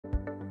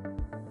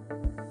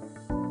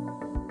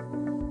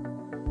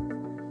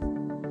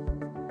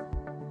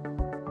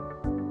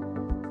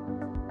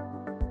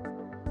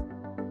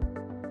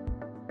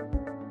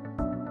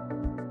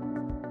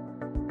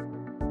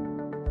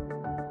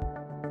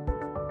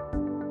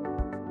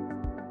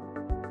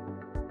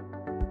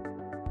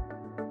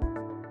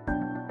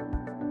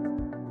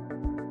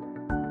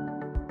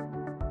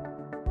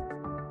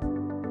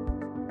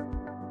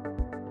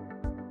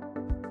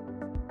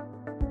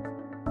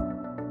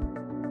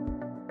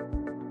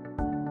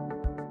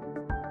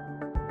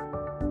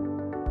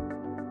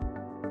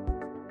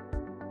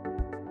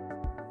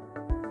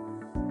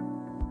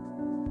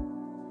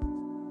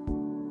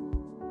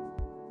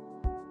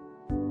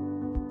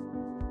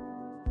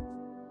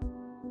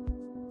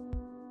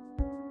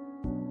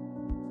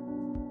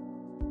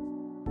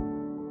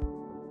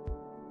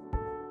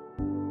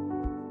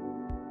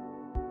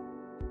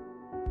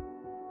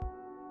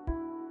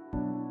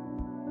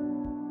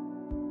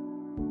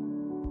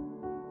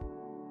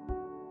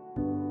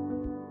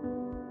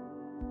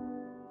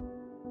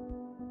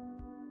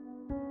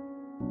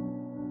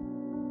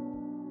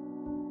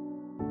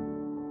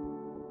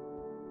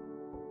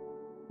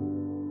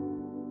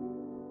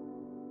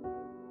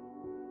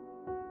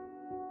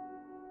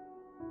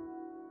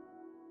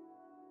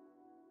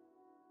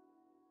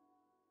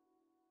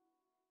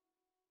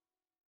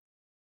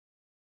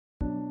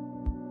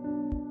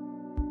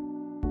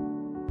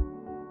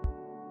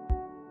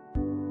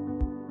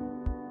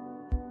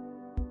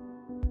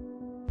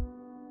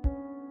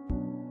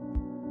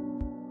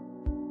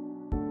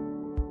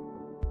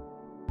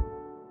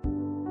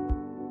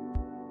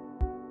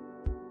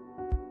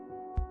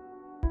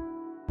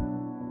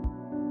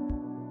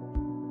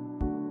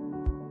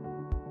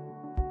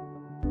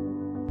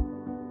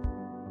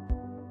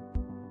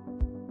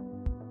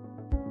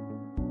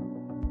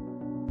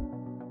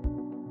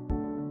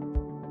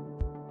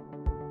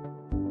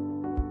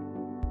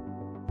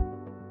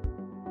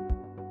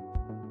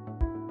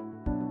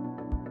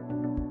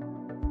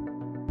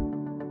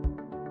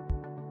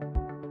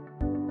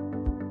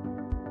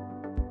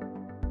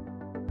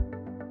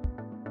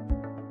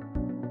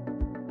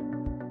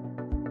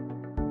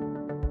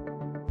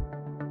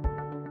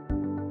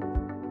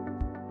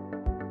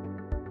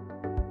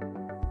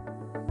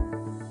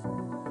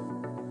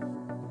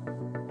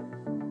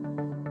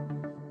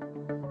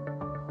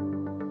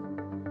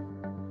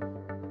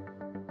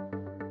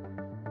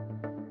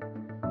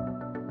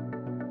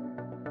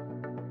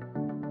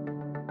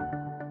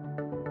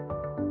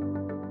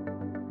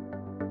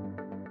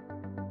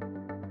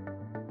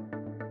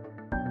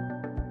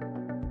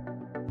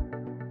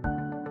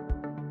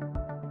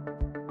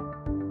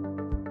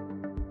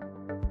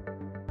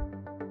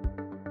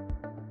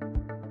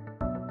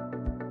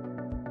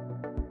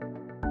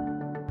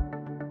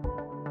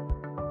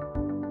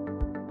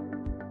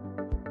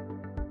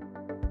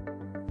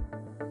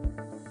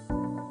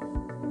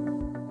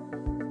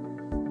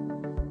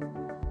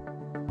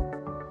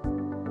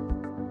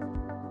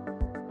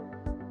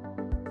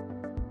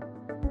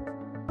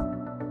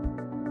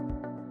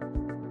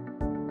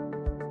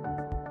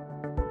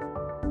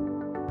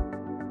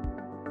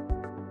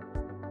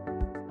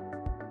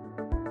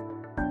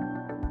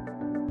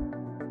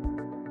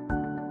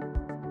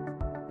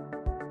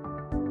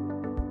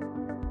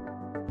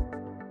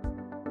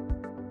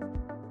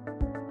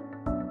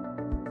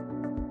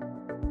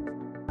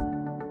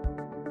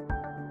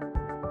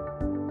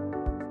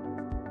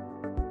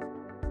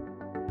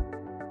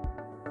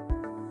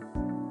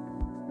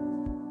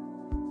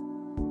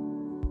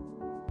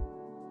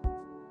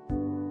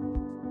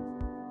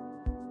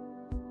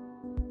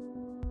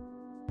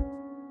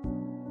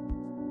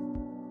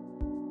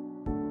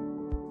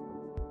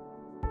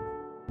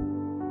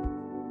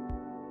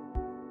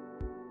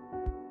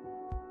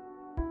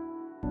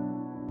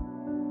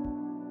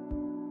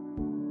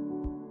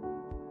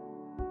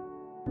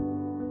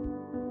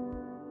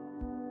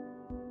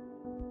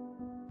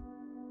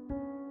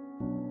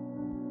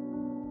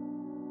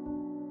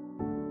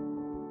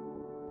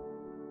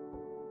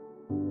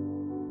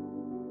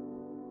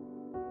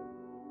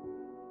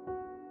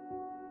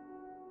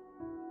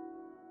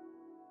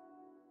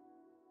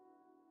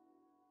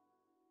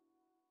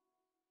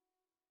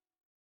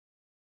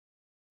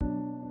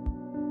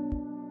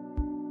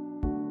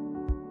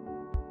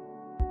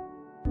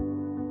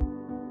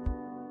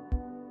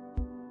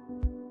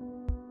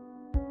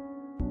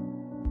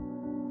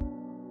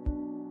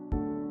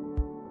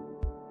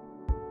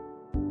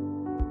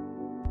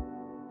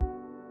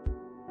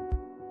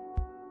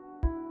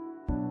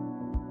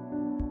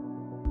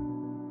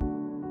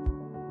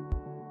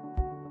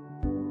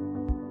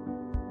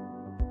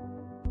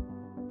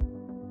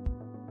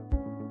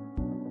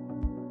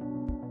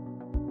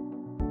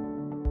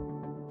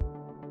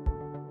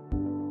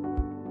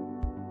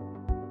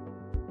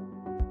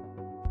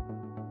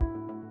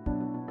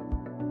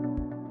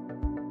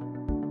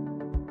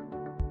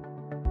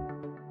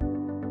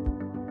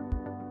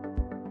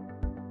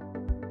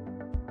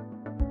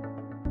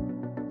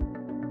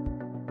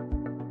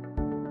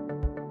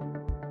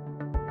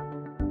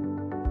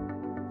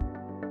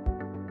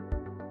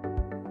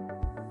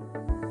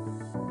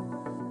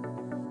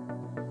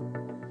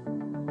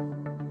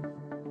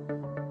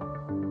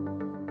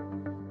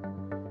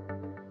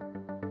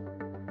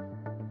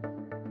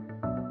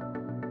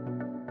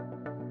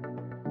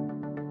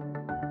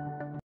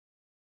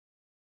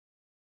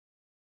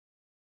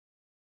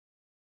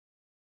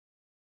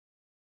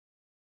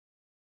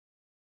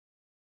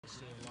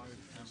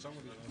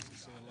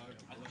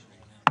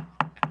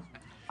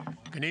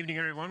Good evening,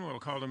 everyone. We'll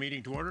call the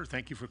meeting to order.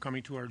 Thank you for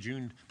coming to our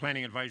June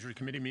Planning Advisory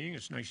Committee meeting.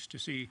 It's nice to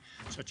see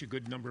such a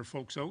good number of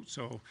folks out,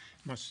 so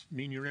it must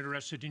mean you're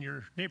interested in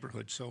your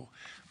neighborhood. So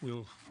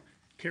we'll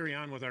carry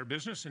on with our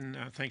business, and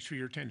thanks for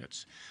your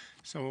attendance.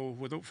 So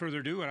without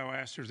further ado, I'll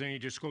ask if there's any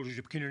disclosures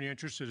of pecuniary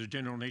interest of a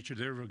general nature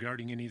there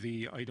regarding any of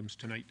the items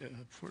tonight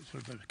for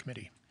the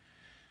committee.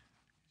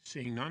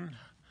 Seeing none,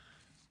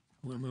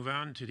 we'll move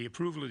on to the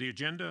approval of the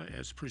agenda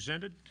as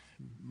presented.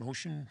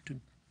 Motion to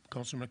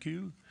Councillor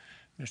McHugh.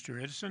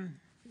 Mr. Edison,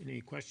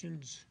 any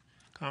questions,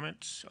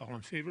 comments? All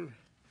in favor?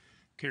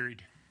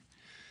 Carried.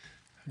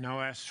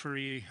 Now ask for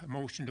a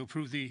motion to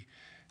approve the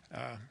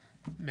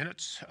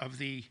minutes of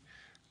the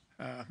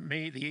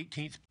May the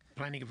 18th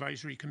Planning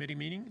Advisory Committee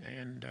meeting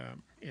and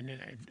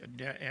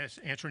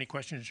answer any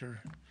questions or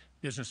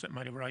business that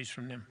might arise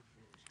from them.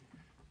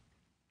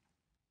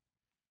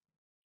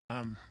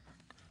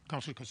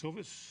 Councillor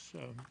Kosovas,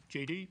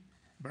 JD,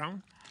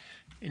 Brown,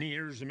 any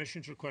errors,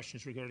 omissions, or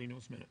questions regarding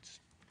those minutes?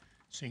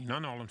 Seeing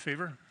none, all in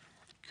favor?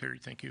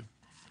 Carried, thank you.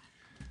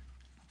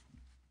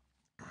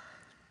 The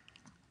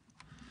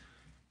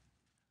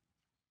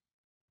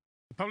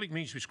public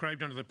meetings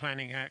prescribed under the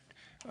Planning Act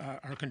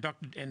are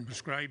conducted and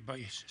prescribed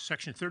by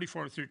Section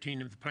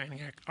 3413 of the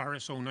Planning Act,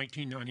 RSO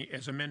 1990,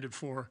 as amended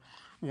for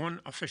one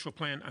official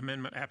plan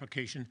amendment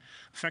application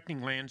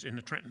affecting lands in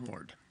the Trenton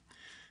Ward.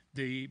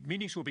 The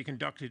meetings will be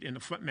conducted in a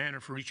flip manner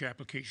for each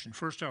application.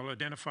 First, I'll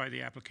identify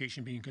the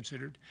application being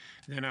considered.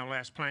 Then I'll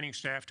ask planning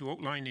staff to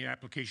outline the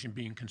application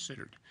being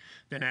considered.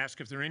 Then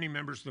ask if there are any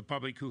members of the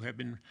public who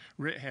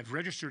have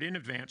registered in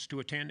advance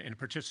to attend and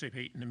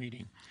participate in the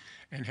meeting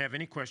and have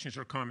any questions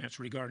or comments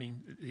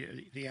regarding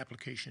the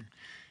application.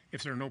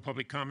 If there are no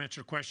public comments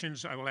or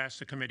questions, I will ask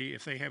the committee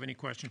if they have any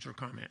questions or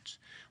comments.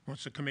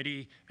 Once the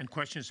committee and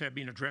questions have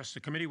been addressed, the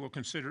committee will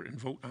consider and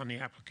vote on the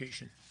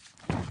application.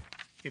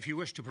 If you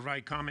wish to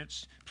provide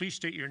comments, please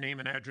state your name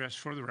and address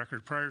for the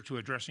record prior to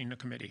addressing the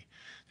committee.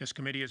 This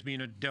committee has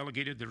been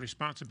delegated the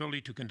responsibility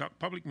to conduct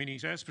public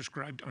meetings as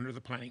prescribed under the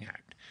Planning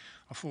Act.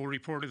 A full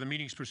report of the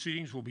meeting's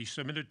proceedings will be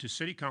submitted to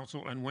City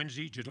Council on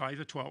Wednesday, July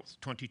the 12th,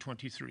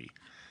 2023.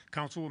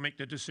 Council will make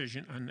the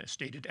decision on the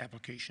stated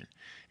application.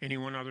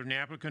 Anyone other than the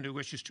applicant who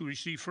wishes to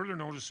receive further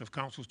notice of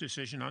Council's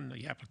decision on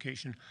the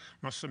application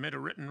must submit a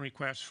written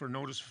request for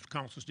notice of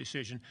Council's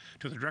decision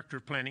to the Director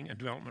of Planning and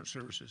Development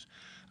Services.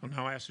 I'll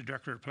now ask the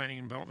Director of Planning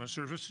and Development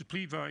Services to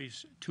please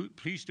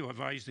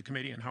advise the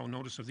committee on how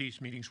notice of these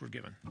meetings were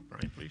given.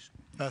 Brian, please.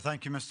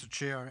 Thank you, Mr.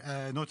 Chair.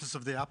 Notice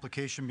of the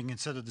application being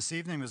considered this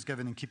evening was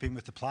given in keeping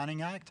with the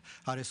Planning Act,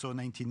 RSO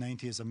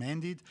 1990 as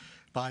amended,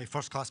 by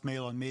first-class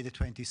mail on May the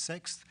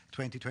 26th,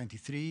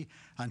 2023,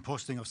 and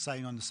posting of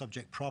sign on the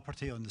subject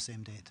property on the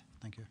same date.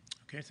 Thank you.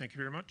 Okay, thank you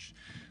very much.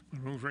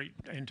 We'll move right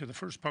into the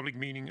first public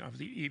meeting of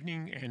the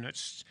evening, and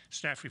it's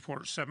Staff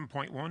Report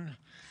 7.1,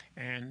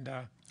 and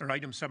or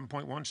Item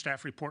 7.1,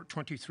 Staff Report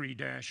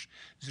 23-03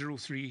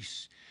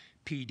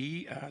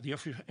 PD,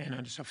 and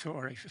it's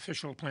for a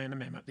official plan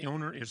amendment. The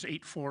owner is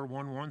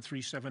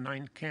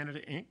 8411379 Canada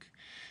Inc.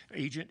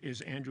 Agent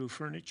is Andrew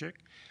Furnichek,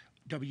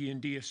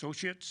 W&D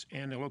Associates,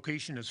 and the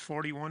location is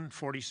 41,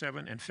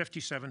 47, and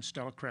 57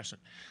 Stella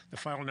Crescent. The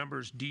file number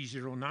is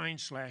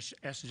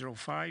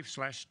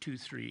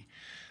D09/S05/23.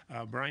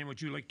 Brian,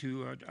 would you like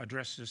to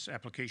address this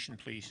application,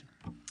 please?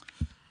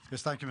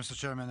 Yes, thank you, Mr.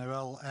 Chairman. I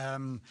will.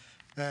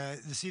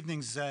 This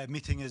evening's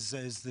meeting, as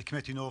the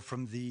committee know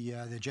from the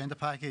agenda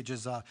package,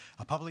 is a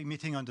public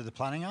meeting under the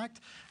Planning Act.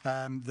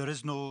 There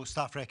is no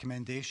staff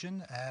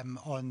recommendation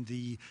on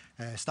the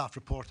staff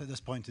report at this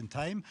point in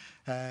time.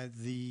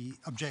 The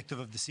objective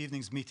of this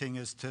evening's meeting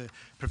is to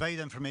provide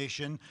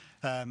information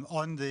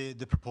on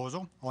the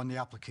proposal, on the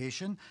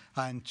application,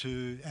 and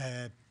to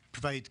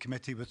provide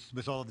committee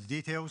with all of the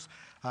details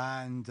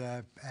and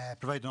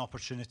provide an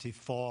opportunity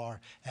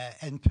for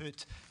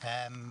input.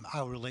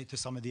 I'll relate to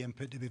some of the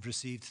input that we've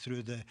received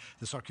through the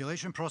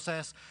circulation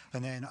process,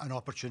 and then an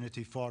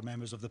opportunity for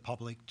members of the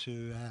public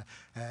to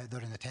that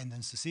are in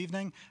attendance this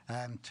evening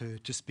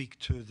to speak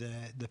to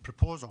the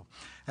proposal.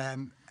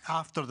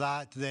 After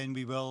that, then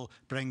we will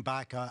bring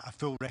back a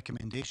full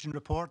recommendation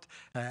report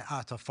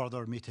at a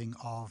further meeting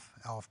of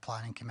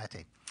Planning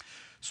Committee.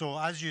 So,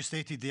 as you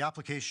stated, the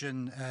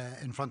application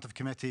in front of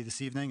committee this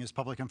evening is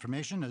public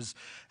information, is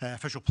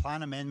official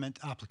plan amendment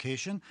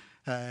application,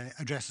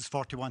 addresses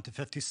 41 to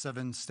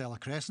 57 Stella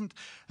Crescent.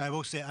 I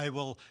will say I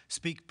will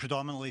speak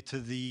predominantly to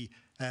the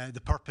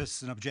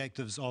purpose and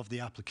objectives of the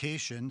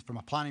application from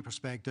a planning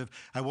perspective.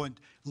 I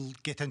won't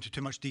get into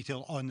too much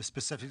detail on the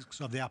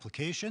specifics of the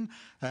application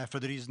for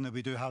the reason that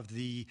we do have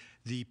the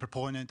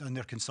proponent and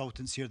their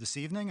consultants here this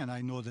evening, and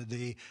I know that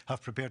they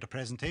have prepared a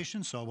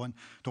presentation, so I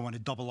don't want to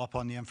double up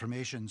on the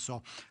information.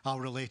 So I'll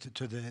relate it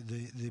to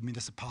the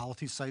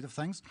municipality side of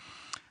things.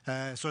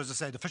 So as I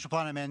said, official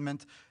plan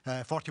amendment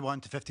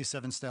 41 to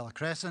 57 Stella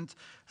Crescent.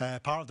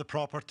 Part of the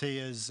property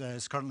is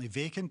currently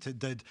vacant. It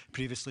did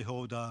previously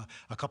hold a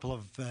couple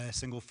of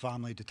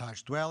single-family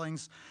detached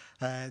dwellings.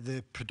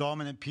 The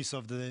predominant piece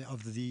of the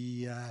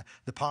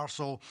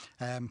parcel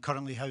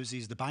currently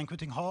houses the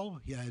banqueting hall,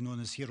 known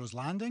as Heroes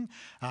Landing,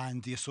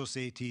 and the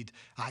associated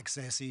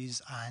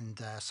accesses and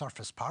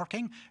surface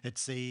parking.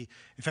 It's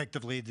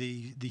effectively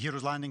the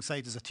Heroes Landing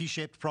site is a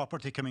T-shaped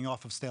property coming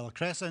off of Stella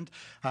Crescent,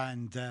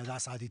 and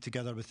that's added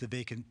together with the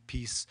vacant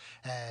piece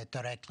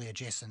directly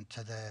adjacent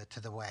to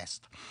the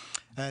west.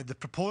 The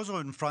proposal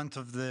in front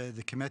of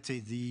the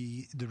committee,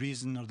 the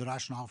reason or the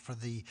rationale for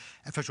the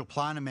official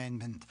plan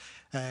amendment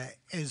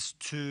is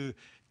to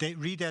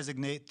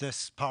redesignate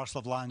this parcel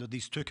of land, or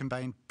these two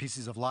combined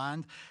pieces of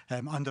land,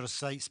 under a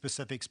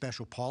site-specific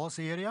special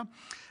policy area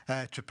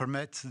to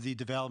permit the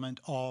development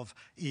of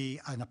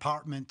an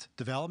apartment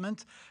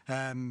development.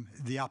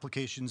 The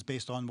application is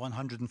based on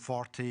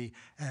 140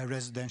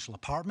 residential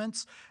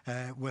apartments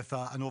with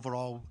an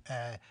overall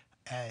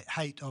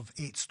height of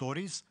 8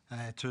 stories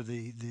to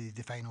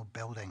the final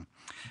building.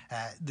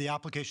 The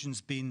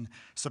application's been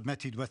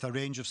submitted with a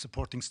range of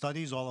supporting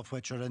studies, all of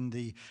which are in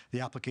the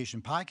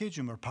application package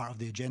and were part of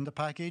the agenda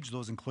package.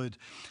 Those include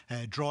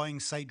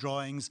drawings, site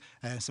drawings,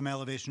 some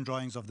elevation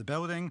drawings of the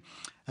building,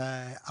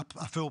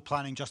 a full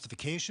planning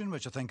justification,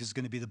 which I think is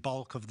going to be the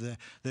bulk of the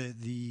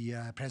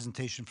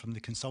presentation from the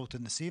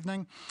consultant this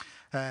evening.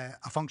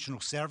 A functional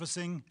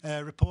servicing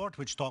report,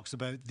 which talks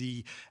about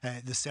the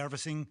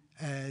servicing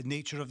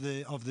nature of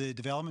the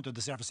development, or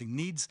the servicing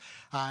needs,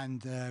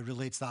 and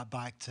relates that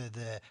back to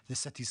the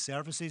city's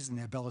services and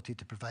the ability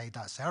to provide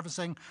that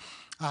servicing,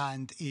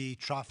 and a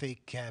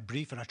traffic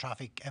brief and a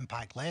traffic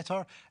impact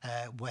letter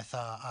with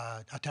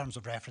a terms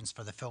of reference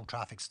for the full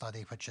traffic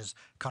study, which is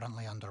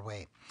currently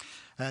underway.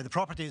 The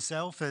property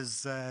itself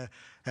is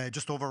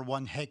just over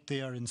 1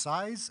 hectare in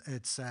size.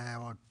 It's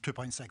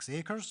 2.6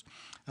 acres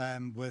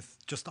with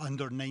just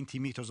under 90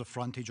 metres of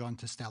frontage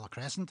onto Stella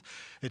Crescent.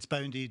 It's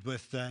bounded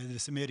with the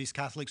St Mary's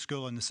Catholic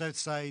School on the south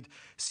side,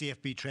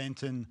 CFB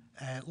Trenton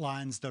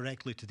lands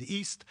directly to the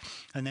east,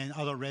 and then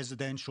other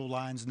residential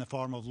lands in the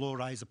form of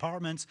low-rise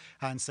apartments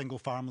and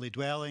single-family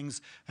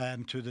dwellings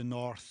to the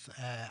north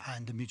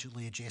and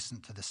immediately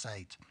adjacent to the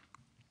site.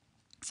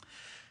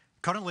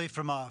 Currently,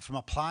 from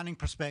a planning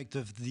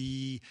perspective,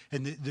 the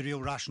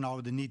real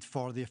rationale, the need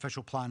for the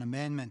official plan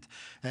amendment,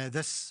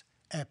 this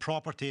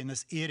property in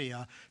this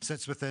area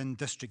sits within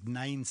District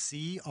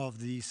 9C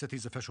of the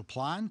city's official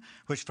plan,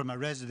 which from a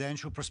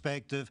residential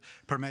perspective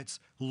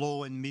permits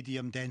low and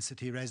medium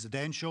density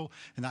residential,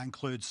 and that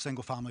includes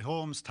single family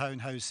homes,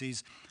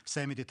 townhouses,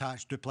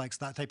 semi-detached duplex,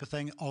 that type of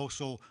thing.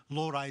 Also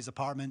low-rise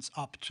apartments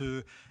up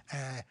to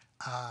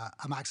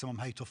a maximum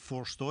height of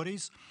 4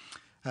 stories.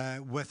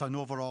 With an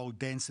overall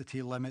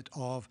density limit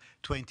of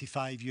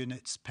 25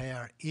 units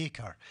per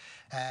acre.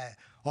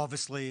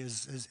 Obviously,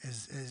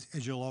 as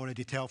you'll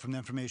already tell from the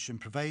information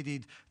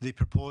provided, the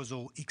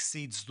proposal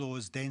exceeds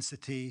those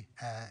density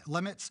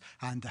limits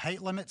and the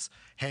height limits,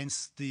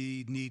 hence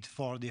the need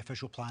for the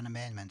official plan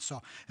amendment.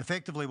 So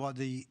effectively what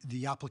the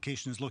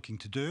application is looking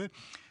to do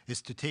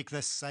is to take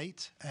this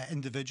site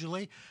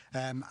individually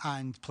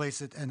and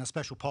place it in a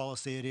special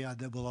policy area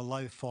that will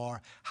allow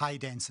for high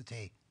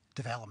density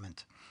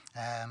development.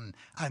 And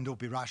there'll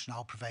be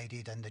rationale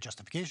provided in the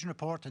justification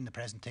report and the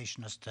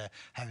presentation as to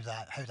how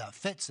that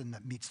fits and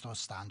that meets those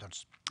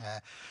standards.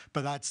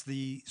 But that's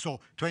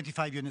so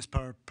 25 units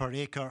per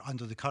acre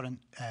under the current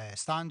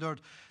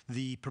standard.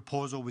 The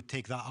proposal would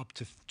take that up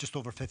to just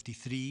over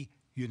 53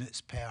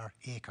 units per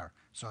acre.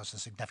 So it's a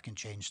significant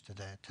change to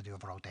the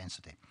overall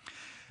density.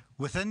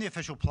 Within the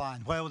official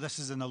plan, while this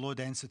is in a low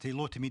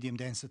to medium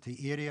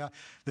density area,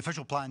 the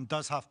official plan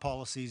does have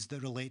policies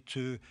that relate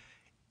to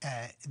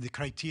the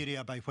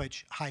criteria by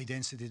which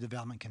high-density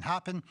development can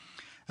happen.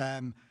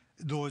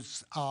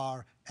 Those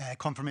are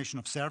confirmation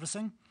of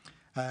servicing,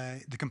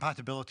 the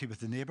compatibility with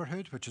the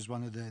neighbourhood, which is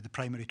one of the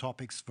primary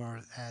topics for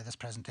this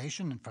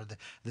presentation and for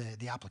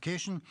the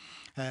application,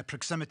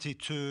 proximity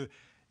to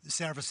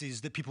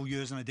services that people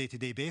use on a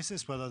day-to-day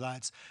basis, whether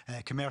that's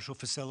commercial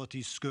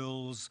facilities,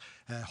 schools,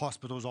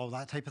 hospitals, all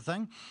that type of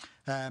thing.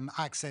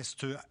 Access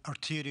to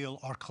arterial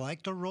or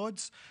collector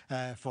roads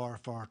for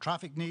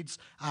traffic needs,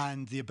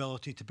 and the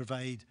ability to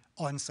provide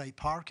on-site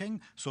parking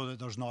so that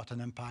there's not an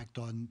impact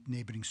on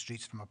neighbouring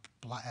streets from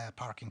a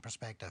parking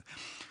perspective.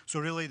 So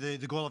really the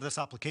goal of this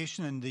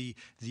application and the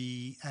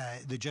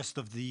gist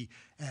of the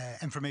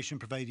information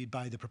provided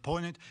by the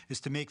proponent is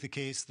to make the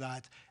case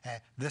that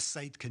this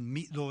site can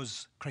meet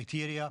those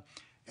criteria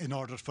in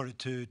order for it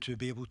to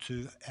be able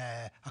to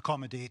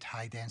accommodate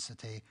high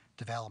density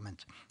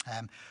development.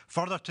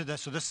 Further to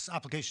this, so this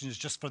application is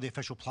just for the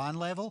official plan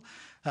level.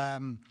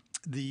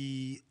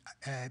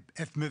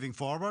 if moving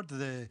forward,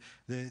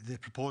 the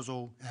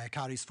proposal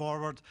carries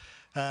forward,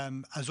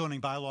 a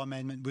zoning bylaw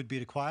amendment would be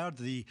required.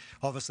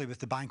 Obviously, with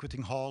the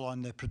banqueting hall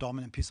on the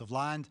predominant piece of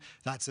land,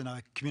 that's in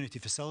a community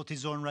facility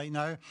zone right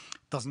now.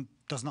 Doesn't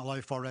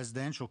allow for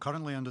residential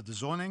currently under the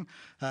zoning.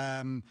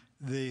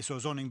 So a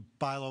zoning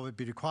bylaw would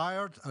be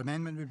required,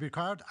 amendment would be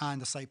required,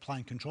 and a site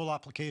plan control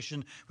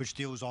application, which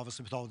deals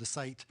obviously with all the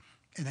site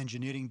and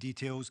engineering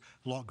details,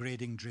 lot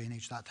grading,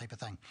 drainage, that type of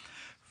thing.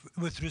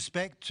 With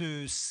respect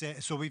to,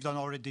 so we've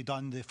already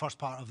done the first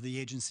part of the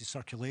agency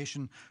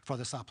circulation for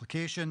this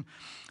application.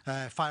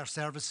 Fire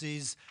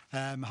services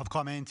have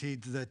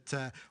commented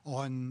that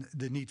on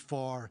the need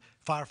for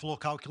fire flow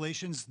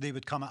calculations, they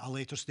would come at a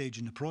later stage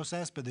in the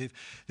process, but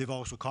they've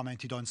also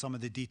commented on some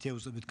of the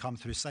details that would come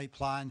through site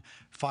plan,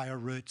 fire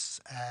routes,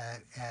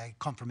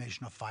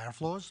 confirmation of fire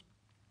flows.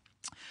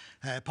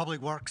 Public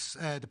Works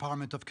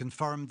Department have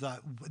confirmed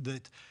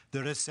that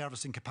there is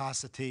servicing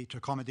capacity to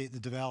accommodate the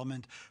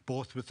development,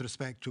 both with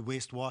respect to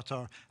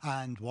wastewater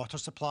and water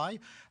supply,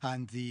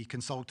 and the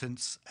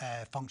consultant's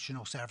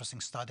functional servicing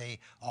study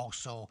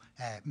also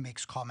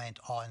makes comment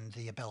on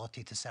the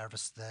ability to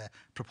service the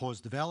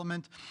proposed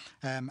development,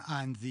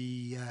 and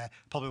the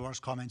Public Works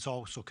comments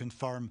also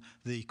confirm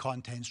the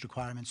contents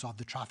requirements of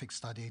the traffic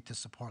study to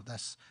support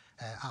this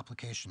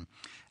application.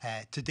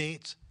 To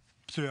date,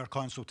 through our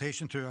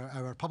consultation, through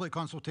our public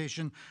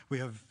consultation, we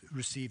have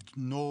received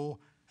no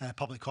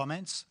public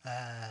comments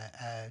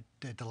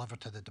delivered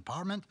to the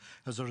department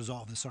as a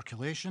result of the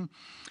circulation.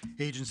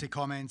 Agency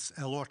comments,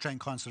 Lower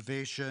Trent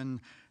Conservation,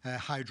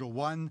 Hydro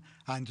One,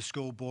 and the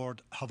school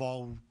board have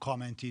all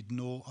commented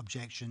no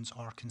objections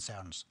or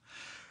concerns.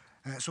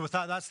 So with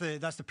that, that's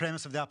the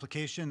premise of the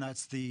application.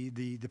 That's the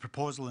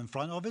proposal in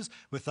front of us.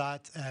 With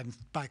that,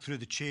 back through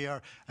the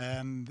chair,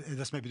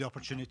 this may be the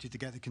opportunity to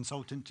get the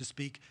consultant to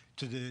speak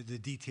to the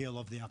detail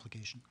of the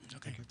application.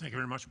 Okay, thank you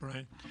very much,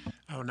 Brian.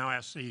 I will now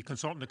ask the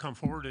consultant to come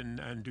forward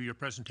and do your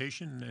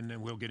presentation, and then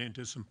we'll get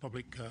into some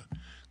public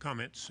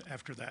comments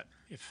after that.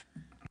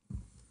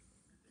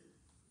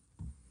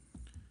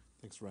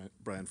 Thanks,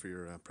 Brian, for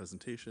your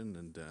presentation,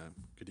 and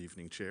good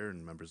evening, Chair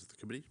and members of the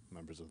committee,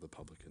 members of the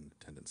public in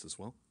attendance as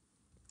well.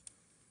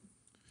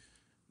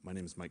 My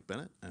name is Mike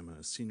Bennett. I'm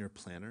a senior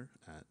planner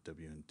at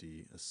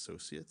W&D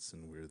Associates,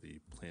 and we're the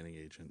planning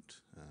agent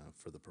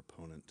for the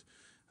proponent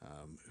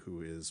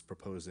who is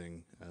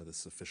proposing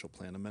this official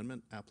plan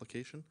amendment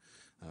application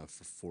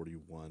for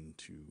 41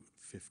 to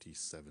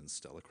 57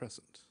 Stella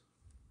Crescent.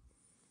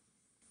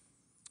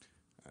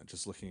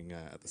 Just looking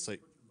at the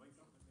site.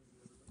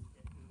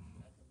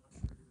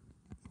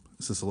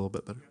 Is this a little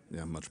bit better?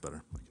 Yeah, much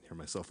better. I can hear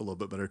myself a little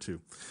bit better too.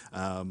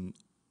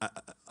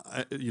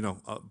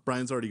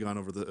 Brian's already gone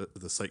over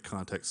the site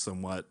context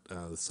somewhat.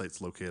 The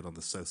site's located on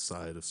the south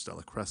side of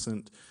Stella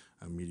Crescent,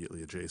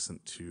 immediately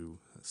adjacent to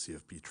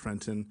CFB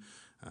Trenton.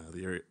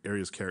 The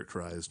area is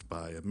characterized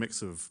by a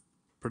mix of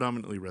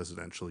predominantly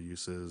residential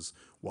uses,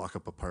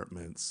 walk-up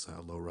apartments,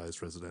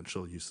 low-rise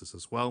residential uses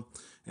as well,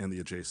 and the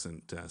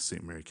adjacent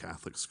St. Mary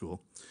Catholic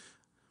School.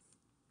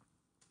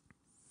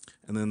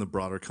 And then the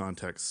broader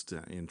context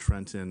in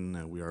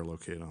Trenton, we are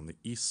located on the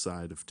east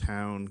side of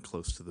town,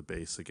 close to the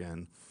base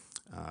again,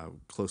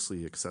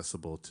 closely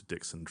accessible to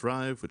Dixon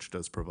Drive, which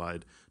does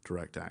provide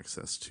direct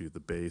access to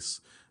the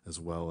base, as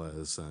well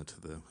as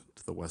to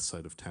the west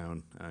side of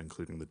town,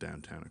 including the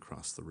downtown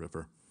across the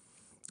river.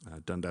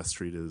 Dundas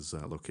Street is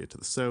located to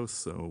the south,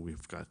 so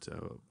we've got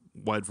a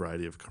wide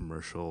variety of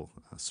commercial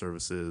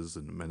services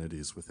and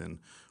amenities within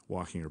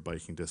walking or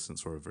biking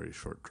distance or a very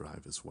short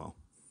drive as well.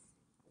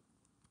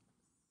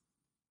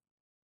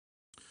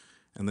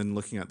 And then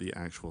looking at the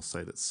actual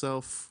site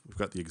itself, we've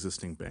got the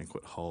existing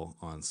banquet hall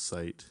on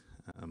site.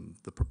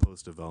 The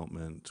proposed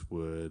development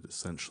would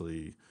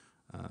essentially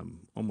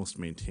almost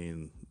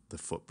maintain the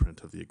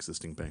footprint of the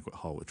existing banquet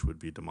hall, which would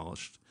be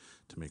demolished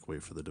to make way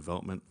for the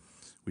development.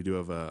 We do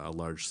have a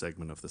large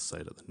segment of the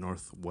site at the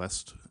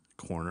northwest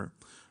corner,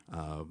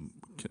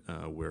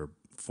 where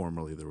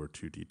formerly there were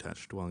 2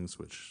 detached dwellings,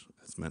 which,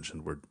 as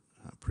mentioned, were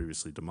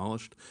previously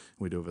demolished.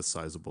 We do have a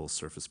sizable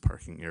surface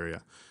parking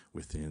area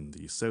within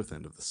the south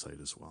end of the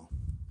site as well.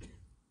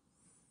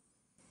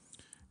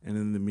 And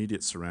in the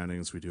immediate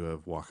surroundings, we do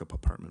have walk-up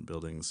apartment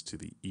buildings to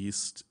the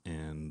east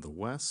and the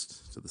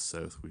west. To the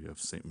south, we have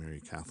St.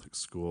 Mary Catholic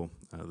School.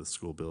 The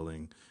school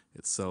building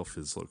itself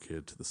is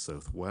located to the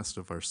southwest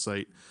of our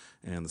site,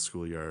 and the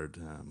schoolyard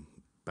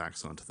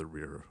backs onto the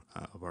rear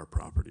of our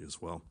property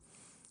as well.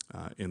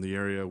 In the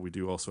area, we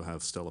do also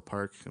have Stella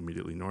Park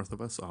immediately north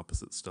of us,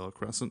 opposite Stella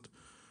Crescent.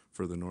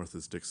 Further north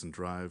is Dixon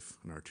Drive,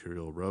 an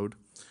arterial road,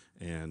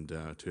 and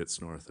to its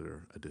north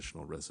are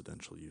additional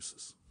residential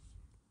uses.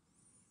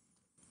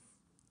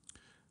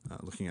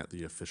 Looking at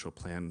the official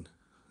plan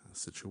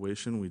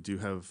situation, we do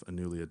have a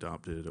newly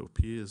adopted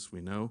OP, as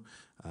we know,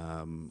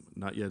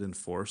 not yet in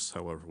force.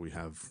 However, we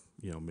have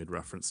made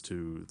reference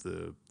to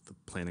the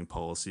planning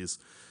policies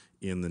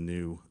in the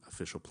new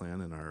official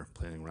plan and our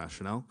planning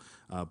rationale.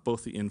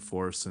 Both the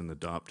in-force and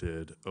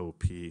adopted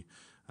OP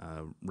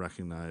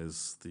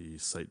recognize the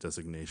site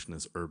designation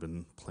as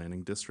urban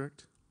planning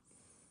district.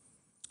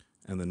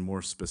 And then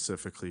more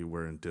specifically,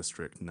 we're in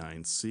District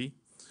 9C,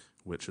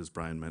 which, as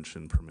Brian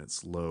mentioned,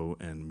 permits low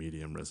and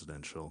medium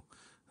residential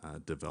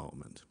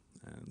development.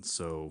 And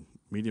so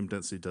medium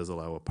density does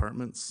allow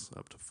apartments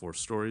up to 4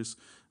 stories.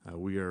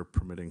 We are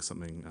permitting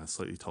something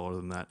slightly taller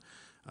than that.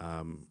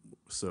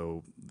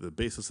 So the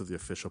basis of the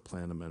official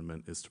plan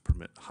amendment is to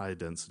permit high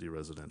density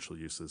residential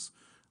uses,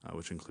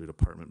 which include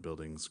apartment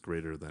buildings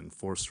greater than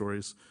 4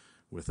 stories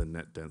with a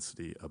net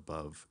density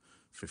above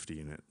 50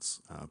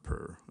 units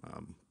per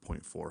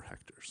 0.4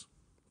 hectares.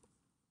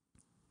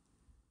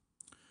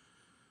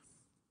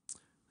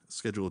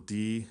 Schedule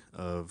D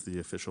of the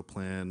official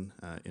plan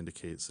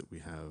indicates that we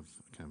have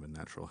kind of a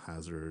natural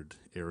hazard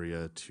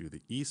area to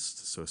the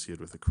east associated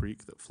with a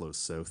creek that flows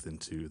south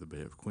into the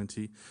Bay of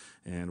Quinte,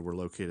 and we're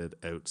located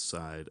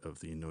outside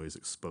of the noise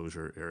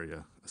exposure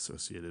area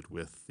associated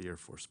with the Air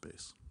Force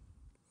Base.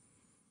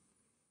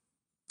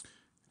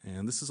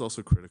 And this is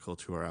also critical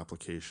to our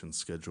application.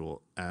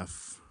 Schedule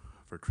F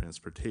for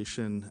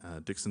transportation.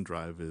 Dixon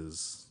Drive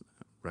is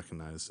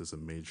recognized as a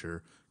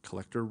major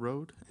collector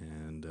road,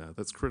 and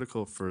that's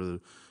critical for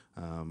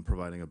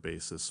providing a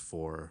basis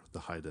for the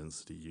high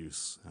density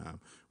use,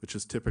 which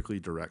is typically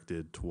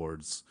directed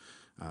towards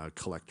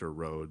collector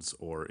roads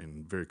or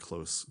in very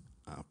close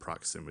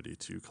proximity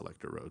to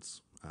collector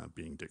roads,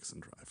 being Dixon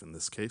Drive in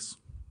this case.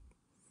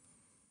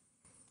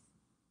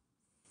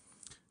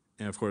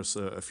 And of course,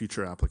 a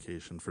future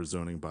application for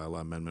zoning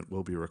bylaw amendment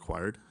will be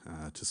required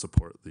to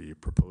support the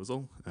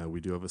proposal. We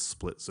do have a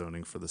split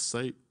zoning for the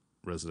site,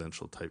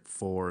 residential type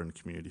 4 and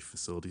community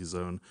facility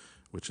zone,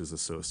 which is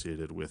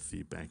associated with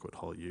the banquet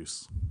hall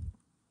use.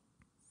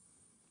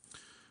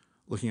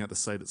 Looking at the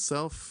site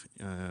itself,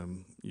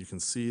 you can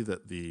see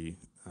that the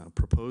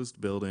proposed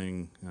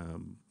building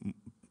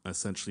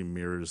essentially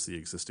mirrors the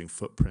existing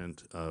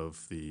footprint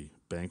of the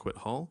banquet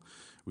hall.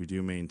 We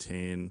do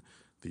maintain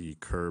the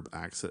curb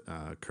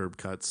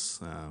cuts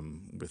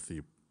with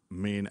the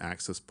main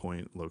access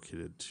point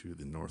located to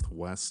the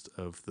northwest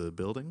of the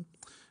building,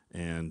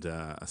 and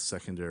a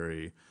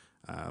secondary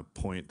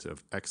point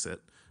of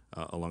exit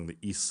along the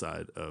east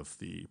side of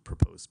the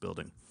proposed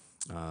building.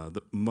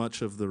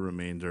 Much of the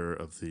remainder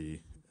of the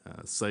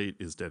site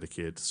is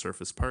dedicated to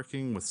surface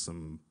parking with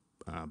some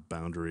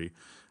boundary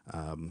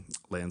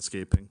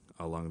landscaping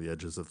along the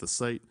edges of the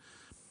site.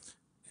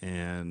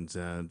 And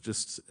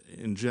just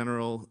in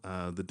general,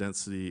 the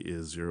density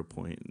is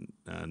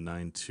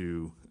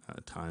 0.92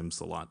 times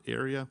the lot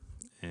area,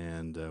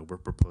 and we're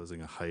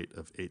proposing a height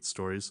of 8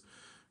 stories.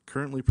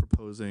 Currently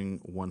proposing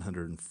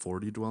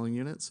 140 dwelling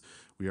units.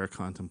 We are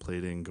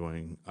contemplating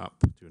going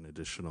up to an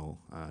additional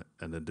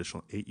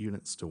 8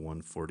 units to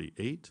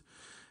 148,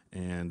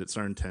 and it's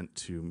our intent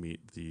to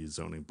meet the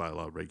zoning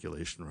bylaw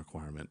regulation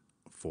requirement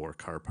for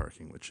car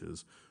parking, which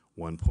is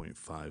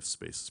 1.5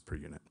 spaces per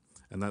unit.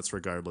 And that's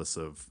regardless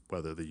of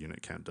whether the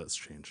unit count does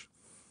change.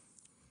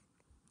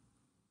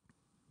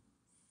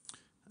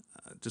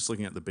 Just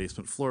looking at the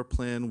basement floor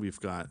plan, we've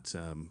got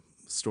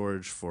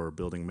storage for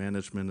building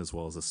management as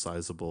well as a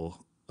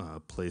sizable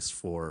place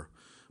for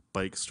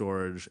bike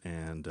storage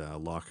and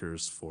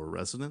lockers for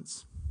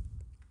residents.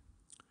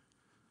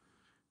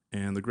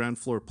 And the ground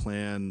floor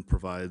plan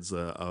provides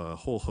a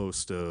whole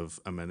host of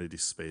amenity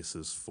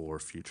spaces for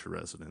future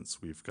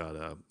residents. We've got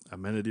a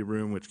amenity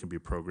room which can be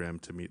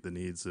programmed to meet the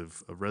needs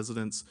of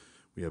residents.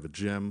 We have a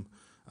gym,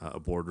 a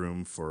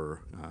boardroom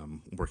for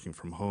working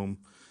from home,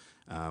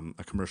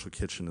 a commercial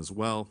kitchen as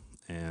well,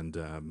 and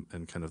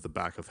kind of the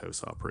back of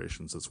house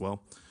operations as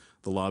well.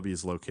 The lobby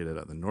is located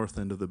at the north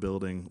end of the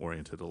building,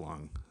 oriented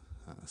along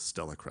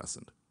Stella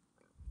Crescent.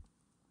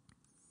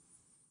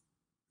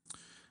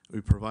 We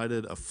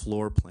provided a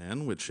floor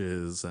plan, which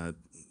is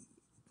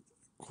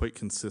quite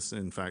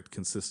consistent, in fact,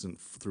 consistent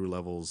through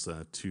levels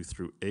 2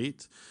 through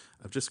 8.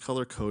 I've just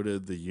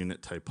color-coded the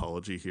unit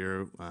typology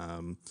here.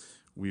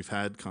 We've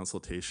had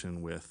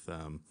consultation with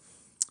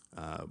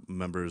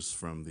members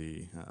from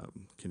the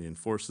Canadian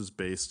Forces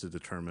Base to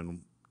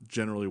determine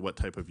generally what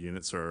type of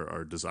units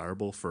are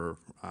desirable for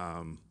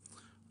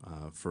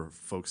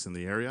folks in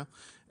the area.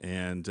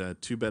 And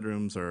 2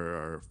 bedrooms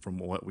are, from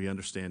what we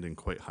understand, in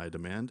quite high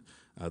demand.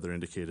 They're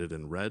indicated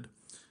in red.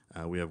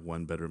 We have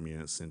 1 bedroom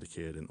units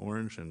indicated in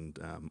orange, and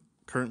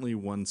currently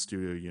 1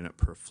 studio unit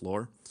per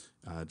floor,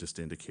 just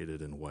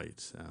indicated in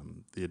white.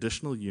 The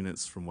additional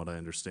units, from what I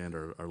understand,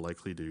 are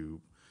likely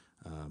to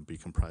be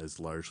comprised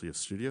largely of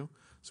studio,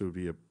 so it would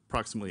be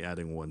approximately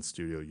adding 1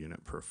 studio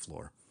unit per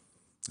floor.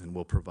 And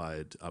we'll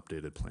provide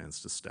updated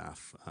plans to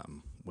staff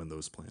when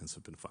those plans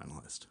have been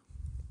finalized.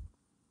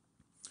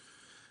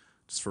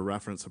 Just for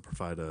reference, I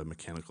provide a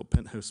mechanical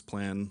penthouse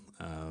plan,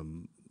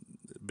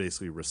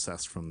 basically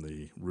recessed from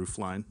the roof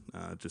line,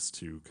 just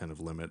to kind of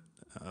limit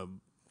kind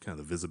of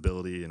the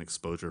visibility and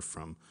exposure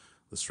from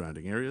the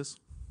surrounding areas.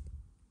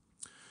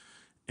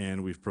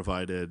 And we've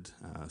provided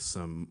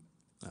some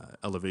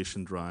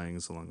elevation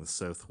drawings along the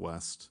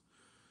southwest,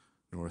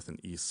 north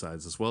and east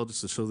sides as well,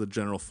 just to show the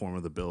general form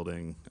of the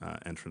building,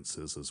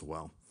 entrances as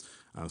well.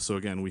 So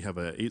again, we have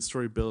a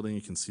 8-story building.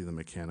 You can see the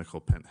mechanical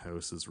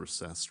penthouse is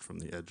recessed from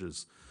the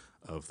edges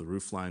of the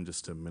roof line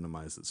just to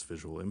minimize its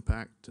visual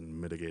impact and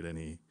mitigate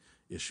any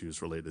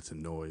issues related to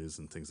noise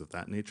and things of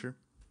that nature.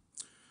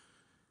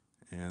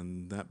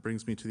 And that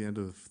brings me to the end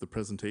of the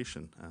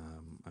presentation.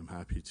 I'm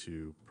happy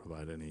to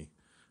provide any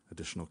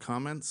additional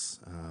comments.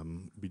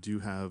 We do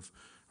have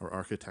our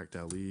architect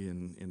Ali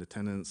in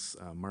attendance.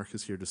 Mark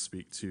is here to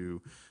speak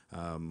to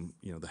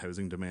the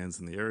housing demands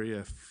in the area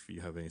if you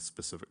have any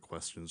specific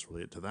questions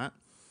related to that.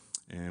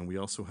 And we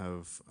also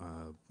have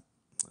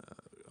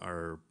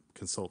our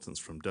consultants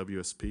from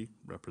WSP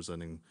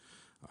representing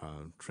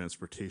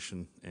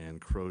transportation and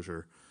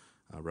Crozier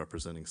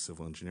representing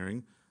civil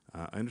engineering.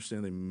 I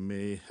understand they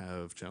may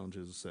have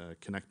challenges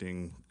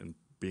connecting and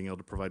being able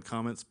to provide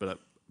comments, but at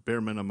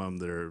bare minimum,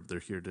 they're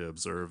here to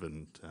observe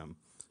and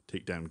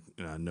take down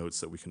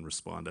notes that we can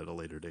respond at a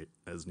later date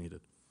as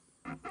needed.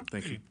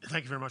 Thank you.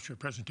 Thank you very much for your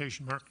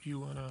presentation. Mark, do you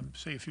want to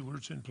say a few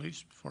words in,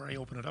 please, before I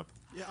open it up?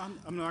 Yeah,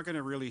 I'm not going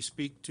to really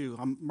speak to.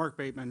 I'm Mark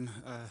Bateman.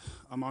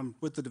 I'm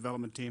with the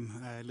development team.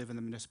 I live in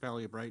the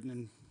municipality of Brighton,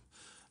 and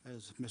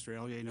as Mr.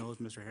 Ellier knows,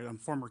 Mr. Harris, I'm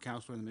former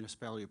councillor in the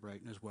municipality of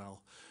Brighton as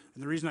well.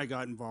 And the reason I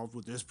got involved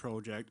with this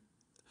project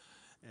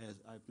is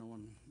I've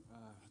known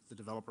the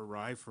developer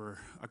Rye for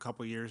a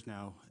couple of years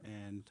now,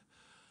 and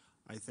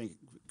I think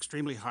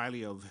extremely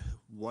highly of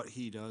what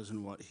he does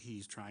and what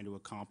he's trying to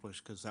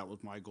accomplish, because that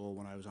was my goal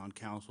when I was on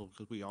council,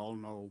 because we all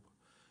know,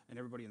 and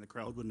everybody in the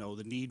crowd would know,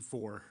 the need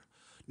for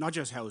not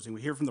just housing.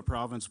 We hear from the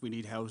province we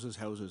need houses,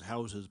 houses,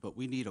 houses, but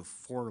we need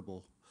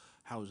affordable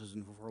houses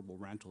and affordable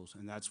rentals,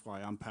 and that's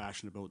why I'm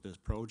passionate about this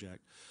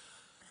project.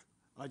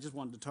 I just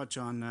wanted to touch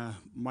on,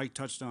 Mike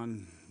touched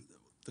on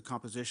the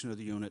composition of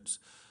the units,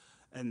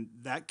 and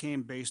that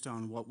came based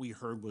on what we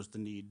heard was the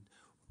need.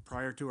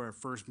 Prior to our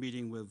first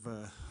meeting with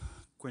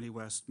Quinte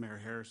West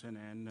Mayor Harrison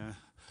and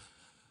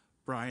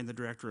Brian, the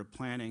Director of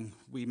Planning,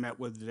 we met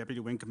with the Deputy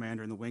Wing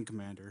Commander and the Wing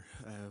Commander.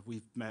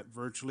 We've met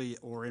virtually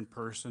or in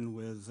person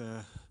with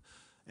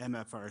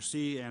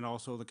MFRC and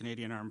also the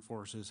Canadian Armed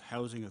Forces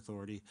Housing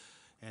Authority.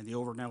 And the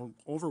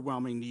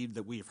overwhelming need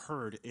that we've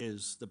heard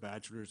is the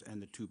bachelor's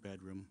and the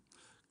 2-bedroom.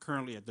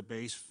 Currently at the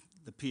base,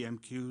 the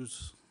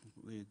PMQs,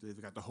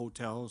 they've got the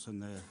hotels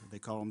and they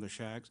call them the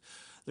shacks.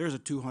 There's a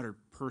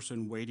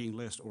 200-person waiting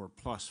list or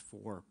plus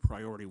for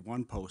priority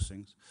 1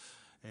 postings.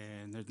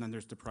 And then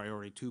there's the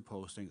priority 2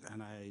 postings.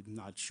 And I'm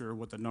not sure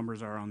what the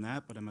numbers are on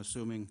that, but I'm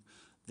assuming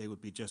they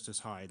would be just as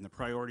high. And the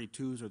priority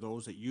 2s are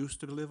those that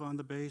used to live on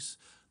the base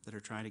that are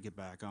trying to get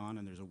back on,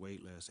 and there's a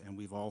wait list. And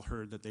we've all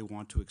heard that they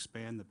want to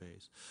expand the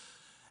base.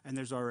 And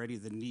there's already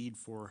the need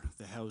for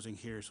the housing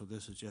here, so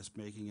this is just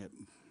making it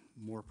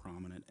more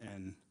prominent.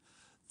 And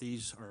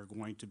these are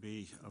going to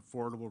be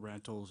affordable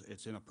rentals.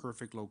 It's in a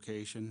perfect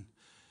location.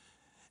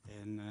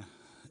 And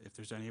if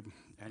there's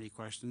any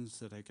questions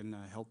that I can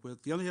help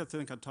with. The only other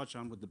thing I'd touch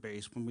on with the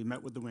base, when we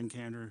met with the wing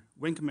commander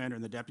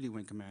and the deputy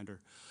wing commander,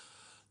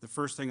 the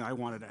first thing I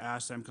wanted to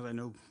ask them, because I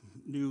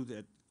knew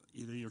that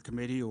either your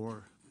committee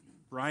or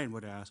Brian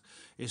would ask,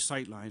 is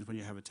sight lines when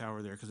you have a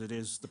tower there, because it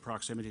is the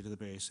proximity to the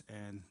base.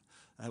 And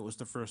that was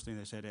the first thing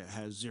they said. It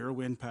has zero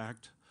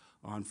impact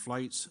on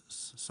flights,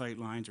 sight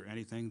lines, or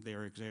anything. They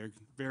are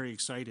very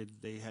excited.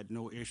 They had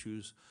no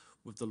issues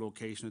with the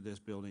location of this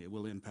building. It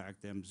will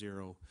impact them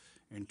zero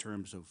in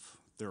terms of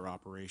their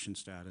operation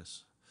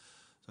status.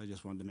 So I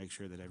just wanted to make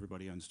sure that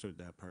everybody understood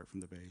that part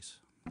from the base.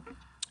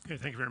 Okay,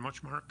 thank you very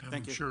much, Mark.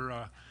 Thank you. I'm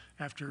sure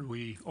after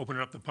we open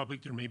it up to the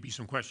public, there may be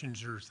some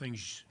questions or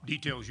things,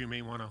 details you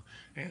may want to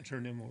answer,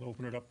 and then we'll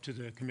open it up to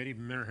the committee.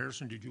 Mayor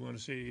Harrison, did you want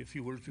to say a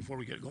few words before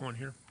we get going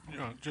here?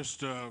 Yeah,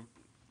 just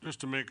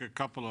to make a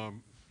couple of,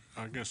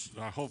 I guess,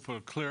 I hope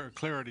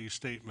clarity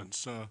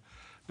statements.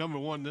 Number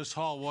one, this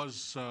hall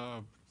was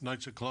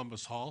Knights of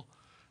Columbus Hall,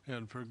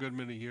 and for a good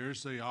many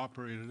years they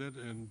operated it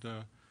and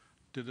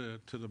did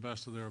it to the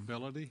best of their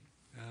ability,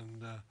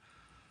 and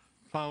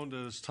found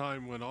as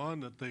time went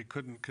on that they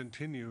couldn't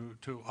continue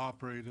to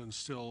operate and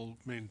still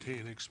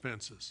maintain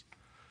expenses.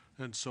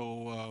 And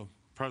so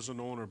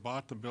present owner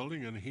bought the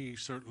building, and he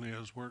certainly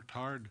has worked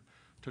hard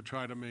to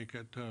try to make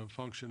it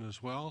function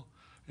as well.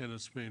 And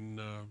it's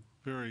been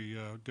very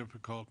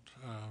difficult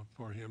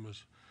for him,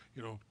 as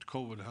you know,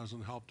 COVID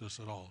hasn't helped us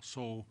at all.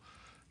 So,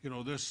 you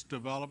know, this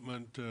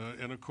development,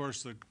 and of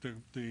course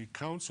the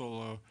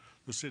council,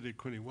 the city of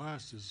Quinte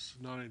West, is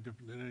not any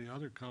different than any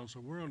other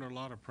council. We're under a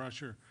lot of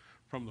pressure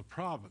from the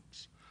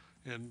province,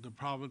 and the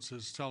province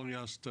is telling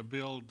us to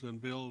build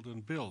and build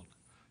and build.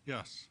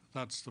 Yes,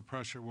 that's the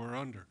pressure we're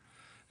under,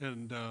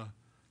 and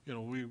you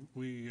know,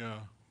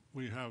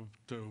 we have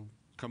to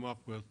come up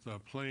with a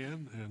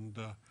plan, and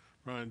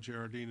Brian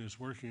Gerardine is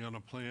working on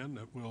a plan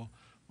that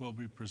will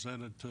be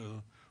presented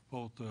to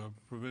both the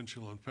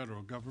provincial and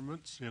federal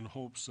governments in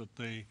hopes that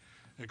they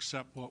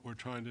accept what we're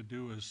trying to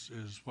do is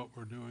what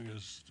we're doing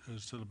is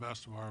to the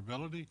best of our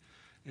ability,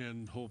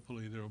 and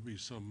hopefully there will be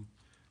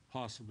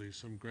possibly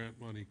some grant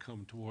money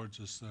come towards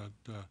us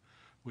that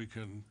we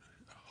can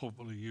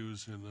hopefully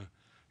use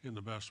in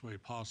the best way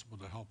possible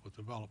to help with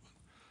development.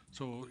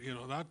 So, you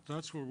know,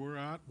 that's where we're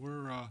at.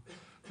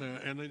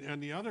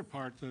 And the other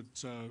part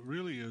that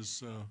really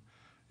is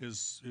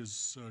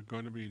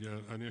going to be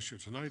an issue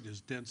tonight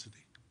is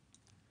density.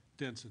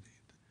 Density.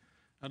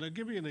 And I'll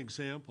give you an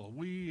example.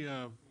 We,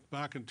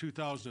 back in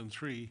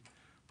 2003,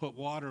 put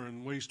water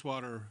and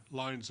wastewater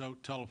lines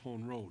out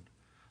Telephone Road,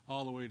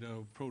 all the way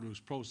to produce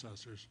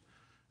processors.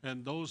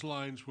 And those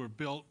lines were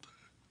built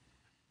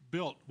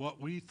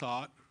what we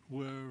thought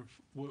were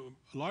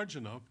large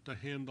enough to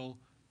handle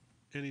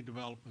any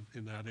development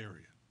in that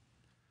area.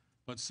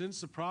 But since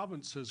the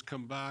province has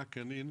come back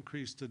and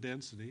increased the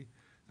density,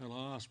 and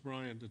I'll ask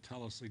Brian to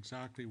tell us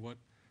exactly what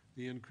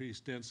the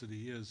increased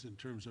density is in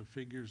terms of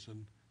figures,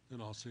 and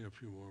then I'll say a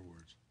few more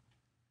words.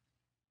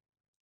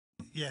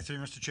 Yeah, through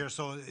Mr. Chair.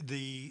 So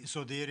the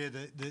area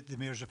that the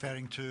Mayor's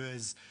referring to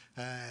is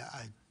a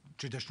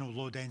traditional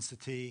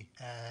low-density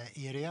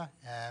area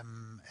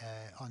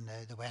on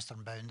the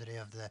western boundary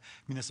of the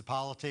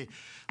municipality.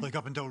 Like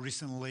up until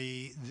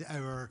recently,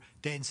 our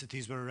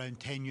densities were around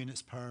 10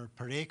 units per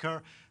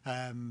acre.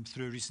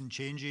 Through recent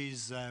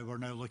changes, we're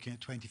now looking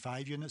at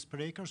 25 units per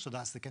acre. So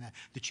that's the kind of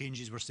the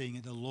changes we're seeing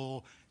at the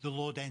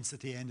low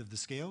density end of the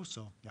scale.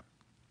 So, yeah.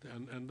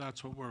 And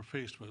that's what we're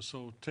faced with.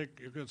 So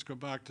let's go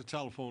back to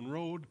Telephone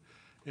Road.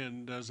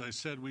 And as I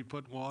said, we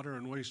put water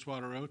and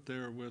wastewater out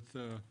there with,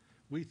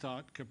 we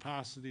thought,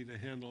 capacity to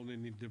handle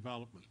any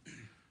development.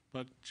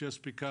 But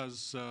just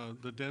because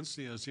the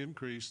density has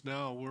increased,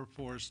 now we're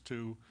forced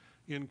to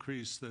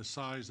increase the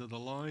size of the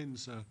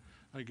lines.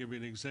 I give you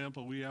an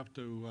example. We have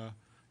to,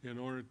 in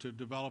order to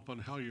develop on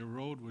Hellier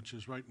Road, which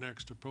is right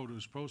next to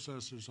produce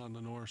processors on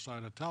the north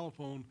side of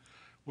Telephone,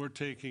 we're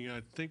taking,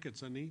 I think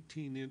it's an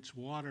 18-inch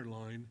water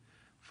line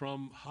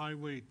from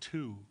Highway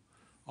 2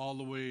 all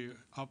the way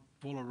up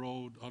Buller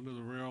Road, under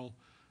the rail,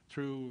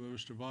 through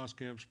Mr.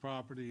 Voskamp's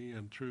property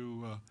and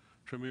through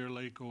Tremere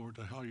Lake over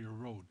to Hellier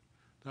Road.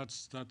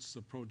 That's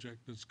the project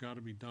that's got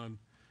to be done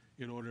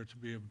in order to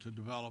be able to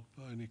develop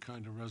any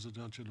kind of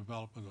residential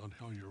development on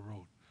Hellier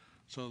Road.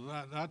 So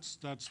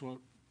that's what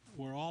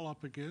we're all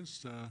up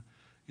against.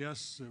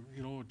 Yes,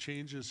 you know,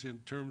 changes in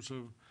terms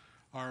of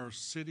our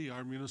city,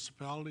 our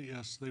municipality,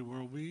 yes, they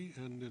will be,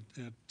 and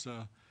it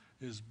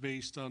is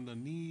based on the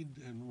need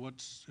and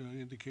what's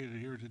indicated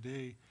here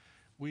today.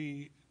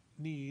 We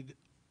need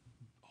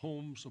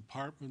homes,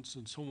 apartments,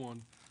 and so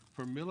on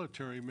for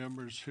military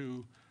members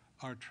who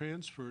are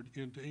transferred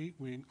into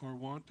 8-wing or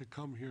want to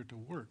come here to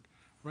work.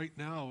 Right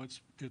now,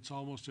 it's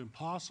almost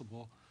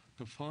impossible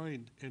to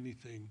find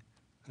anything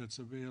that's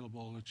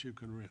available that you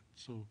can rent.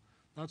 So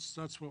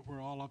that's what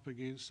we're all up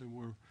against, and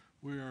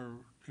we are,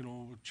 you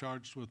know,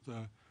 charged with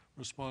the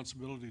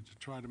responsibility to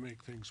try to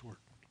make things work.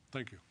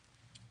 Thank you.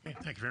 Okay,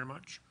 thank you very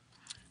much.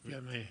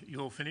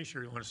 You'll finish,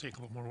 or you want to say a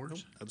couple more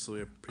words?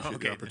 Absolutely appreciate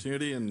Okay. the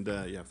opportunity, and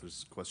yeah, if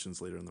there's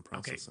questions later in the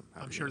Okay, process, I'm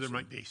happy I'm to sure there answer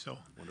might them. be, so.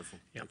 Wonderful.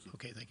 Yeah, Thank you.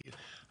 okay, thank you.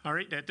 All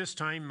right, at this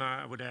time,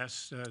 I would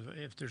ask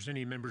if there's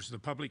any members of the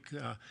public.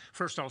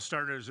 First, I'll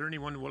start. Is there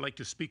anyone who would like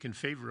to speak in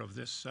favor of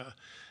this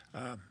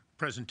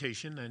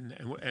presentation? And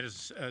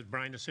as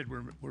Brian has said,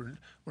 we're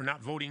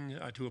not voting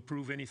to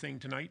approve anything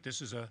tonight.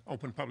 This is an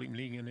open public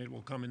meeting, and it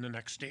will come in the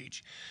next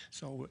stage.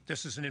 So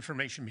this is an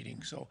information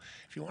meeting. So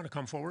if you want to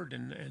come forward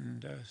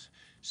and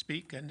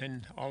speak, and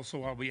then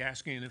also I'll be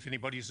asking if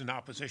anybody's in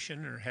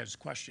opposition or has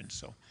questions.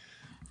 So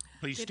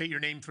please state your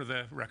name for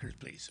the record,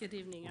 please. Good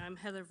evening. I'm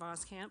Heather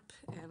Voskamp,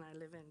 and I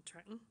live in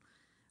Trenton.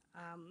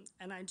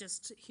 And I'm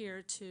just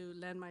here to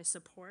lend my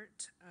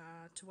support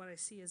to what I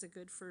see as a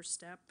good first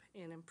step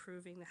in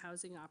improving the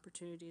housing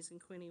opportunities in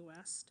Quinte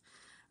West.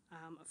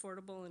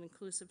 Affordable and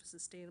inclusive,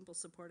 sustainable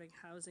supporting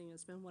housing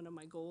has been one of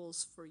my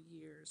goals for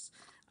years.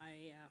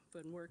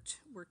 I've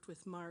worked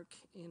with Mark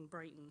in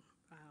Brighton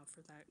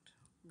for that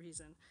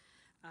reason.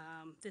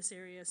 This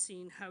area has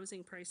seen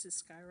housing prices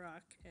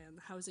skyrocket, and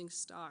housing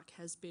stock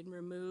has been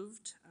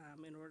removed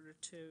in order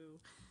to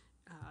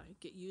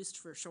get used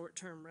for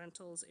short-term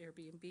rentals,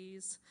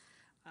 Airbnbs.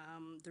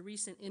 The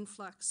recent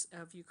influx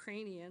of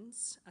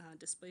Ukrainians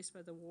displaced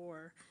by the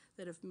war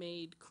that have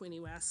made Quinte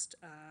West,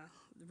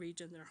 the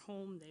region, their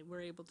home. They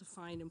were able to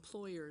find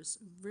employers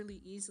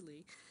really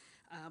easily,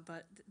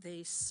 but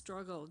they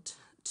struggled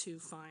to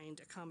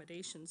find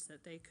accommodations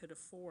that they could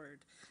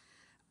afford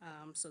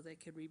so they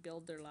could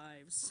rebuild their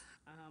lives.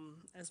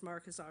 As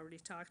Mark has already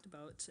talked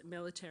about,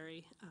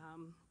 military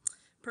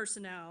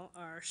personnel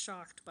are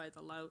shocked by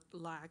the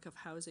lack of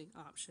housing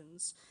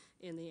options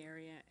in the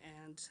area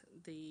and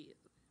the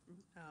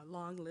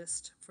long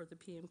list for the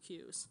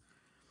PMQs.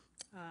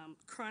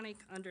 Chronic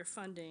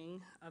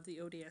underfunding of the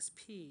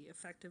ODSP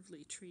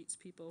effectively treats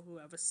people who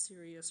have a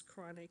serious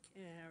chronic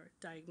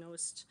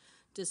diagnosed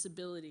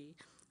disability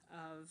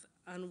of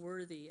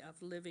unworthy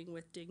of living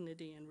with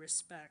dignity and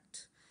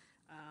respect.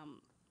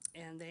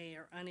 And they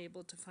are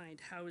unable to find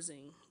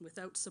housing.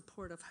 Without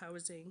supportive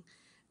housing,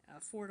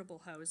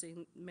 affordable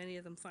housing, many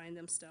of them find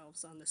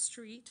themselves on the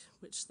street,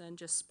 which then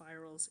just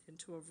spirals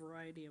into a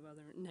variety of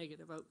other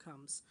negative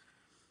outcomes.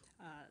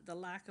 The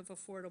lack of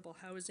affordable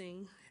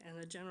housing and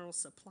a general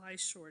supply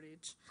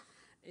shortage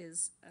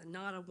is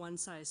not a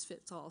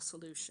one-size-fits-all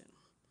solution.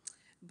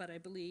 But I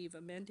believe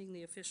amending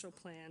the official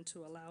plan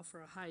to allow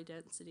for a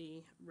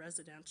high-density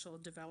residential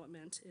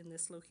development in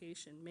this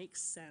location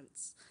makes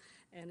sense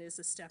and is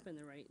a step in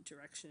the right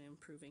direction in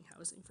improving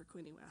housing for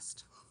Quinte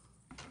West.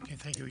 Okay,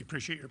 thank you. We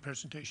appreciate your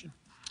presentation.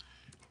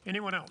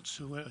 Anyone else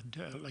who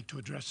would like to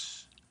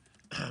address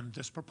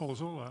this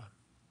proposal?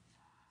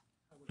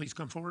 Please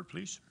come forward,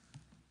 please.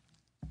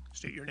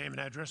 State your name and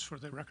address for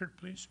the record,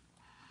 please.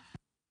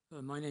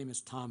 My name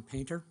is Tom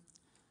Painter.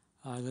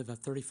 I live at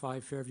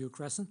 35 Fairview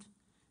Crescent,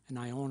 and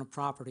I own a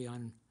property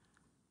on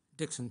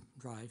Dixon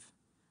Drive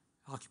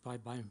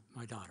occupied by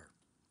my daughter.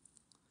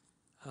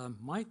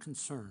 My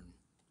concern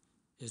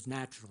is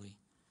naturally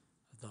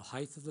the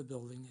height of the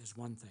building is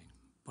one thing,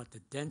 but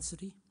the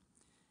density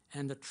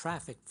and the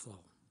traffic flow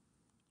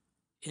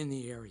in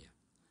the area.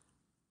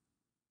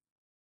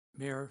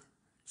 Mayor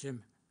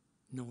Jim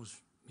knows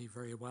me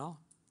very well.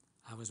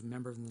 I was a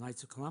member of the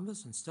Knights of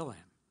Columbus and still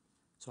am,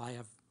 so I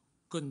have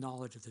good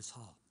knowledge of this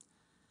hall.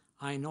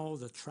 I know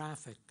the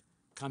traffic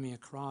coming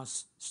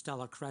across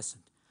Stella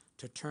Crescent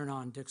to turn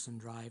on Dixon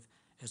Drive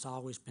has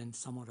always been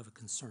somewhat of a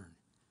concern.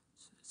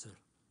 It's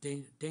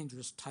a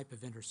dangerous type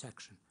of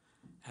intersection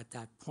at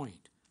that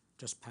point,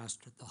 just past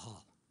the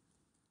hall.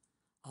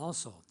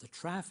 Also, the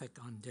traffic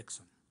on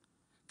Dixon,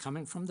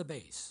 coming from the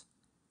base,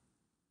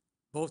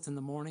 both in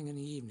the morning and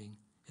the evening,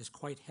 is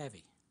quite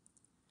heavy.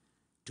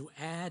 To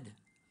add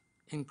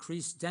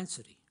increased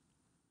density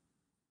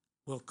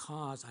will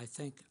cause, I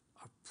think,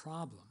 a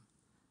problem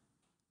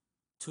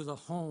to the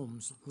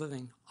homes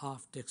living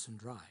off Dixon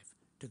Drive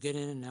to get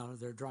in and out of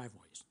their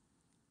driveways.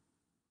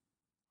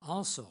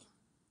 Also,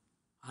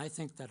 I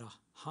think that a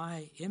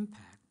high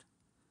impact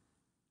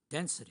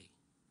density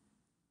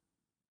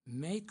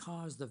may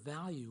cause the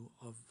value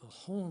of the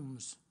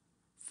homes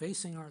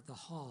facing out the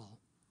hall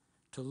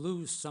to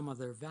lose some of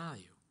their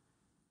value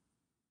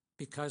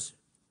because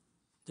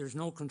there's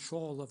no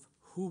control of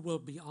who will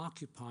be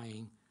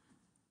occupying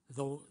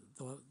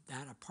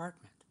that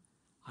apartment.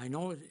 I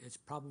know it's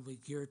probably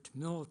geared to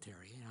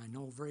military, and I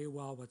know very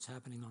well what's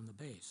happening on the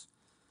base,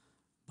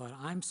 but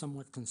I'm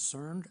somewhat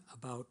concerned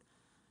about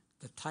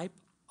the type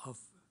of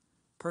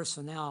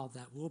personnel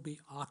that will be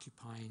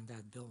occupying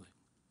that building.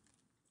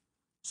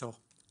 So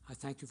I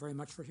thank you very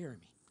much for hearing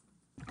me.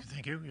 Okay,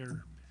 thank you.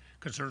 Your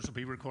concerns will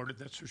be recorded,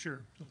 that's for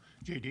sure. So,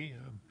 JD?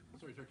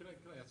 Sorry, sir, can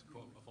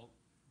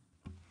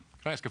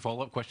I ask a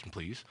follow-up question,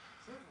 please?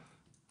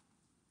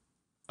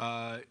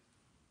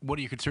 What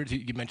are your concerns?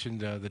 You mentioned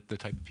the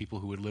type of people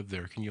who would live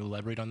there. Can you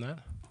elaborate on that?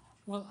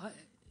 Well,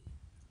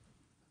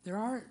 there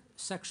are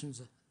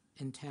sections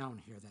in town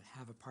here that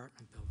have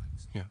apartment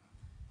buildings. Yeah.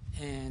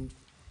 And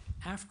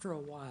after a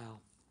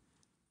while,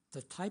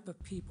 the type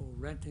of people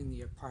renting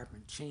the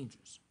apartment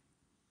changes.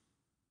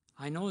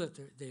 I know that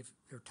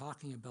they're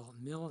talking about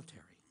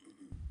military,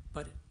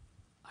 but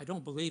I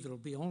don't believe it'll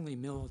be only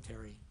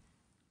military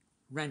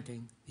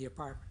renting the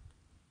apartment.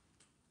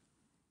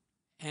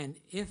 And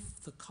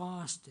if the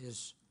cost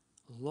is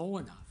low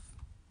enough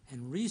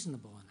and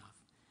reasonable enough,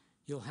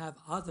 you'll have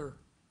other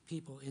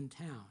people in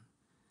town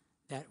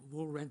that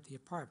will rent the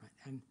apartment.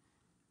 And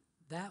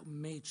that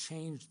may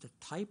change the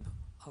type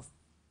of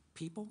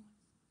people.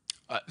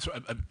 So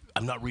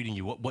I'm not reading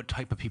you. What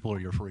type of people are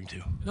you referring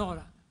to? No,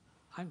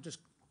 I'm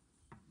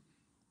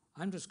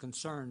just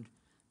concerned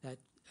that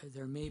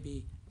there may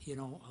be, a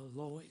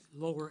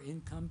lower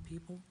income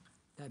people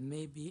that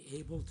may be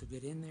able to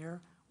get in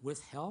there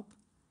with help.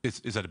 Is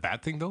that a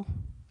bad thing, though?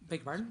 Beg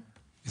your pardon?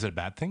 Is that a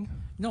bad thing?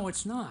 No,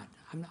 it's not.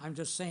 I'm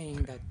just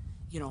saying that,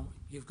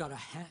 you've got a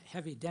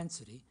heavy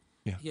density.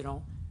 Yeah.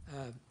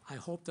 I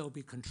hope there'll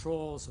be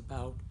controls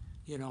about,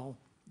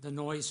 the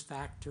noise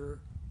factor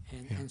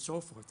and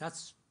so forth.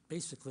 That's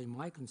basically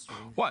my concern.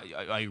 Well,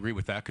 I agree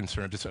with that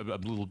concern. Just a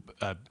little.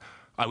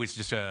 I was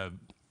just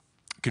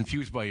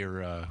confused by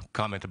your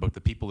comment about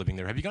the people living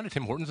there. Have you gone to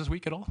Tim Hortons this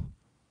week at all?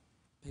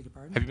 Beg your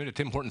pardon? Have you been to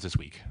Tim Hortons this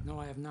week? No,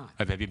 I have not.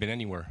 Have you been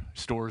anywhere?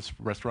 Stores,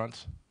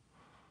 restaurants?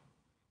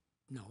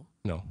 No.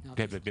 No. No,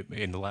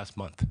 In the last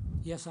month?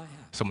 Yes, I have.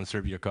 Someone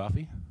serve you a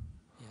coffee?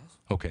 Yes.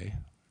 Okay.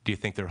 Do you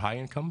think they're high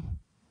income?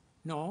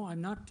 No,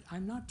 I'm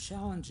not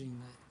challenging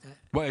that.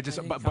 Well,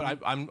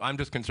 I'm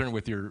just concerned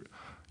with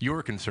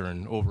your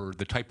concern over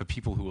the type of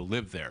people who will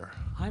live there.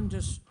 I'm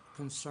just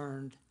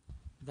concerned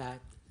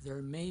that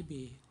there may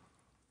be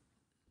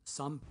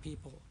some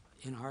people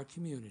in our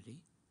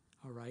community,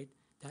 all right,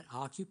 that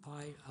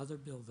occupy other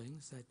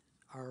buildings that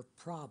are a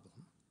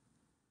problem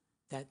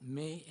that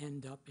may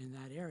end up in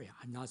that area.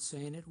 I'm not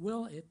saying it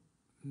will, it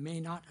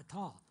may not at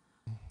all.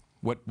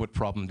 What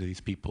problem do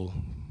these people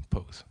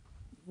pose?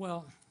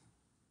 Well,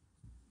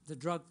 the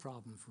drug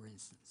problem, for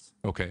instance.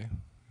 Okay.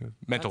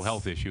 Mental That's-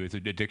 health issue,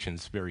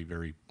 addiction's very,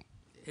 very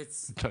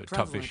It's tough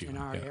prevalent issue. in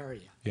our Yeah.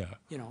 area. Yeah.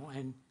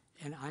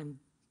 And I'm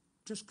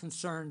just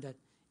concerned that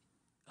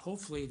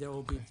hopefully there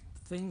will be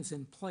things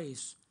in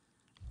place,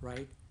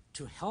 right,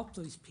 to help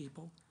these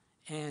people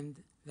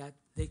and that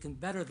they can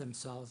better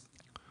themselves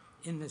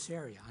in this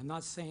area. I'm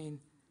not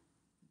saying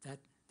that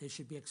they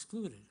should be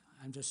excluded.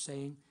 I'm just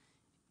saying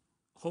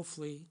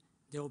hopefully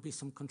there will be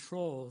some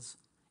controls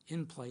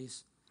in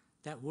place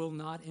that will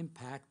not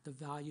impact the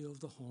value of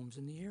the homes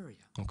in the area.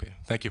 Okay,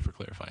 thank you for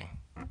clarifying.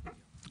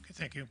 Okay,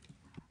 thank you.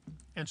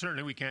 And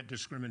certainly we can't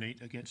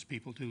discriminate against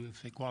people too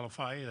if they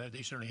qualify.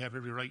 They certainly have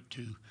every right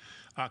to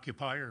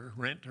occupy or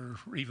rent or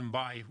even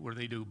buy where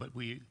they do. But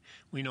we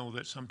know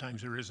that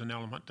sometimes there is an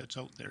element that's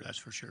out there, that's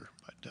for sure.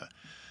 But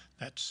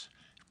that's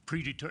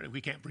predetermined.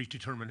 We can't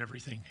predetermine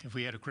everything. If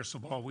we had a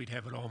crystal ball, we'd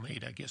have it all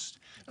made, I guess,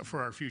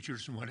 for our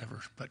futures and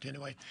whatever. But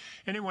anyway,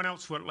 anyone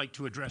else would like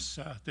to address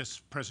this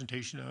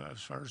presentation as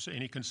far as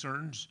any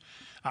concerns,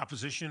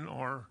 opposition,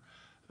 or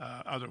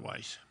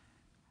otherwise?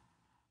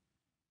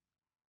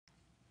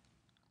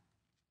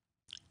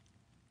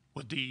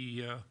 Would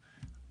the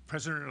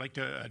President like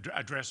to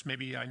address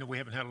maybe, I know we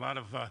haven't had a lot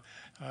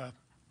of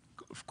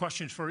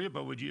questions for you,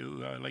 but would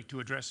you like to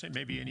address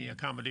maybe any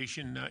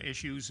accommodation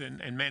issues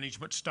and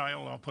management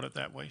style? I'll put it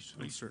that way.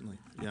 Please. Certainly,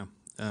 yeah.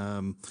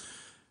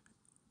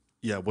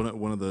 Yeah,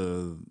 one of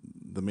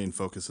the main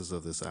focuses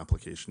of this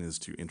application is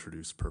to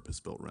introduce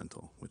purpose-built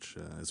rental, which,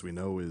 as we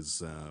know,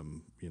 is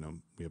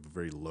we have a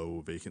very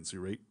low vacancy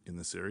rate in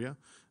this area.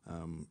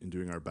 In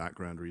doing our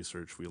background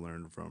research, we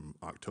learned from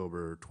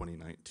October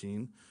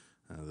 2019,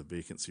 the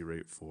vacancy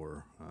rate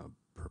for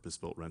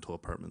purpose-built rental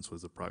apartments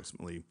was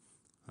approximately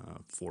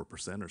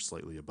 4% or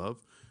slightly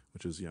above,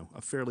 which is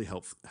a fairly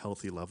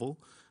healthy level,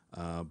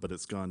 but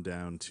it's gone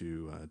down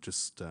to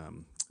just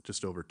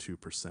over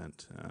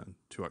 2%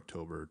 to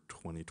October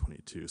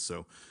 2022.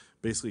 So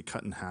basically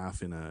cut in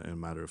half in a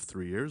matter of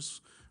 3 years.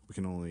 We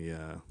can only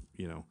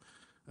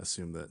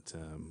assume that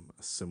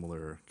a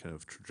similar kind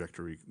of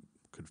trajectory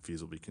could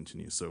feasibly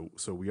continue. So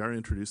we are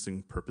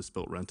introducing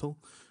purpose-built rental.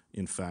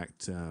 In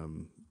fact,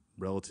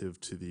 relative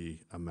to the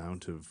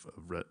amount of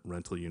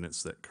rental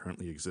units that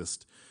currently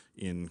exist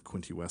in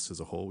Quinte West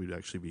as a whole, we'd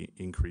actually be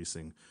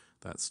increasing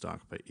that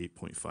stock by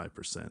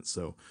 8.5%.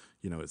 So,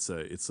 it's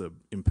a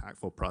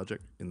impactful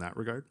project in that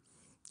regard.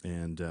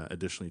 And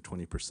additionally,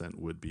 20%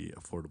 would be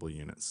affordable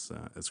units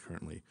as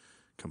currently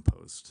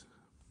composed.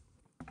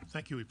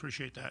 Thank you. We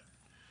appreciate that.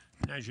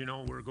 And as you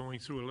know, we're going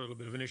through a little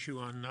bit of an issue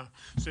on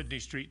Sydney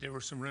Street. There were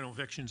some rental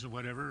evictions and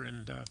whatever,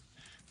 and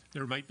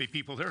there might be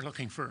people there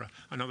looking for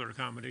another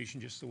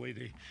accommodation, just the way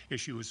the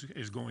issue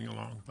is going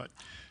along. But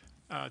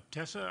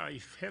Tessa, I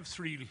have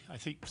three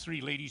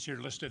ladies here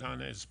listed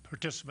on as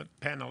participant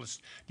panelists.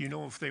 Do you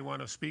know if they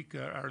want to speak?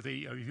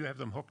 You have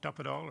them hooked up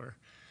at all, or?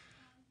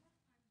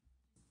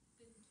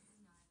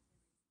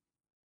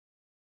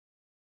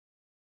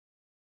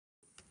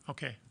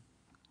 Okay.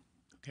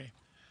 Okay.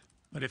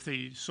 But if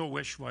they so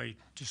wish, why,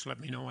 just let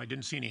me know. I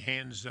didn't see any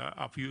hands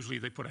up. Usually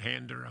they put a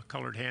hand or a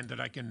colored hand that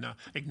I can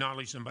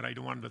acknowledge them, but I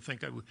don't want them to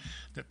think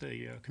that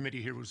the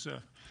committee here was,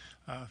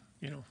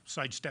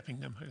 sidestepping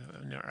them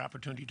in their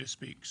opportunity to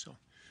speak. So,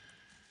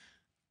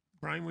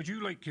 Brian, would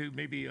you like to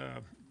maybe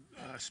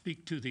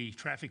speak to the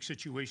traffic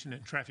situation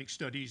and traffic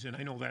studies? And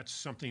I know that's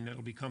something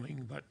that'll be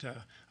coming, but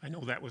I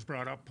know that was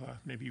brought up.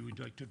 Maybe you would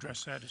like to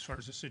address that as far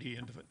as the city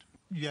end of it.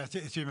 Yeah,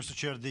 thank you, Mr.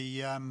 Chair.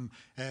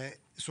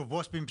 So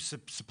what's been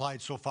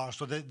supplied so far,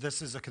 so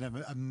this is a kind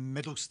of a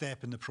middle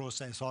step in the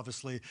process.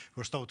 Obviously,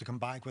 we're still to come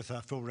back with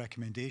a full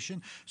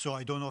recommendation. So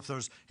I don't know if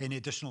there's any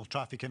additional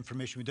traffic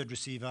information. We did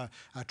receive a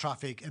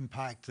traffic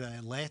impact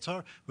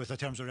letter with the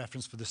terms of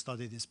reference for the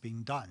study that's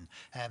being done.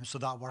 So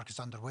that work is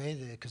underway.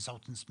 The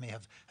consultants may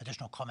have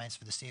additional comments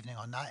for this evening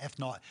on that. If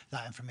not,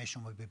 that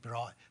information will be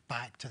brought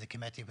back to the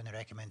committee when the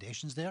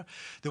recommendation's there.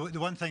 The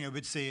one thing I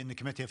would say, in the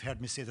committee have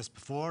heard me say this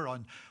before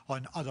on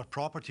other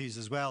properties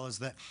as well, is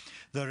that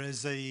there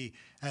is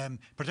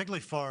particularly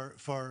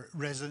for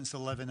residents that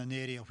live in an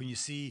area, when you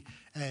see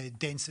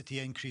density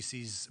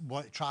increases,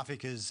 what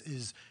traffic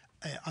is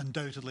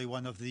undoubtedly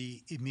one of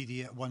the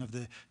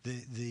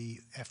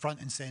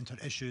front and centre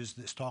issues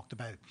that's talked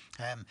about.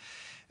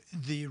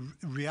 The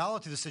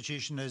reality of the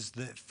situation is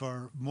that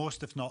for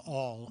most, if not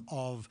all,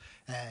 of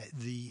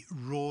the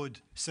road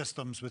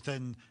systems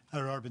within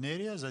our urban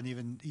areas and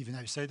even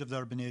outside of the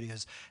urban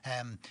areas,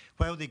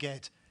 while they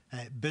get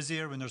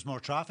busier when there's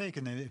more traffic,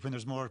 and when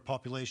there's more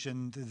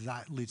population,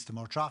 that leads to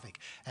more traffic.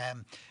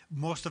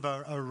 Most of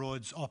our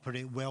roads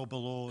operate well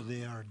below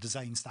their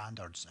design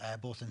standards,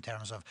 both in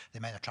terms of the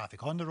amount of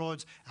traffic on the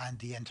roads and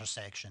the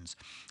intersections.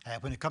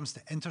 When it comes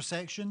to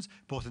intersections,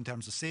 both in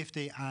terms of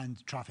safety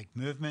and traffic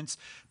movements,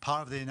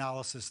 part of the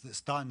analysis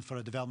that's done for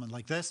a development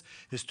like this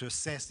is to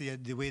assess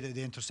the way that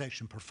the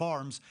intersection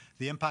performs,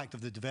 the impact of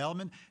the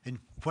development, and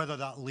whether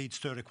that leads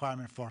to a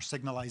requirement for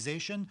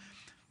signalisation,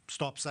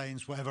 stop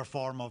signs, whatever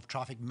form of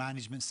traffic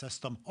management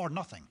system, or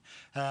nothing.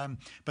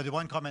 But the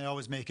one comment I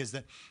always make is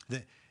that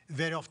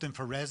very often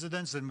for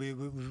residents, and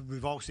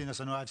we've all seen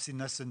this, I know I've seen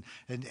this in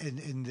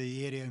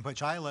the area in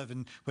which I live,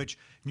 in which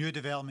new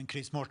development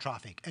creates more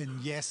traffic. And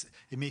yes,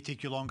 it may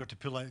take you longer to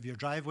pull out of your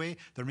driveway,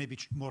 there may be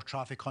more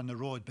traffic on the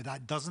road, but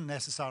that doesn't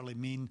necessarily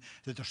mean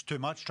that there's too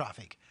much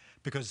traffic,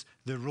 because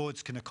the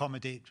roads can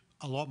accommodate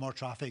a lot more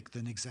traffic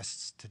than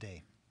exists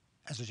today,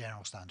 as a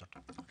general standard.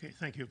 Okay,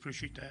 thank you.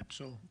 Appreciate that.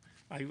 So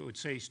I would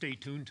say stay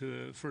tuned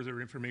to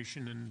further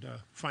information and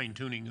fine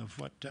tuning of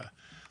what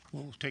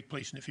will take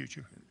place in the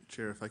future.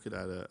 Chair, if I could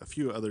add a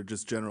few other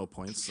just general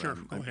points. Sure,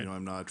 go ahead.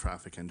 I'm not a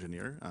traffic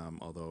engineer,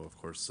 although of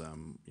course,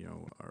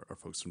 our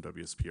folks from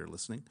WSP are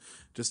listening.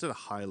 Just at a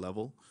high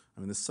level,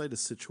 I mean, this site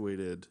is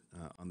situated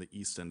on the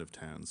east end of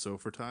town. So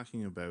if we're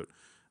talking about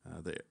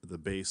the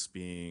base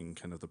being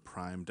kind of the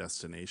prime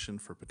destination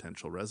for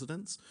potential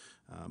residents,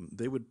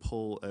 they would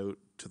pull out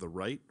to the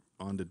right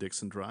onto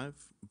Dixon Drive,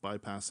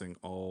 bypassing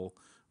all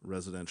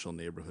residential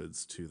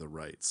neighborhoods to the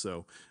right.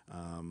 So,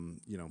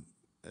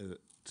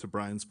 to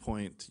Brian's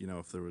point,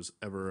 if there was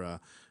ever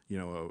a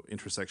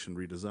intersection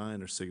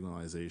redesign or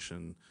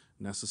signalization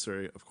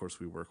necessary, of course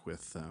we work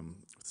with the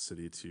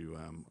city to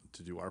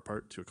do our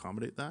part to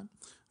accommodate that.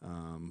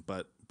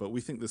 But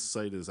we think this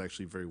site is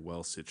actually very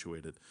well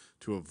situated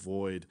to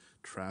avoid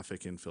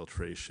traffic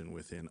infiltration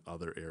within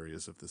other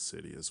areas of the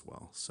city as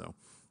well. So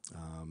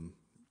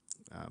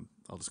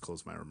I'll just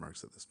close my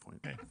remarks at this point.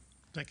 Okay.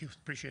 Thank you.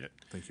 Appreciate it.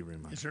 Thank you very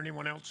much. Is there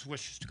anyone else who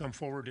wishes to come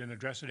forward and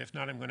address it? If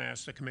not, I'm going to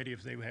ask the committee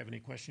if they have any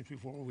questions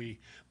before we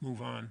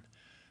move on.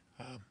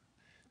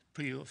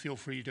 Feel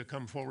free to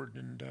come forward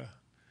and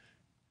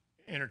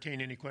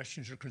entertain any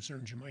questions or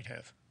concerns you might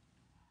have.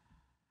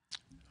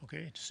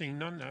 Okay, seeing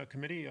none,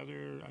 committee,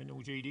 I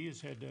know JD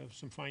has had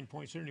some fine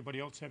points there.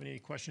 Anybody else have any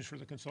questions for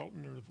the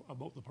consultant or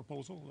about the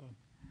proposal?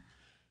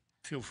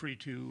 Feel free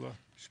to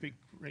speak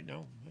right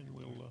now, and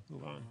we'll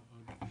move on.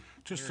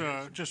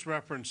 Just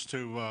reference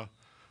to,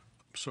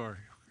 sorry,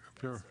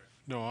 Pierre.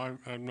 No,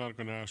 I'm not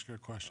going to ask you a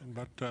question,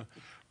 but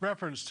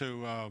reference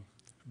to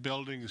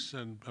buildings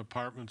and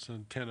apartments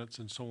and tenants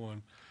and so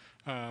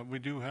on. We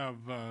do have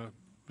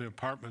the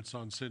apartments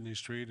on Sydney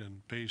Street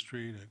and Bay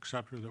Street, et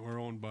cetera, that were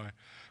owned by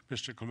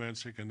Mr.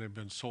 Klemensic, and they've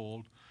been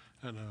sold,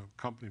 and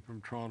a company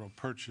from Toronto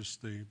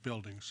purchased the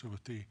buildings. So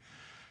with the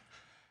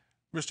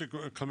Mr.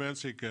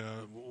 Klemensic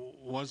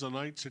was a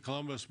Knights of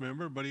Columbus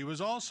member, but he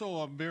was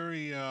also a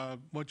very,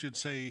 what you'd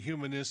say,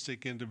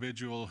 humanistic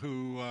individual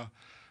who,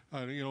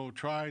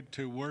 tried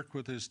to work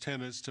with his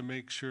tenants to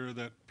make sure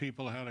that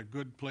people had a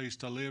good place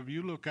to live.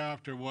 You look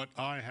after what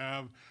I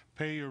have,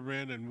 pay your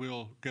rent, and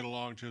we'll get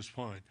along just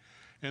fine.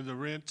 And the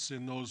rents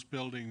in those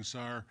buildings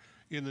are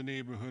in the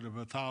neighborhood of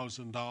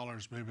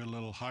 $1,000, maybe a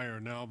little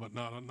higher now, but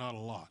not a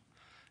lot.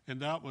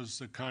 And that was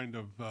the kind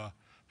of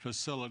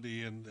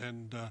facility,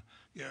 and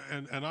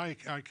I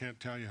can't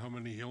tell you how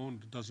many he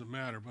owned, it doesn't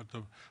matter, but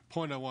the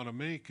point I want to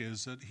make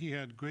is that he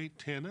had great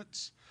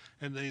tenants,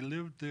 and they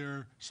lived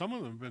there, some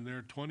of them have been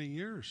there 20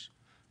 years,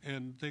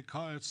 and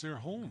it's their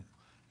home.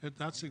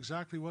 That's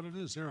exactly what it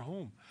is, their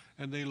home.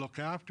 And they look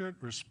after it,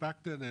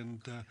 respect it,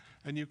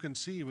 and you can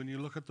see when you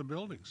look at the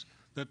buildings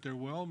that they're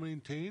well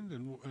maintained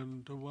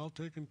and well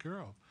taken care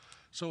of.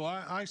 So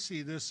I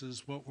see this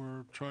as what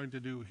we're trying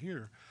to do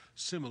here,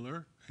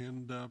 similar,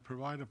 and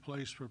provide a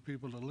place for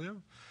people to live.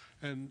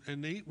 And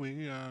Nate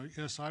Wing,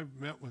 yes, I've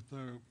met with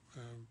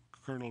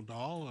Colonel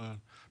Dahl,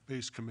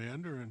 base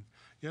commander, and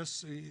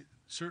yes, it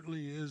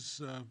certainly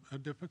is a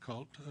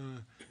difficult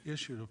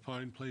issue to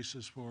find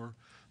places for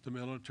the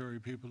military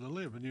people to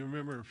live. And you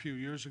remember a few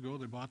years ago,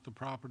 they bought the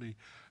property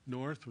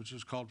north, which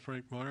is called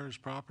Frank Meyer's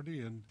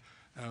property, and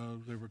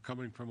they were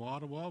coming from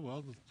Ottawa.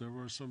 Well,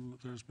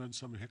 there's been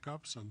some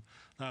hiccups, and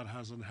that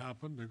hasn't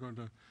happened. They're going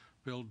to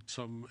build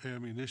some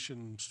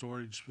ammunition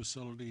storage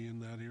facility in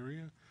that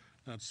area.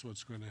 That's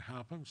what's going to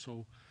happen.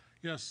 So,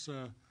 yes,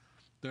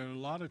 there are a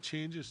lot of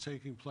changes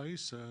taking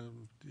place,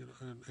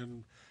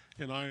 and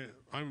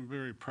I'm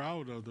very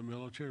proud of the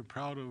military.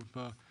 Proud of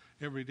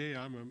every day.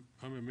 I'm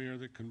a mayor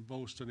that can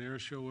boast an air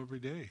show every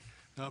day.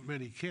 Not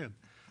many can,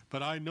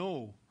 but I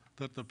know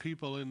that the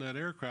people in that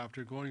aircraft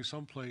are going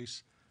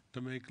someplace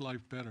to make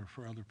life better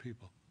for other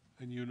people,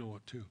 and you know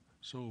it too.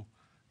 So,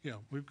 yeah,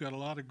 we've got a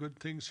lot of good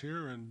things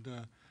here, and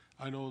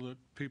I know that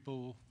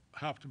people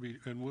have to be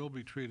and will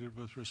be treated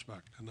with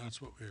respect, and that's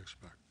what we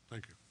expect.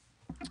 Thank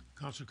you.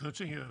 Councillor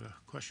Quinte, you have a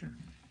question?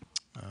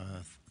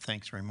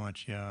 Thanks very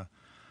much. Yeah,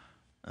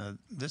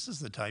 this is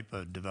the type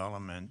of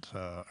development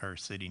our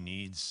city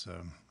needs,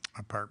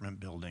 apartment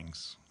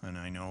buildings, and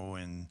I know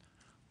in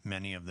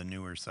many of the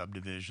newer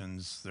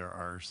subdivisions there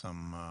are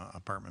some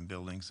apartment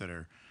buildings that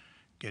are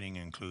getting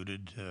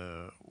included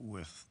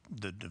with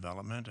the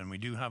development, and we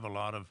do have a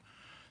lot of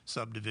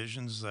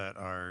subdivisions that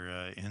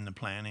are in the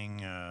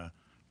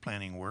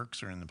planning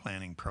works or in the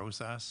planning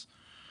process,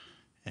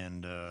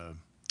 and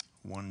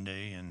one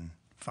day in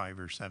 5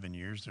 or 7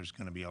 years there's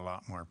going to be a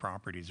lot more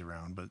properties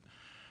around,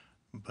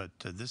 but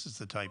this is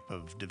the type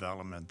of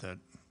development that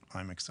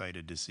I'm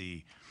excited to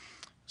see.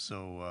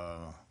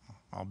 So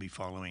I'll be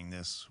following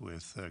this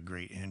with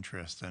great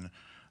interest. And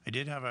I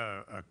did have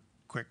a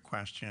quick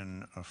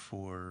question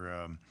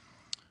for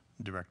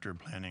Director of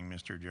Planning,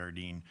 Mr.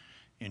 Jardine,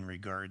 in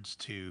regards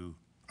to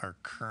our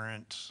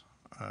current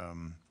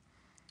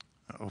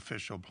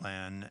official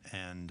plan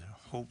and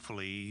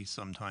hopefully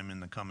sometime in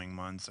the coming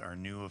months our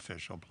new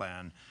official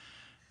plan.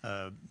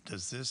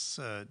 Does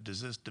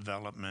this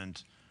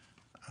development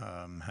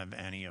have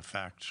any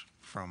effect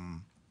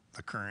from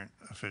the current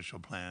official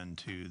plan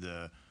to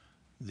the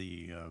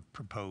the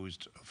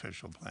proposed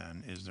official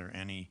plan, is there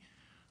any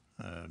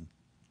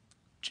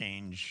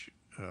change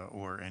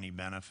or any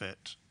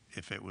benefit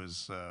if it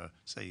was,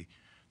 say,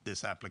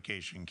 this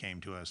application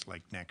came to us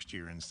like next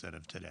year instead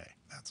of today?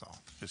 That's all.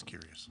 Just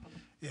curious.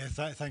 Yeah,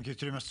 thank you,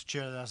 Mr.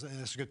 Chair. That's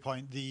a good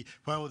point.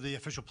 While the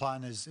official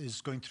plan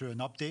is going through an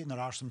update and there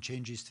are some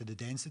changes to the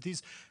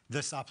densities,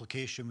 this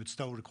application would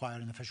still require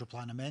an official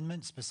plan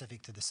amendment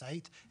specific to the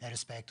site,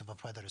 irrespective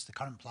of whether it's the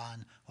current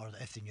plan or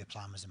if the new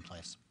plan was in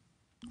place.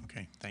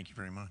 Okay, thank you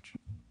very much.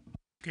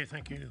 Okay,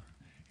 thank you.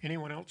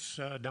 Anyone else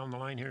down the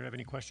line here have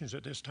any questions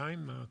at this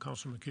time?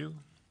 Councillor McHugh?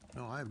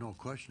 No, I have no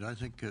question. I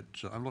think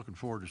I'm looking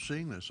forward to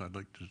seeing this. I'd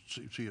like to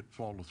see it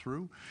follow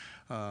through.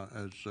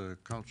 As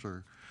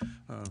Councillor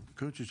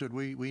Quinte said,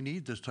 we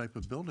need this type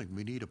of building.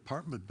 We need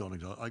apartment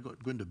buildings. I go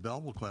into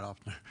Belleville quite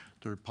often.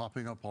 They're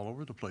popping up all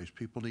over the place.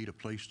 People need a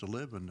place to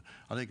live, and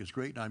I think it's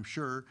great. And I'm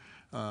sure,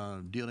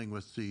 dealing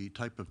with the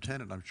type of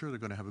tenant, I'm sure they're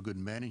going to have a good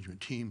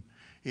management team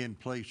in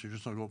place. They're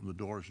just not going to open the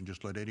doors and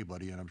just let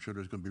anybody in. I'm sure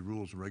there's going to be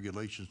rules and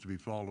regulations to be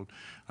followed.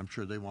 I'm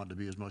sure they want to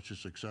be as much a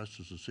success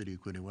as the city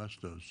of Quinte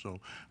West does. So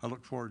I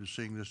look forward to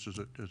seeing this as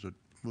it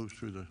moves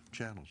through the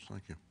channels.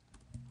 Thank you.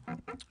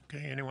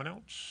 Okay, anyone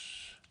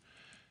else?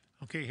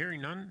 Okay,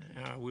 hearing none,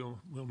 we'll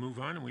move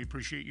on, and we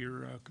appreciate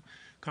your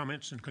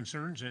comments and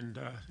concerns. And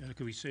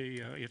could we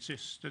say it's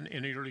just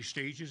in the early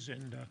stages?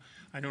 And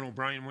I don't know,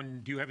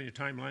 Brian, do you have any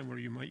timeline where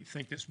you might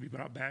think this will be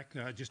brought back,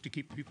 just to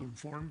keep people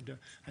informed?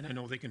 And I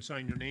know they can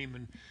sign your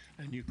name,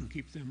 and you can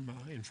keep them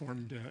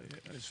informed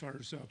as far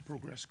as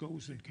progress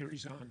goes and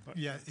carries on. But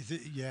Yeah,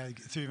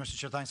 through you, Mr.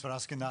 Chair, thanks for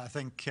asking that. I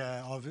think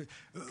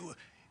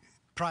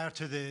prior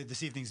to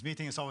this evening's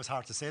meeting, it's always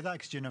hard to say that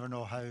because you never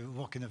know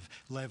what kind of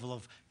level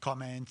of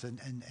comment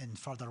and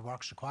further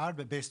work's required.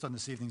 But based on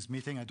this evening's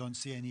meeting, I don't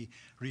see any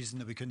reason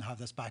that we couldn't have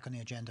this back on the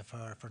agenda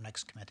for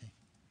next committee,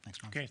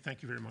 next month. okay,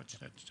 thank you very much.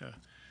 That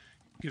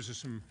gives us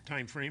some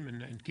time frame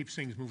and keeps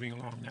things moving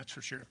along, that's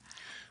for sure.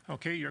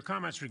 Okay, your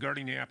comments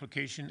regarding the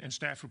application and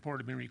staff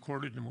report have been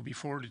recorded and will be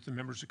forwarded to the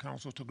members of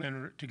council.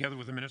 Together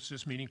with the minutes of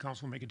this meeting,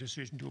 council will make a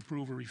decision to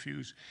approve or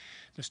refuse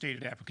the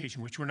stated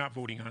application, which we're not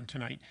voting on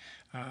tonight.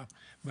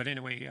 But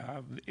anyway,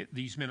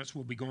 these minutes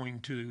will be going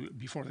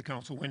before the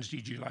council Wednesday,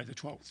 July the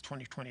 12th,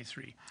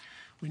 2023.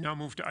 We now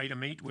move to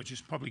item 8, which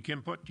is public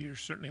input. You're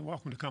certainly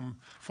welcome to come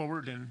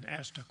forward and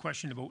ask a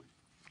question about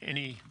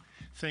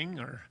anything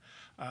or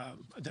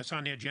that's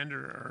on the agenda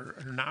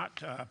or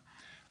not.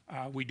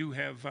 We do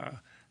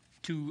have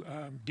two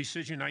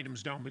decision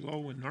items down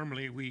below, and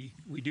normally we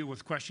deal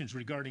with questions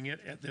regarding it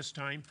at this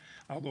time,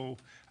 although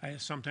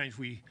sometimes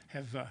we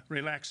have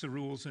relaxed the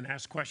rules and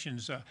asked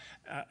questions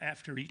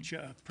after each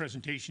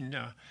presentation.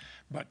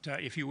 But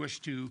if you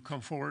wish to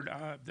come forward,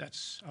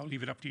 I'll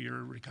leave it up to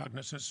your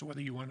recognizance whether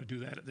you want to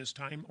do that at this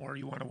time or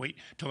you want to wait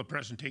till the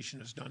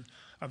presentation is done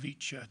of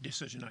each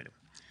decision item.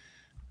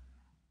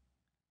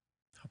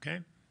 Okay?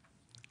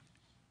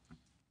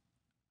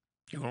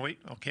 You want to wait?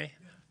 Okay.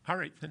 All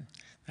right, then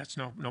that's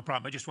no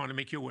problem. I just want to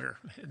make you aware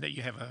that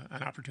you have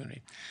an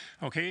opportunity.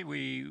 Okay,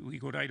 we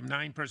go to item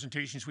 9,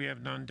 presentations. We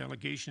have none,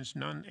 delegations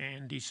none,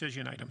 and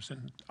decision items,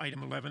 and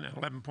item 11 and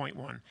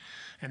 11.1.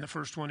 And the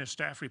first one is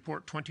staff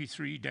report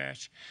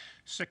 23-64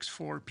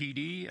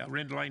 PD, a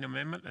red line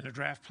amendment and a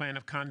draft plan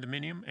of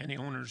condominium, and the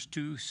owner's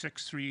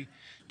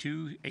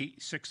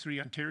 2632-863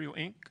 Ontario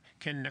Inc.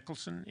 Ken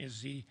Nicholson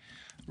is the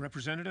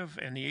representative,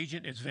 and the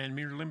agent is Van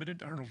Meer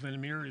Limited. Arnold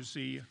Van Meer is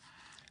the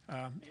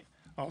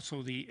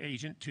also the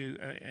agent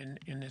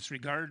in this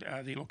regard.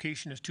 The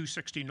location is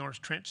 260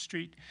 North Trent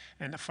Street,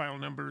 and the file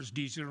number is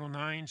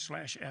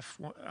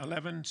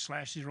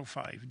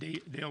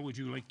D09/F11/05. Dale, would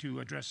you like to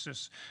address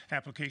this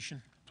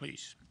application,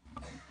 please?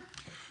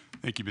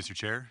 Thank you, Mr.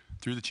 Chair.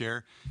 Through the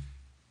chair,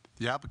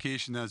 the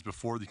application that is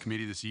before the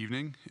committee this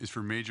evening is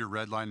for major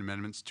red line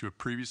amendments to a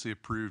previously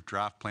approved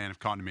draft plan of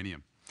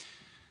condominium.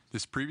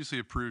 This previously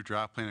approved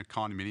draft plan of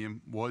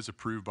condominium was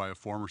approved by a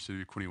former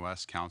City of Quinte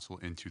West council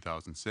in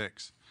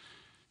 2006.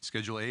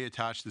 Schedule A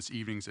attached to this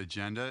evening's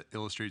agenda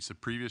illustrates the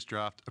previous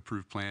draft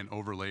approved plan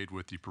overlaid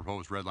with the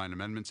proposed red line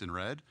amendments in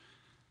red.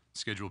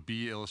 Schedule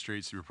B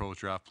illustrates the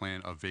proposed draft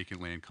plan of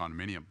vacant land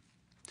condominium.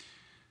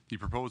 The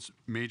proposed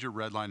major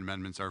red line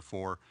amendments are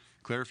for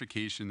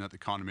clarification that the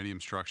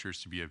condominium structure is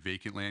to be a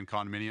vacant land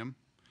condominium,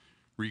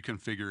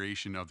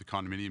 reconfiguration of the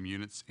condominium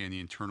units and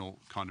the internal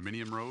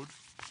condominium road,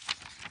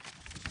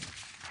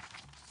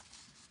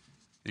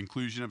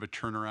 inclusion of a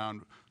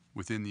turnaround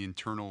within the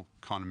internal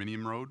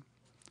condominium road,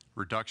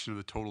 reduction of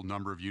the total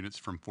number of units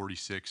from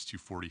 46 to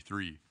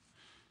 43.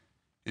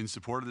 In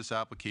support of this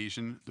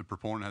application, the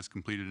proponent has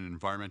completed an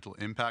environmental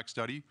impact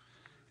study,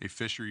 a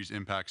fisheries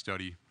impact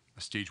study,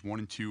 a stage 1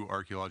 and 2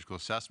 archaeological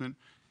assessment,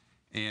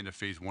 and a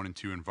phase 1 and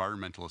 2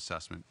 environmental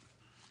assessment.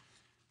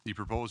 The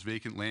proposed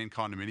vacant land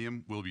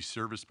condominium will be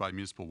serviced by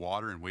municipal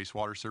water and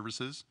wastewater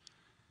services.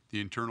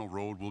 The internal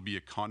road will be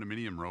a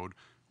condominium road,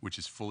 which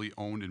is fully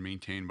owned and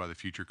maintained by the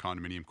future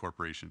condominium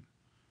corporation.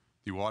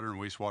 The water and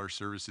wastewater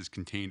services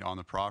contained on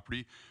the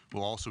property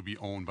will also be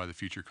owned by the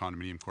future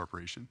condominium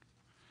corporation.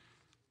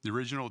 The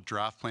original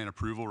draft plan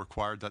approval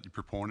required that the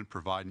proponent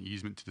provide an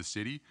easement to the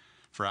city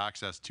for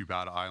access to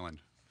Bata Island.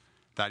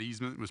 That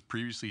easement was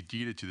previously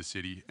deeded to the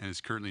city and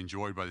is currently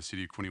enjoyed by the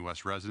City of Quinte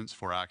West residents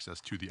for access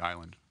to the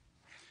island.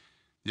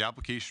 The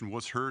application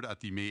was heard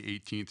at the May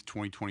 18th,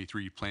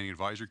 2023 Planning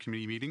Advisory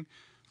Committee meeting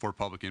for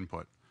public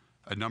input.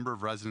 A number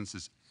of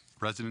residents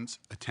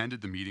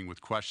attended the meeting with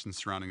questions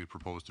surrounding the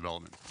proposed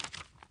development.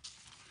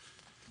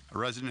 A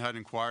resident had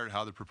inquired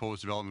how the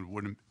proposed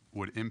development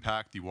would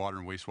impact the water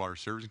and wastewater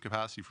servicing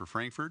capacity for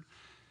Frankfurt.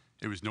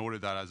 It was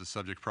noted that as the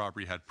subject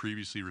property had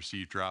previously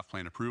received draft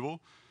plan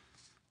approval,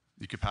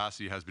 the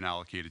capacity has been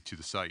allocated to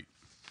the site.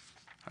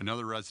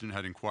 Another resident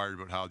had inquired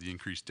about how the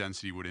increased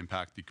density would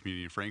impact the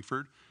community of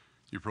Frankfurt.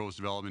 The proposed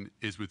development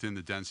is within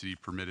the density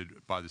permitted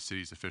by the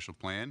city's official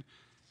plan,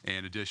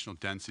 and additional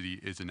density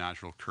is a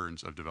natural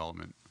occurrence of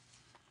development.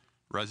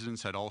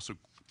 Residents had also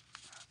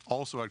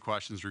had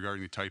questions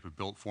regarding the type of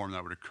built form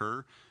that would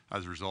occur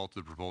as a result of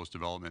the proposed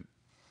development.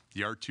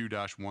 The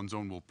R2-1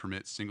 zone will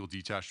permit single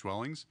detached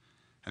dwellings,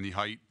 and the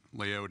height,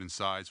 layout, and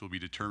size will be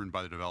determined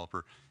by the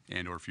developer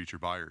and/or future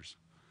buyers,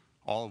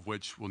 all of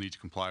which will need to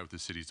comply with the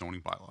city's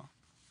zoning bylaw.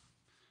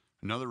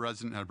 Another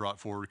resident had brought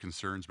forward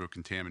concerns about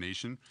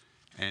contamination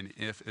and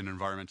if an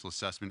environmental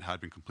assessment had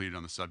been completed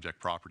on the subject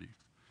property.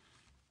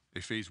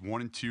 A phase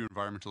 1 and 2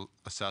 environmental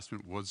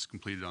assessment was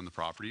completed on the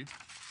property,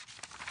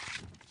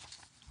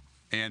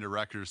 and a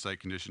record of site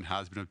condition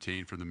has been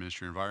obtained from the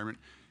Ministry of Environment,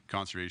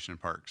 Conservation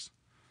and Parks.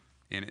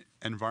 An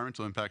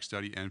environmental impact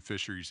study and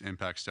fisheries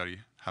impact study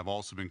have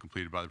also been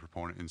completed by the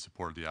proponent in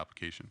support of the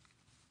application.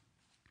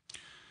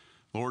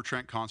 Lower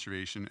Trent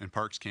Conservation and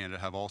Parks Canada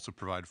have also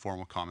provided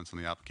formal comments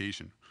on the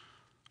application.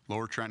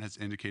 Lower Trent has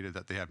indicated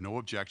that they have no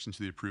objection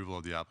to the approval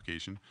of the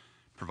application,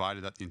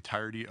 provided that the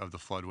entirety of the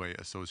floodway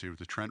associated with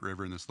the Trent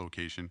River in this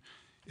location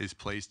is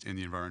placed in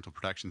the environmental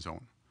protection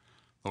zone.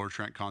 Lower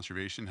Trent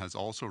Conservation has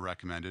also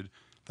recommended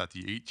that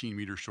the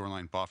 18-meter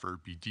shoreline buffer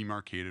be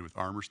demarcated with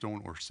armor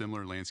stone or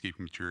similar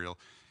landscaping material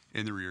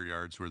in the rear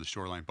yards where the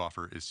shoreline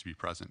buffer is to be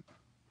present.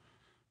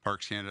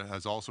 Parks Canada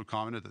has also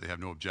commented that they have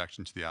no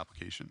objection to the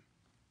application.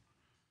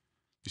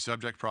 The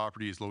subject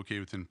property is located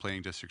within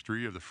Planning District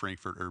 3 of the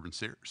Frankfurt Urban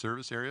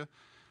Service Area.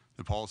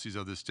 The policies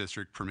of this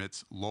district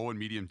permits low and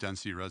medium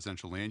density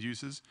residential land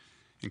uses,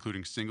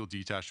 including single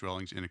detached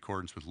dwellings in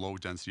accordance with low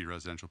density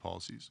residential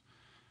policies.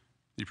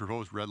 The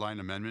proposed red line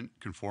amendment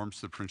conforms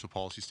to the provincial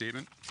policy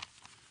statement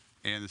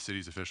and the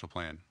city's official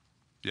plan.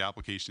 The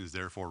application is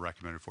therefore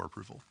recommended for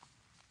approval.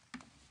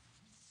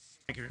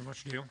 Thank you very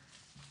much, Dale.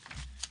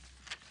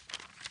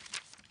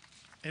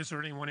 Is there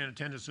anyone in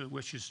attendance who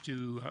wishes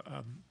to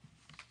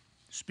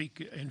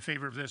speak in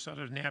favor of this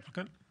other than the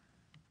applicant?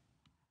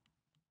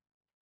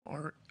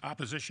 Or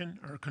opposition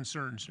or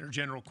concerns or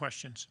general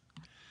questions?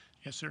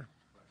 Yes, sir.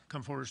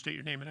 Come forward, state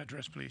your name and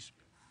address, please.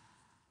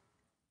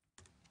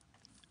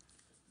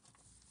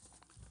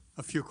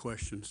 A few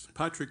questions.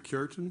 Patrick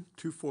Cureton,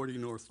 240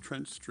 North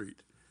Trent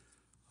Street.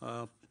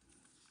 Let's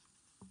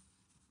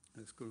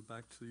go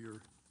back to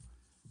your,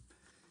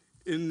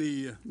 in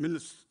the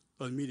minutes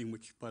of the meeting,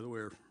 which by the way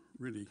are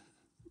really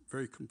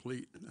very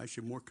complete,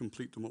 actually more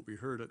complete than what we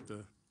heard at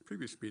the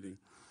previous meeting.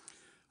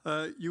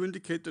 You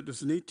indicate that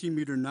there's an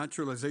 18-meter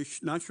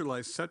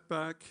naturalized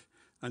setback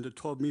and an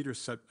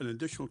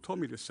additional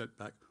 12-meter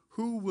setback.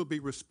 Who will be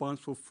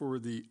responsible for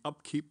the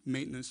upkeep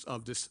maintenance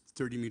of this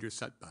 30-meter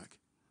setback?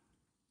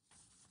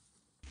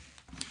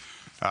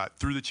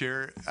 Through the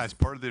chair, as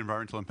part of the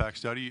environmental impact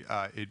study,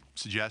 it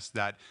suggests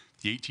that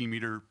the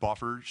 18-meter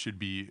buffer should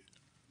be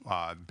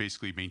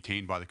basically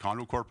maintained by the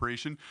condo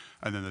corporation,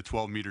 and then the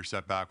 12-meter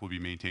setback will be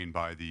maintained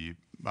by the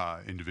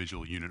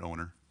individual unit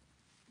owner.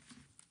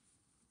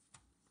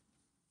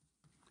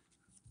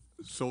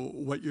 So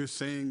what you're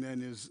saying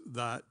then is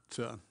that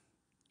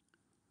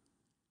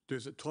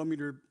there's a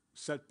 12-meter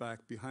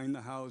setback behind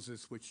the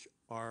houses, which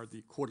are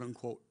the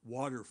quote-unquote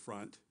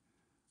waterfront,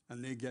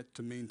 and they get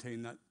to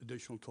maintain that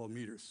additional 12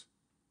 meters?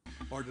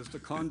 Or does the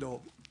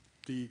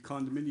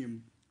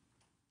condominium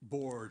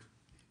board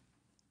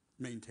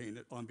maintain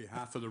it on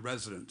behalf of the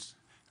residents?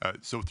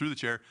 So through the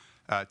chair,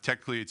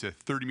 technically it's a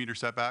 30-meter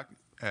setback,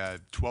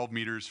 12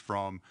 meters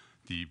from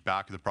the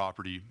back of the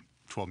property,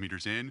 12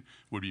 meters in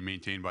would be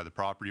maintained by the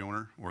property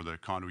owner or the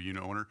condo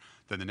unit owner.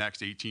 Then the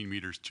next 18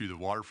 meters to the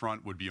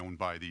waterfront would be owned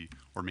by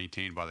or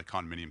maintained by the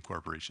condominium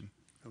corporation.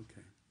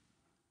 Okay.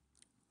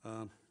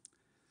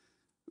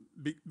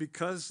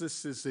 Because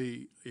this is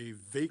a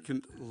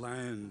vacant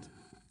land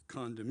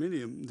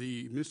condominium,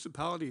 the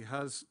municipality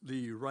has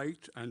the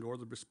right and or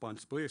the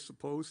responsibility, I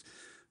suppose,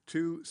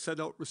 to set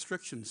out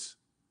restrictions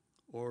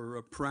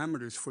or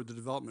parameters for the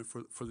development,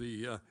 for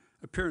the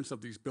appearance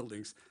of these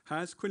buildings.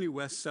 Has Quinte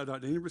West set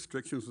out any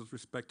restrictions with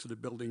respect to the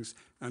buildings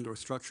and or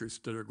structures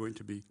that are going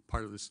to be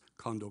part of this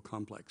condo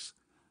complex?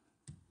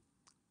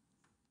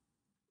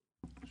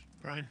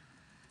 Brian?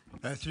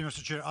 Through you,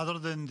 Mr. Chair, other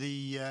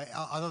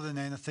than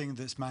anything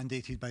that's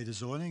mandated by the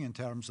zoning in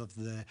terms of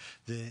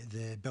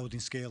the building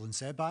scale and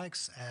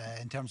setbacks,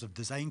 in terms of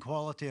design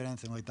quality or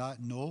anything like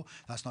that, no,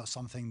 that's not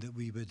something that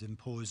we would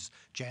impose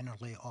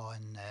generally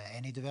on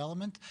any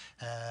development.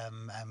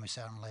 And we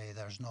certainly,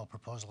 there's no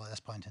proposal at this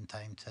point in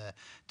time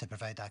to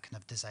provide that kind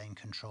of design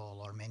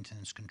control or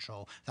maintenance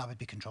control. That would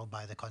be controlled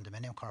by the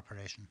condominium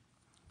corporation.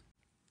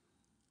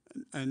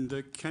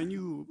 And can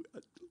you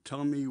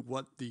tell me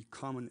what the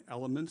common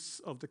elements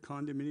of the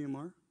condominium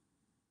are?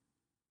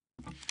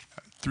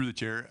 Through the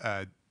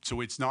chair,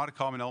 so it's not a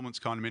common elements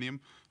condominium.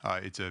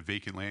 It's a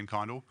vacant land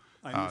condo.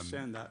 I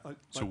understand that, but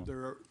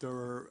there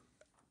are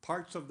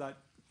parts of that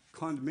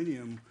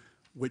condominium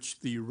which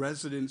the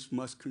residents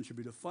must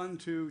contribute a fund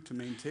to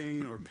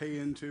maintain or pay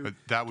into. But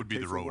that would be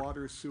the road.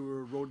 Water,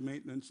 sewer, road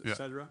maintenance, et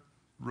cetera.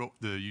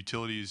 The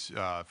utilities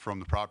from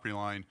the property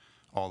line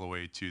all the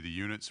way to the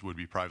units would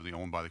be privately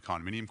owned by the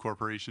condominium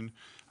corporation.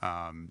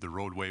 The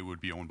roadway would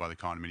be owned by the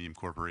condominium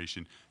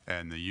corporation,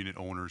 and the unit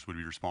owners would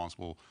be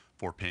responsible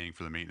for paying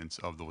for the maintenance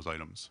of those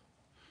items.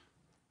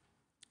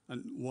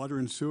 And water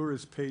and sewer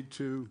is paid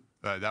to?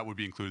 That would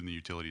be included in the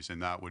utilities,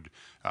 and that would,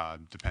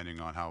 depending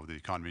on how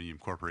the condominium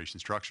corporation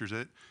structures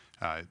it,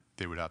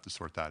 they would have to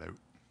sort that out.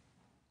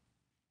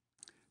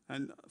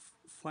 And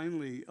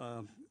finally,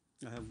 I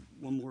have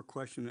one more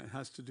question that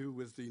has to do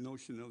with the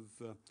notion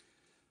of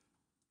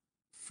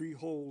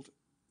freehold.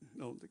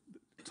 No,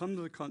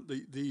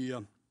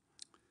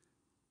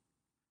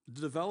 the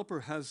developer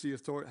has the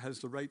authority, has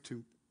the right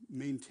to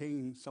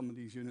maintain some of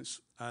these units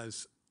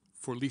as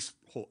for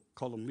leasehold,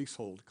 call them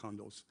leasehold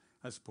condos,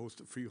 as opposed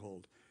to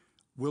freehold.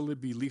 Will there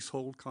be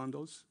leasehold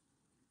condos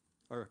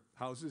or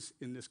houses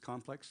in this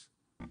complex?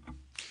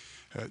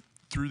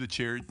 Through the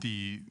chair,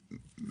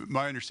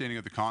 my understanding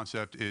of the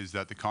concept is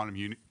that the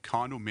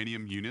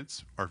condominium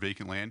units are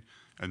vacant land,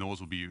 and those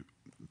will be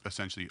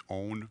essentially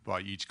owned by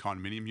each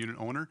condominium unit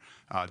owner.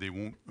 They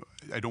won't.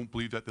 I don't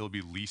believe that they'll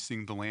be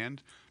leasing the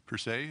land per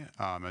se,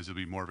 as it'll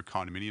be more of a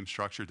condominium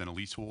structure than a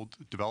leasehold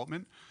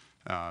development.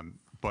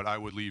 But I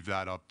would leave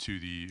that up to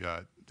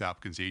the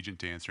applicant's agent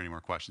to answer any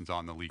more questions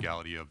on the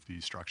legality of the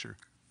structure.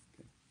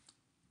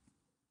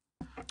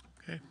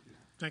 Okay,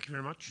 thank you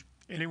very much.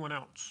 Anyone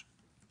else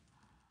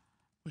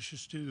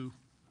wishes to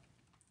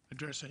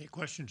address any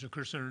questions or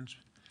concerns?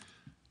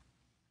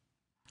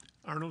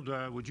 Arnold,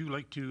 would you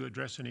like to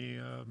address any,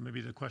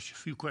 maybe the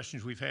few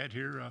questions we've had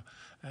here?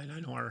 And I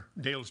know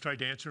Dale's tried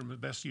to answer them the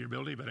best of your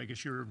ability, but I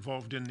guess you're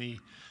involved in the,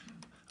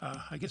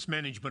 I guess,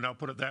 management, I'll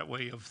put it that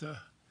way, of the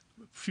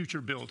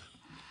future build.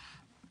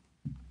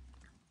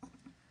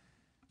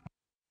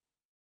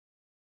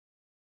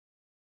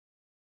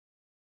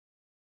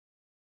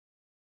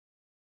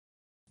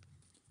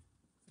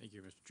 Thank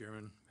you, Mr.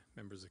 Chairman,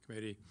 members of the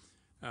committee.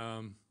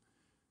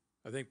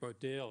 I think what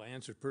Dale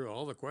answered pretty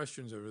all the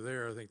questions over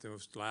there. I think the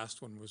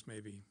last one was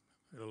maybe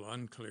a little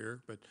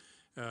unclear, but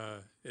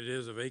it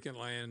is a vacant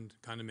land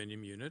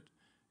condominium unit.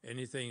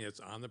 Anything that's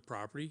on the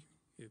property,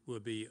 it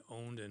will be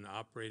owned and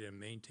operated and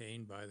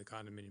maintained by the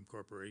condominium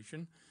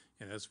corporation,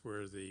 and that's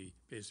where the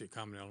basic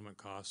common element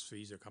costs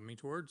fees are coming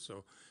towards.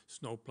 So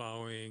snow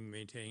plowing,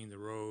 maintaining the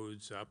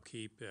roads,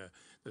 upkeep,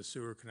 the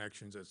sewer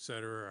connections, et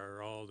cetera,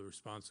 are all the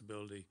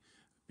responsibility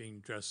being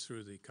addressed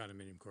through the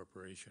condominium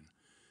corporation.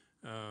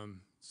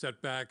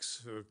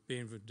 Setbacks are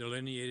being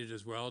delineated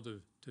as well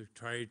to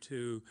try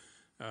to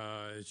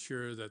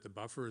ensure that the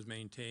buffer is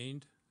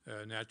maintained,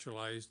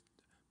 naturalized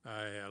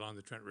along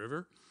the Trent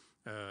River.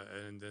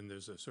 And then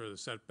there's a sort of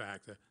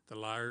setback. The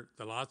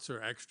lots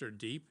are extra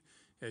deep,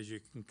 as you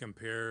can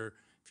compare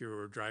if you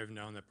were driving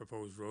down that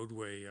proposed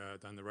roadway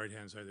on the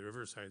right-hand side of the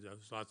riverside.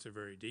 Those lots are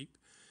very deep.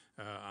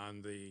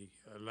 On the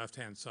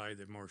left-hand side,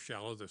 they're more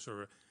shallow.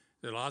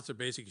 The lots are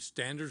basically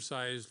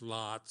standard-sized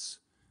lots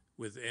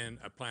within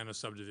a plan of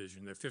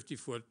subdivision. They're 50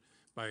 foot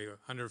by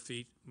 100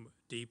 feet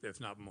deep, if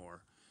not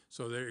more.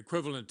 So they're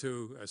equivalent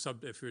to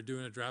if you're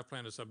doing a draft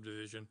plan of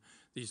subdivision,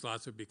 these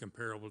lots would be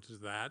comparable to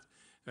that.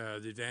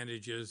 The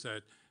advantage is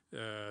that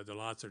the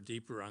lots are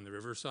deeper on the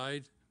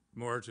riverside,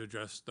 more to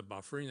address the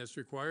buffering that's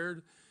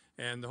required.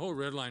 And the whole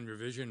red line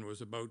revision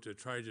was about to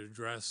try to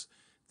address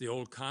the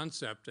old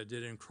concept that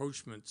did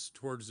encroachments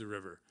towards the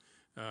river.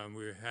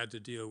 We had to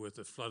deal with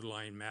the flood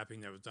line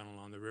mapping that was done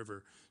along the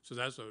river. So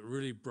that's what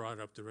really brought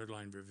up the red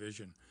line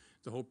revision.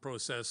 The whole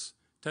process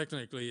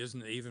technically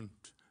isn't even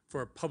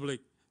for a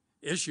public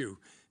issue.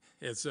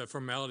 It's a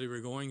formality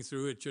we're going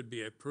through. It should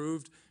be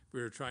approved.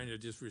 We're trying to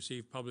just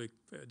receive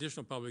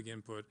additional public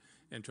input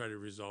and try to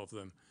resolve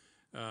them.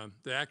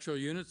 The actual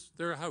units,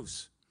 they're a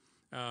house.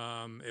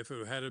 If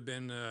it had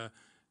been a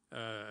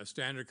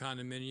standard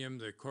condominium,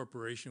 the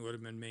corporation would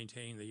have been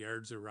maintaining the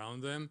yards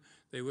around them.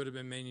 They would have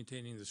been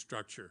maintaining the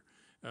structure.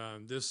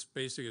 This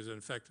basically is in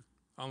effect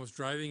almost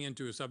driving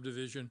into a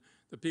subdivision.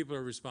 The people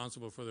are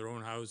responsible for their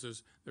own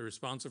houses. They're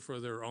responsible for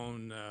their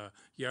own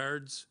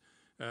yards.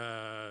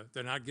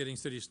 They're not getting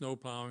city snow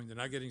plowing. They're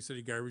not getting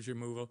city garbage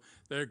removal.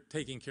 They're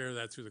taking care of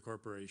that through the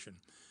corporation.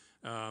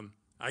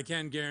 I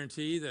can't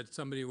guarantee that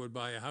somebody would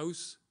buy a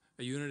house,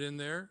 a unit in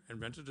there, and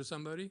rent it to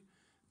somebody.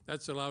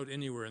 That's allowed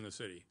anywhere in the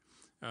city.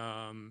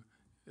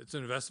 It's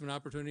an investment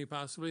opportunity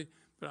possibly,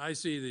 but I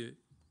see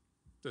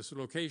this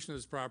location of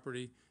this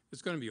property,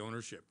 it's going to be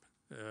ownership.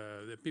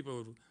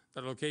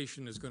 That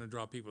location is going to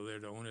draw people there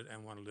to own it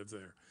and want to live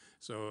there.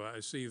 So I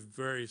see a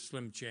very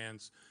slim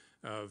chance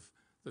of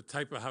the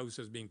type of house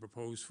that's being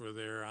proposed for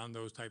there on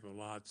those type of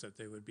lots that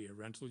they would be a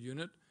rental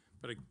unit.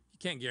 But you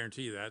can't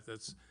guarantee that.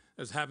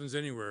 That happens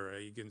anywhere.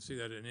 You can see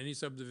that in any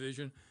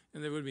subdivision,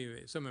 and there would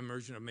be some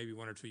immersion of maybe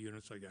 1 or 2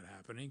 units like that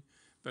happening.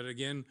 But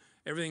again,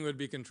 everything would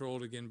be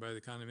controlled again by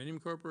the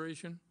condominium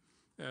corporation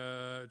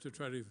to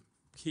try to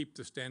keep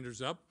the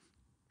standards up.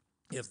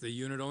 If the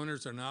unit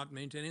owners are not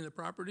maintaining the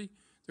property,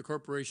 the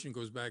corporation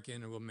goes back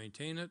in and will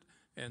maintain it,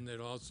 and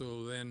they'll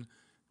also then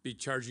be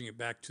charging it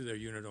back to their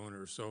unit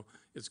owners. So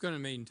it's going to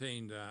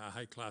maintain a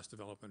high-class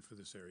development for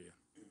this area.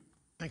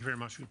 Thank you very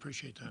much. We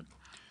appreciate that.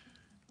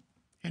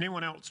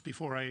 Anyone else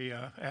before I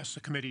ask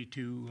the committee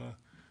to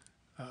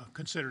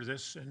consider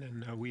this? And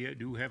then we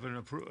do have an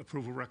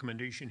approval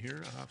recommendation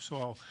here.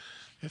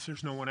 If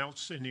there's no one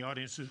else in the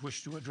audience that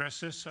wish to address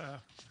this,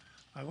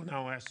 I will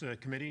now ask the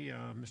committee,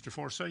 Mr.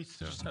 Forsyth.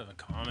 Just have a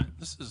comment.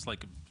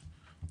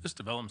 This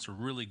development's a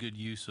really good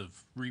use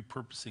of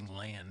repurposing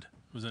land.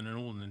 It was in an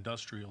old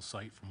industrial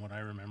site from what I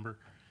remember.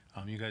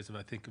 You guys have,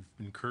 I think, have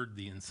incurred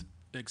the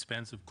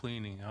expense of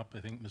cleaning up.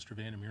 I think Mr.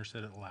 Vandermeer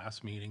said at the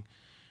last meeting.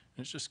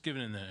 And it's just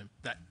given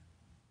that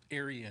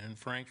area in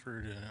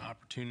Frankfurt an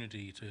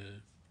opportunity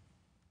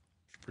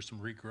for some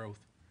regrowth,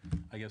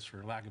 I guess,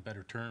 for lack of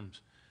better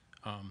terms.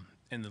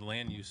 And the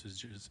land use is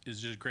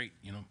just great,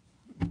 you know.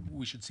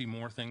 We should see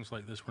more things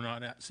like this. We're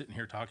not sitting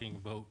here talking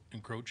about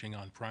encroaching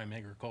on prime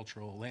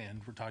agricultural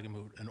land. We're talking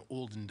about an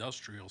old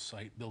industrial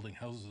site building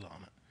houses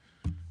on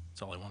it.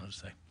 That's all I wanted to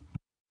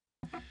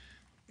say.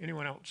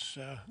 Anyone else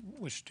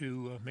wish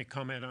to make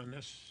comment on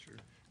this?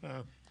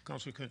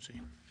 Councilor Quinte.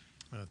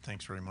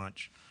 Thanks very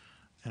much.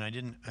 And I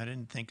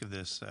didn't think of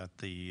this at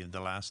the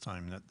last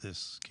time that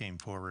this came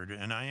forward,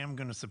 and I am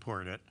going to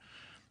support it.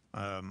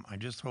 I'm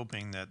just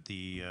hoping that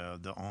the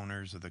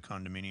owners of the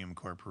condominium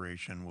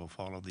corporation will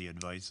follow the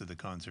advice of the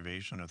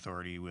Conservation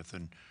Authority with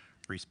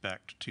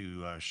respect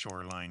to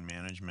shoreline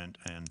management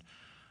and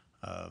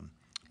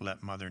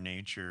let Mother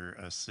Nature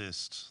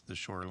assist the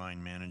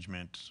shoreline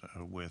management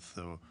with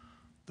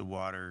the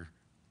water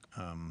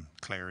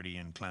clarity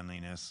and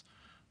cleanliness.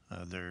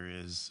 There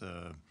is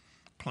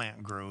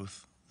plant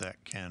growth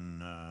that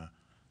can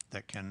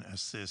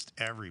assist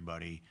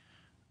everybody.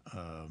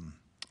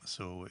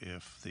 So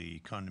if the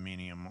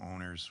condominium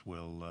owners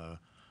will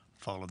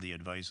follow the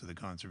advice of the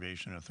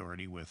Conservation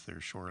Authority with their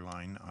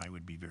shoreline, I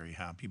would be very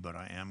happy, but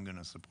I am going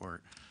to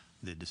support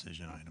the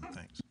decision item.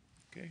 Thanks.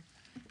 Okay.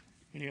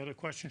 Any other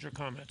questions or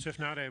comments? If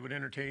not, I would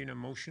entertain a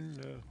motion.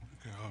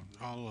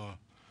 I'll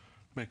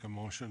make a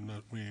motion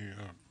that we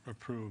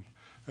approve.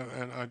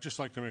 And I'd just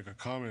like to make a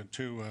comment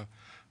too.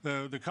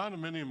 The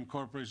condominium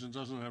corporation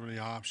doesn't have any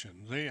option.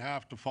 They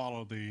have to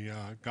follow the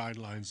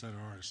guidelines that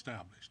are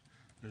established.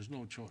 There's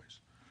no choice.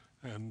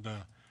 And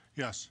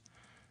yes,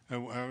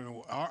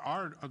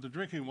 the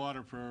drinking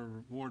water for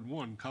Ward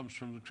 1 comes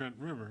from the Trent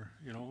River,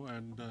 you know,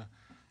 and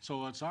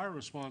so it's our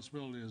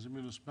responsibility as a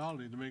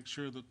municipality to make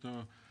sure that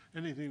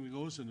anything that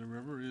goes in the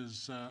river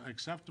is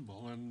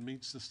acceptable and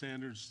meets the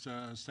standards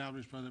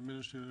established by the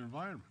Ministry of the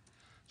Environment.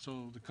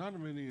 So the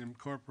condominium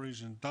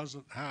corporation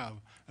doesn't have,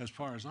 as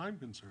far as I'm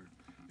concerned,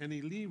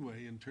 any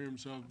leeway in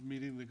terms of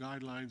meeting the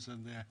guidelines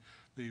and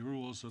the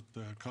rules that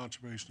the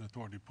Conservation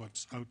Authority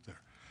puts out there.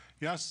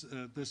 Yes,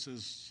 this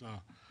is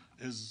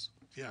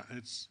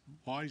it's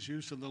wise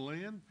use of the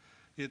land.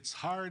 It's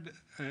hard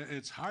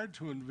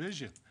to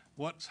envision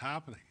what's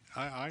happening.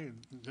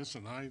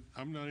 Listen,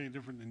 I'm not any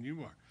different than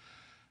you are.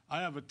 I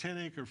have a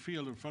 10-acre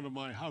field in front of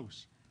my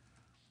house,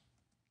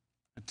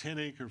 a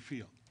 10-acre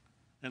field.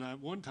 And at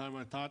one time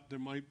I thought there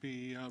might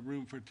be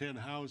room for 10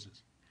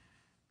 houses.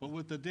 But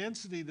with the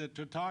density that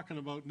they're talking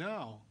about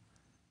now,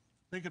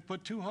 they could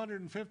put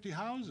 250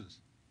 houses.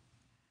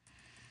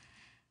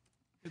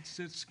 It's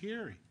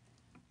scary,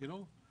 you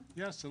know?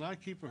 Yes, and I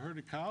keep a herd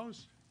of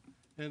cows,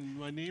 and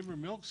my neighbor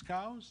milks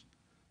cows,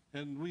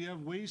 and we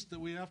have waste that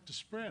we have to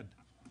spread.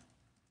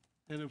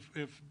 And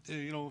if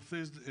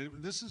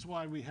this is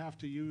why we have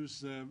to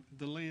use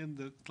the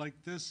land like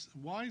this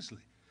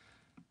wisely,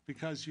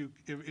 because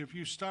if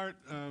you start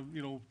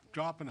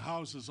dropping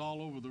houses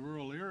all over the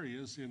rural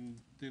areas in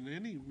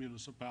any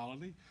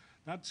municipality,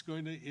 that's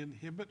going to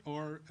inhibit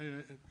or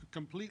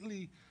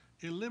completely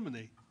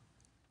eliminate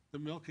the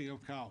milking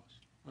of cows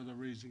or the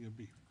raising of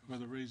beef or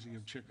the raising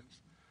of chickens.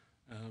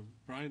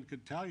 Brian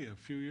could tell you, a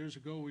few years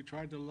ago we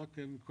tried to look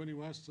in Quinte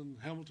West and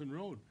Hamilton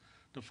Road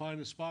to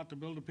find a spot to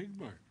build a pig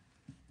barn.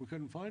 We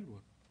couldn't find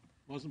one.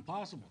 It wasn't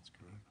possible. That's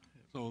correct.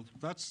 So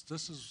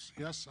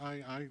yes,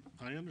 I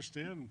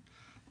understand.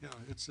 Yeah,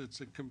 it's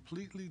a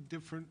completely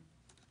different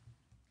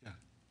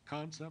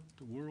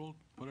concept, world,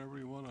 whatever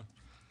you want to.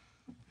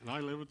 And I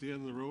live at the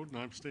end of the road, and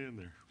I'm staying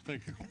there.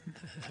 Thank you.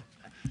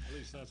 At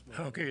least that's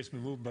my. Okay, it's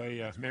been moved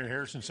by Mayor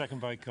Harrison,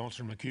 second by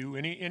Councillor McHugh.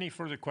 Any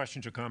further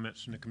questions or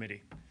comments from the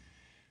committee?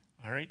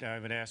 All right, I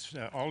would ask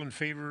all in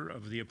favor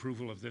of the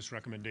approval of this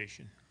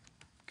recommendation.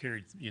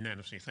 Carried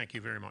unanimously. Thank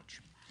you very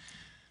much.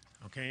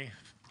 Okay,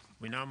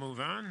 we now move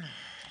on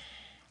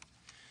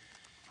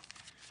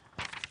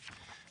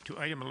to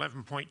item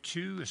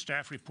 11.2, a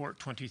staff report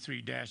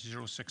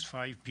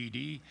 23-065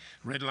 PD,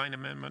 red line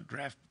amendment,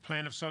 draft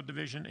plan of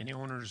subdivision, and the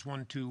owner is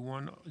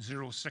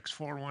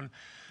 1210641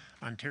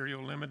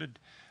 Ontario Limited.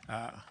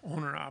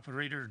 Owner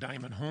operator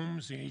Diamond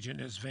Homes. The agent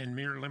is Van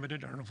Meer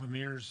Limited. Arnold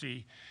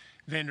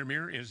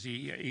Vandermeer is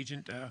the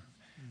agent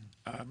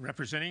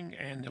representing,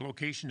 and the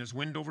location is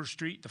Windover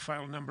Street. The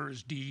file number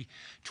is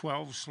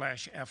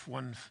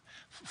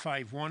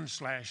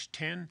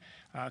D12/F151/10.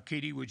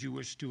 Katie, would you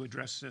wish to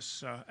address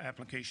this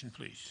application,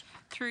 please?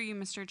 Through you,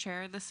 Mr.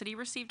 Chair, the city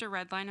received a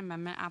red line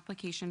amendment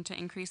application to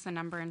increase the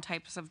number and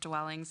types of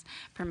dwellings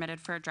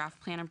permitted for a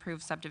draft plan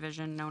approved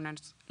subdivision known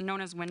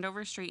as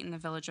Windover Street in the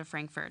village of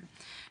Frankfurt.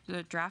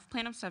 The draft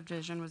plan of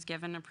subdivision was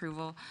given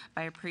approval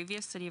by a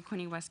previous City of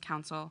Quinte West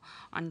Council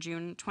on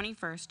June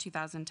 21st,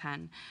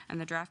 2010,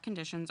 and the draft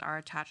conditions are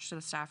attached to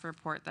the staff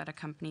report that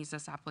accompanies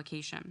this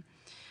application.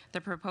 The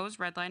proposed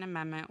red line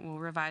amendment will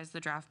revise the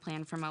draft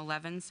plan from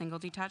 11 single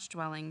detached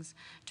dwellings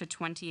to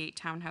 28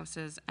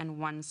 townhouses and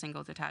 1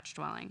 single detached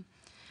dwelling.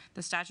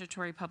 The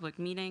statutory public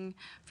meeting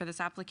for this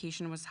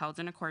application was held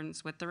in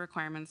accordance with the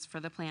requirements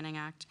for the Planning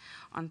Act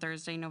on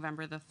Thursday,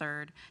 November the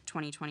 3rd,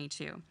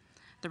 2022.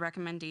 The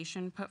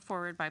recommendation put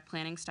forward by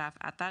planning staff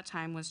at that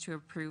time was to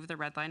approve the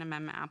red line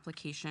amendment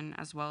application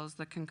as well as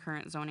the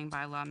concurrent zoning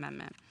bylaw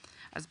amendment,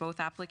 as both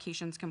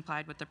applications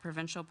complied with the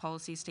provincial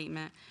policy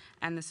statement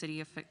and the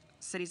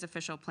city's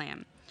official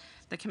plan.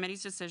 The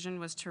committee's decision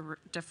was to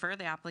defer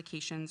the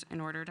applications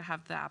in order to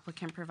have the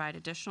applicant provide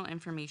additional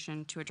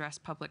information to address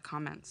public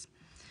comments.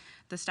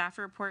 The staff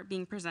report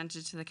being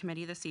presented to the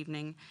committee this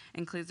evening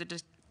includes a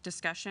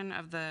discussion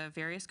of the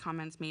various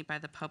comments made by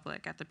the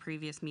public at the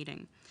previous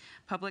meeting.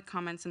 Public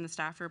comments in the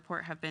staff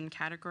report have been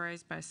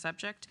categorized by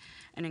subject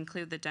and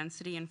include the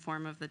density and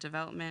form of the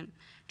development,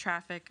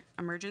 traffic,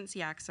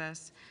 emergency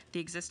access,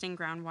 the existing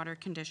groundwater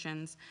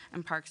conditions,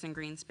 and parks and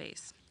green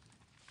space.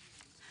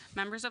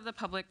 Members of the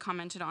public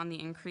commented on the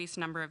increased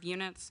number of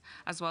units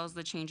as well as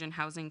the change in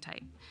housing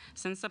type.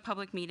 Since the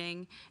public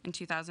meeting in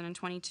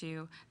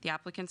 2022, the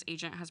applicant's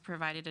agent has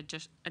provided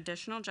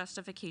additional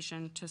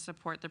justification to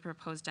support the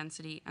proposed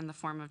density and the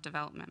form of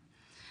development.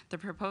 The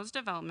proposed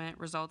development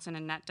results in a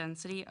net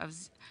density of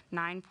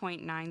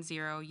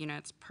 9.90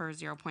 units per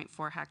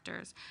 0.4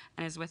 hectares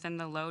and is within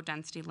the low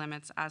density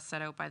limits as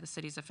set out by the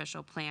city's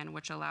official plan,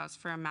 which allows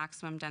for a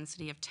maximum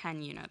density of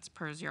 10 units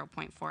per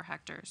 0.4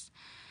 hectares.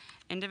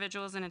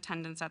 Individuals in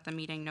attendance at the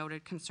meeting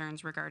noted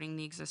concerns regarding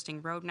the existing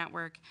road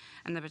network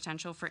and the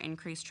potential for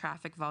increased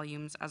traffic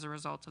volumes as a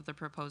result of the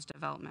proposed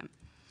development.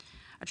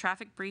 A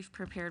traffic brief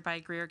prepared by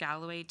Greer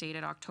Galloway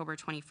dated October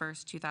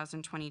 21st,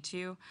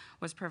 2022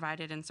 was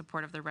provided in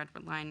support of the red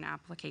line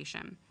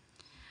application.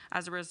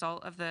 As a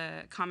result of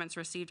the comments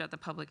received at the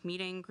public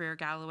meeting, Greer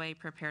Galloway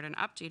prepared an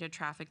updated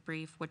traffic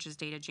brief, which is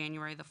dated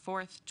January the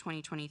 4th,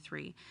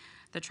 2023.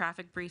 The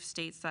traffic brief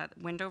states that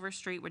Windover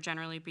Street would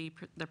generally be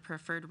the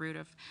preferred route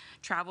of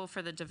travel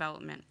for the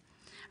development,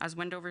 as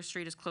Windover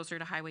Street is closer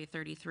to Highway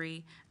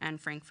 33 and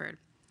Frankfurt.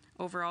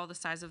 Overall, the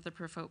size of the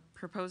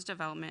proposed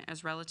development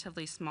is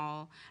relatively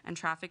small, and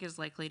traffic is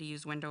likely to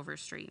use Windover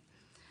Street.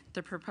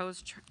 The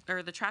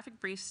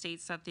traffic brief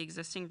states that the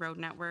existing road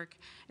network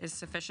is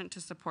sufficient to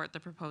support the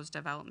proposed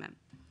development.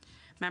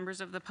 Members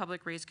of the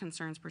public raised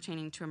concerns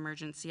pertaining to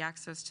emergency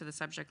access to the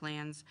subject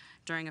lands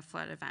during a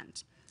flood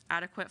event.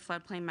 Adequate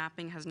floodplain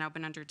mapping has now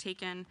been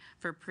undertaken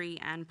for pre-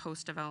 and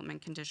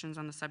post-development conditions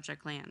on the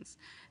subject lands.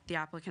 The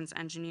applicant's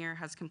engineer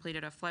has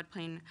completed a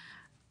floodplain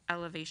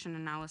elevation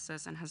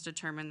analysis and has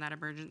determined that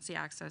emergency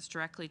access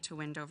directly to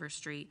Windover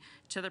Street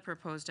to the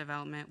proposed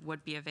development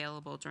would be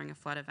available during a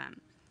flood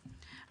event.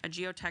 A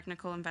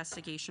geotechnical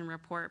investigation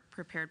report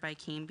prepared by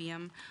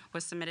Cambium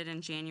was submitted in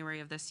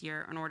January of this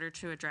year in order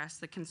to address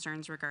the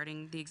concerns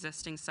regarding the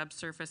existing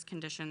subsurface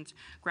conditions,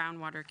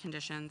 groundwater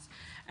conditions,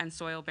 and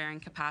soil-bearing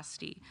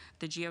capacity.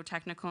 The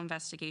geotechnical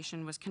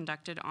investigation was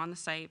conducted on the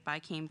site by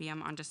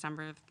Cambium on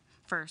December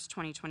 1st,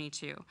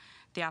 2022.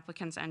 The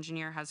applicant's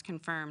engineer has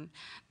confirmed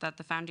that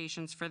the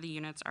foundations for the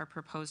units are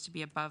proposed to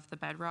be above the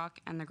bedrock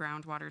and the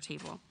groundwater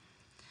table.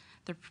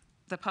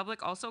 The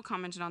public also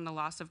commented on the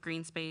loss of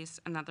green space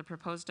and that the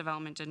proposed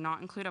development did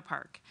not include a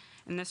park.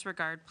 In this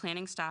regard,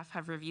 planning staff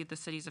have reviewed the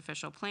city's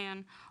official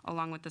plan,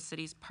 along with the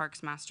city's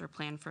parks master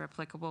plan for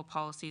applicable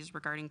policies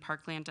regarding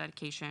parkland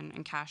dedication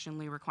and cash and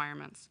lieu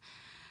requirements.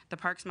 The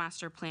Parks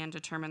Master Plan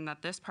determined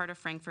that this part of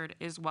Frankfurt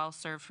is well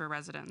served for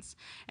residents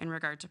in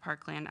regard to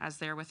parkland, as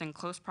they are within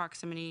close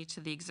proximity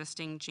to the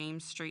existing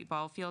James Street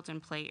ball field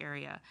and play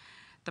area.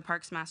 The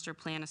Parks Master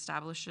Plan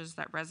establishes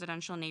that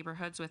residential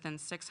neighborhoods within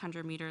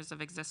 600 meters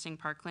of existing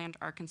parkland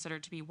are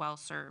considered to be well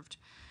served.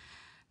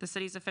 The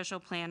city's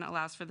official plan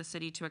allows for the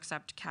city to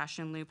accept cash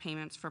in lieu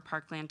payments for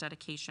parkland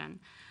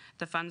dedication.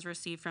 The funds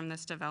received from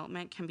this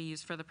development can be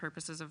used for the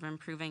purposes of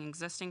improving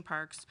existing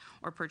parks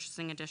or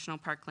purchasing additional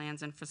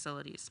parklands and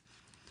facilities.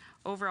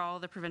 Overall,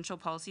 the provincial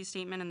policy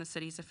statement and the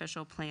city's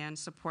official plan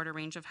support a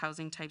range of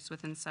housing types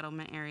within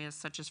settlement areas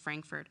such as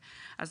Frankfurt,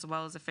 as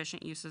well as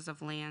efficient uses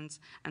of lands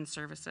and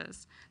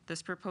services.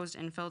 This proposed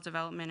infill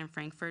development in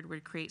Frankfurt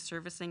would create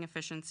servicing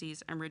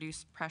efficiencies and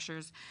reduce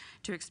pressures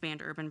to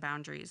expand urban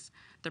boundaries.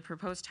 The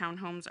proposed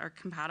townhomes are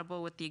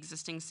compatible with the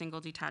existing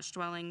single detached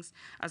dwellings,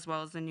 as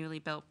well as the newly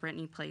built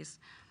Brittany Place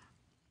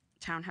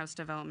townhouse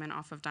development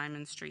off of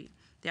Diamond Street.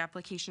 The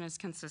application is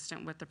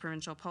consistent with the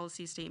provincial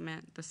policy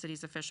statement, the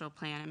city's official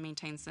plan, and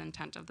maintains the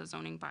intent of the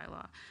zoning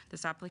bylaw.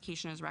 This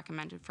application is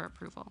recommended for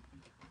approval.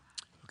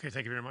 Okay,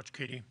 thank you very much,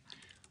 Katie.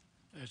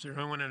 Is there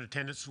anyone in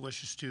attendance who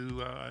wishes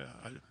to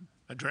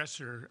address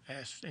or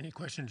ask any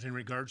questions in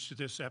regards to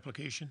this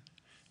application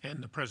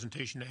and the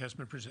presentation that has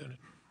been presented?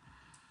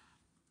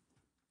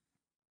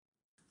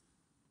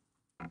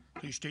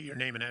 Please state your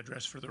name and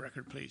address for the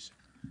record, please.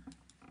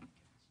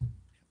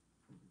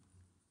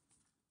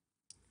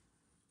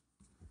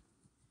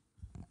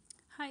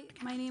 Hi,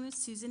 my name is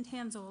Susan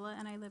Tanzola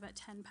and I live at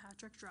 10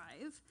 Patrick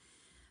Drive.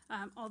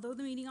 Although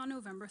the meeting on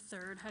November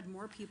 3rd had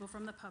more people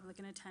from the public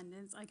in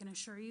attendance, I can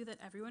assure you that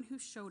everyone who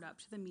showed up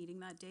to the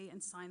meeting that day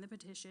and signed the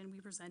petition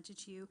we presented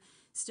to you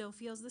still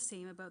feels the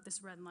same about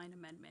this red line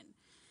amendment.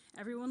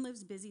 Everyone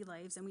lives busy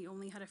lives and we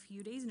only had a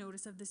few days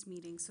notice of this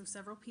meeting, so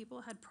several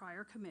people had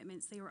prior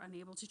commitments they were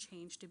unable to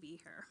change to be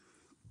here.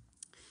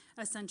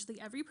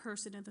 Essentially, every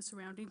person in the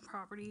surrounding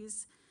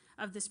properties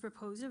of this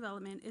proposed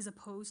development is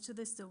opposed to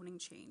this zoning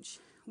change.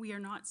 We are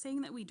not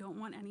saying that we don't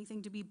want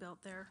anything to be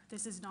built there.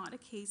 This is not a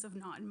case of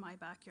not in my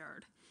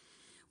backyard.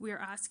 We are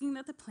asking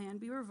that the plan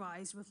be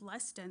revised with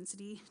less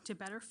density to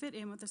better fit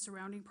in with the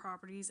surrounding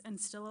properties and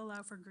still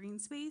allow for green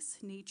space,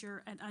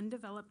 nature, and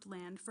undeveloped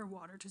land for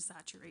water to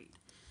saturate.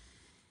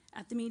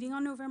 At the meeting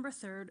on November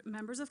 3rd,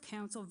 members of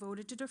council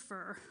voted to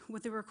defer,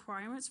 with the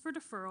requirements for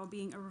deferral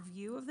being a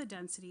review of the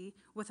density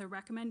with a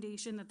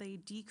recommendation that they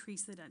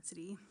decrease the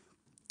density,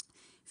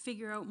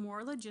 figure out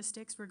more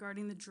logistics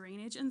regarding the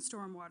drainage and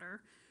stormwater,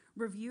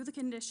 review the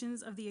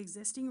conditions of the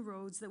existing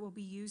roads that will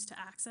be used to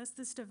access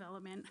this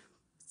development,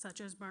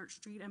 such as March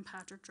Street and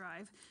Patrick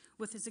Drive,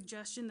 with a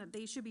suggestion that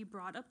they should be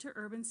brought up to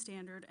urban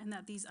standard and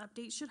that these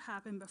updates should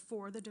happen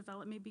before the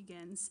development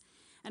begins,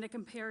 and a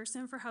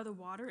comparison for how the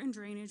water and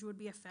drainage would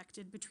be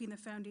affected between the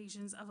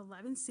foundations of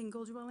 11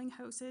 single-dwelling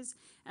houses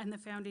and the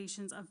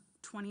foundations of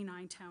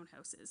 29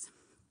 townhouses.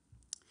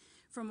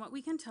 From what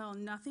we can tell,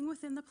 nothing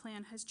within the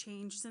plan has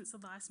changed since the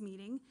last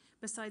meeting,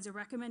 besides a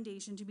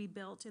recommendation to be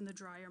built in the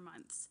drier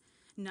months.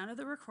 None of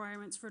the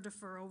requirements for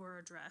deferral were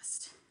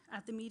addressed.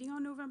 At the meeting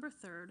on November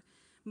 3rd,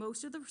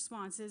 most of the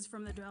responses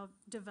from the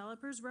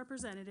developer's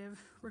representative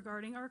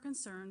regarding our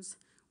concerns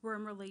were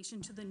in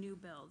relation to the new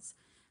builds,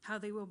 how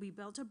they will be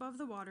built above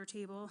the water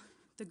table,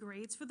 the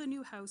grades for the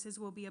new houses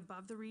will be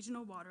above the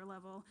regional water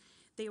level,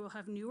 they will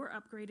have new or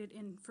upgraded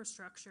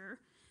infrastructure,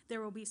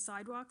 there will be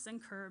sidewalks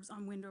and curbs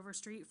on Windover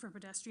Street for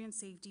pedestrian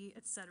safety,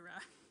 etc.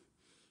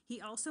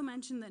 He also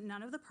mentioned that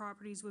none of the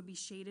properties would be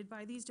shaded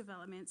by these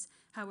developments.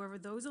 However,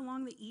 those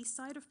along the east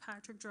side of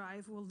Patrick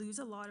Drive will lose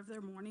a lot of their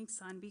morning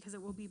sun because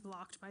it will be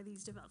blocked by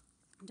these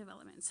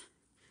developments.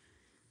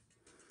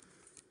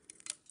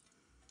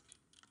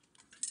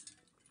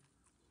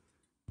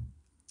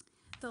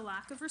 The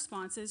lack of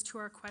responses to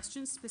our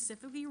questions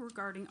specifically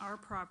regarding our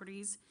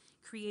properties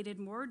created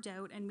more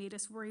doubt and made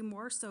us worry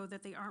more so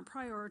that they aren't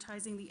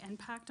prioritizing the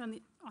impact on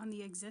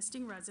the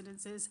existing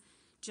residences,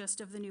 just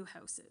of the new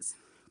houses.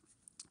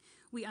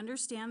 We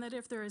understand that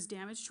if there is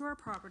damage to our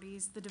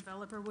properties, the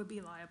developer would be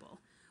liable.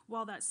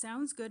 While that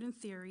sounds good in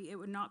theory, it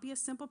would not be a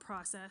simple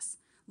process.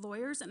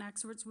 Lawyers and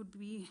experts would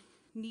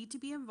need to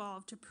be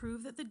involved to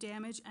prove that the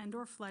damage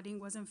and/or flooding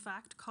was in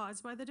fact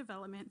caused by the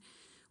development,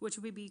 which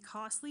would be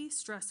costly,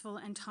 stressful,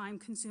 and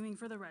time-consuming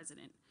for the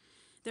resident.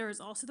 There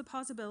is also the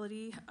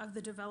possibility of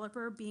the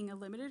developer being a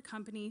limited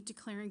company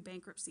declaring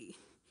bankruptcy.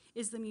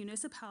 Is the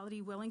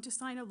municipality willing to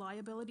sign a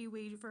liability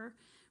waiver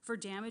for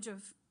damage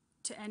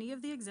to any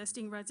of the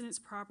existing residents'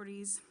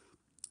 properties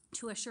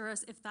to assure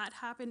us if that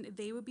happened,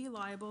 they would be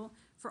liable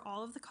for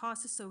all of the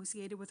costs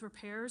associated with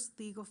repairs,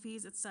 legal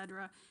fees,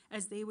 etc.,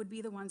 as they would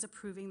be the ones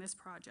approving this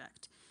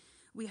project?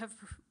 We have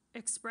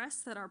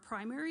expressed that our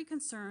primary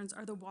concerns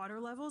are the water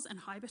levels and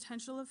high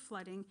potential of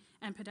flooding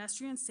and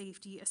pedestrian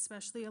safety,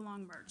 especially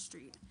along March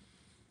Street.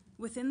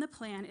 Within the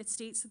plan, it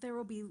states that there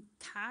will be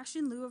cash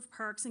in lieu of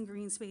parks and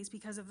green space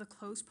because of the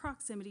close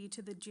proximity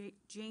to the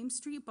James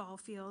Street ball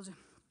field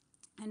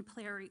and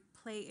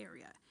play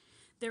area.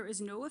 There is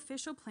no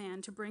official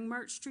plan to bring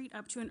March Street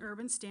up to an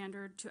urban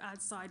standard to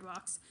add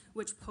sidewalks,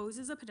 which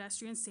poses a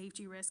pedestrian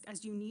safety risk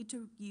as you need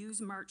to use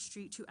March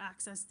Street to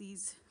access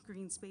these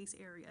green space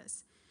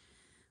areas.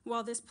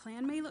 While this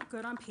plan may look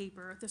good on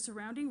paper, the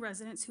surrounding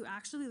residents who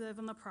actually live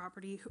on the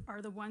property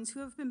are the ones who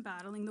have been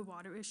battling the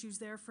water issues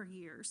there for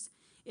years.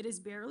 It is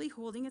barely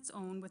holding its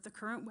own, with the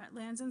current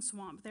wetlands and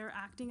swamp there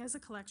acting as a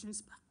collection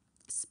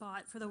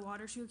spot for the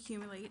water to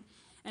accumulate,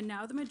 and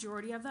now the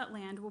majority of that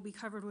land will be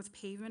covered with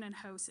pavement and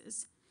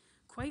houses.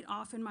 Quite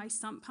often, my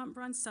sump pump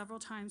runs several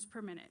times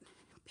per minute.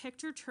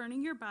 Picture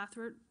turning your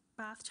bathroom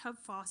bathtub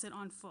faucet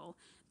on full.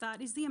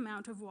 That is the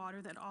amount of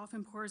water that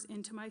often pours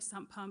into my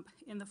sump pump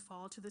in the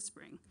fall to the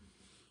spring.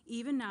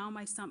 Even now,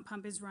 my sump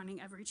pump is running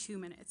every 2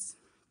 minutes.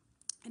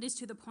 It is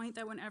to the point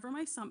that whenever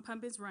my sump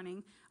pump is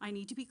running, I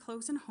need to be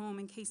close and home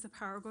in case the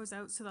power goes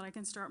out so that I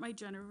can start my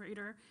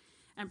generator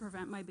and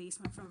prevent my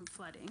basement from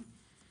flooding.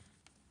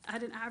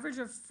 At an average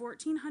of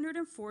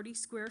 1,440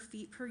 square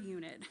feet per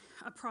unit,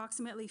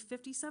 approximately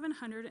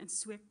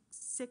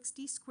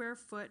 5,760 square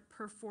foot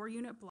per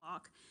 4-unit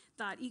block,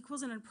 that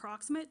equals an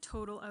approximate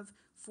total of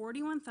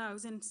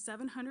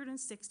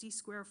 41,760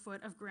 square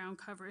foot of ground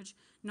coverage,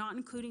 not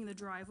including the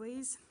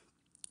driveways,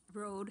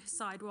 road,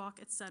 sidewalk,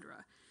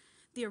 etc.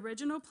 The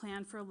original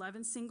plan for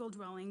 11 single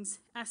dwellings,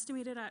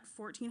 estimated at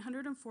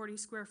 1,440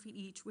 square feet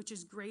each, which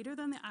is greater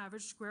than the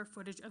average square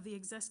footage of the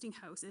existing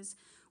houses,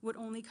 would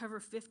only cover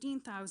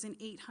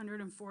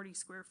 15,840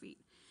 square feet.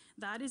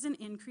 That is an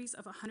increase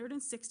of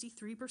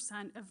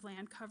 163% of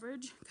land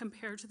coverage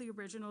compared to the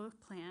original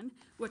plan,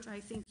 which I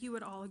think you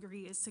would all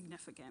agree is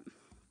significant.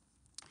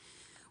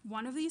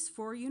 One of these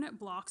 4-unit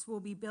blocks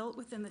will be built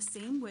within the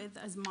same width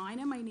as mine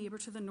and my neighbor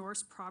to the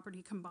north's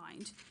property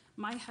combined.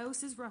 My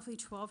house is roughly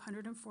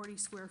 1,240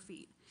 square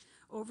feet.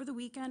 Over the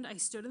weekend, I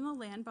stood in the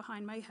land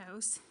behind my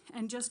house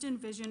and just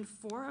envisioned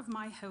 4 of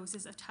my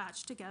houses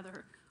attached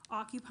together,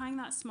 occupying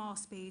that small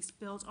space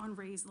built on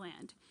raised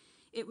land.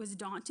 It was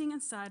daunting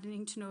and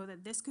saddening to know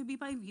that this could be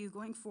my view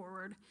going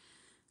forward,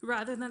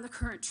 rather than the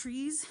current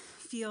trees,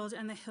 field,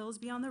 and the hills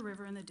beyond the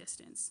river in the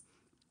distance.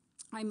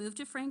 I moved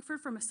to Frankfurt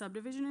from a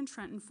subdivision in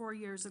Trenton 4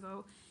 years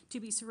ago to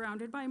be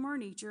surrounded by more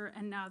nature,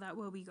 and now that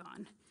will be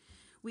gone.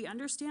 We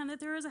understand that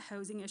there is a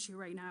housing issue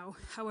right now.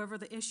 However,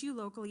 the issue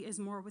locally is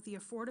more with the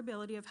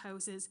affordability of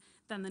houses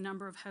than the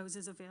number of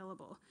houses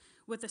available.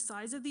 With the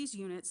size of these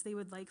units, they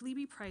would likely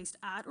be priced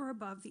at or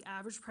above the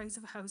average price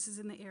of houses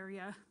in the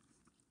area,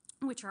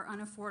 which are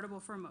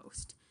unaffordable for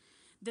most.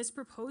 This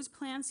proposed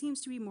plan seems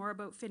to be more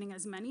about fitting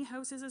as many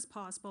houses as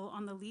possible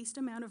on the least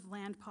amount of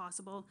land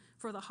possible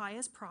for the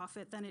highest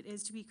profit than it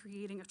is to be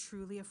creating a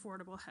truly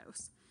affordable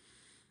house.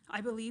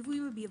 I believe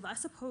we would be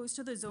less opposed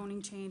to the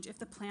zoning change if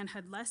the plan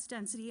had less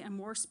density and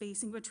more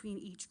spacing between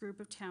each group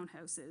of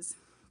townhouses.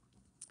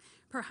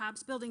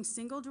 Perhaps building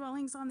single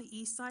dwellings on the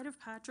east side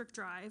of Patrick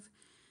Drive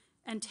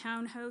and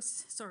on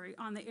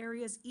the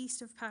areas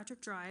east of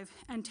Patrick Drive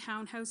and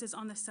townhouses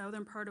on the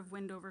southern part of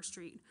Windover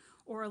Street,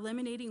 or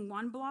eliminating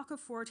 1 block of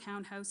 4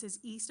 townhouses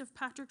east of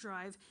Patrick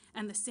Drive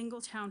and the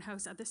single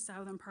townhouse at the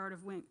southern part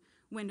of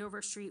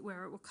Windover Street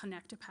where it will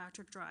connect to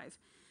Patrick Drive.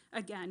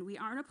 Again, we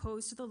aren't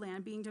opposed to the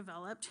land being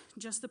developed,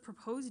 just the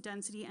proposed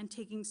density and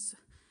taking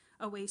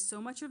away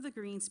so much of the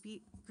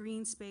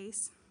green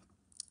space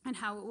and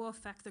how it will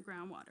affect the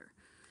groundwater.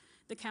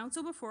 The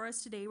council before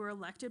us today were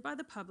elected by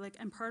the public,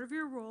 and part of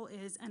your role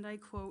is, and I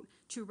quote,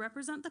 to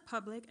represent the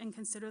public and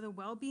consider the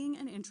well-being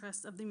and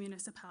interests of the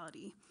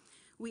municipality.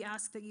 We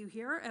ask that you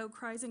hear our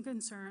outcries and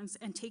concerns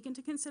and take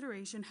into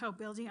consideration how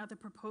building at the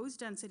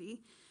proposed density,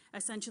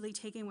 essentially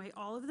taking away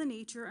all of the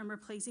nature and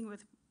replacing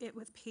it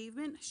with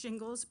pavement,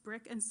 shingles,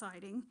 brick, and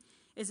siding,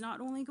 is not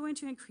only going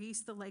to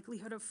increase the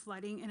likelihood of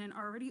flooding in an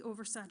already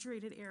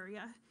oversaturated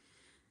area,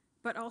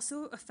 but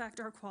also affect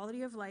our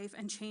quality of life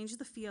and change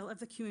the feel of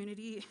the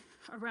community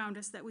around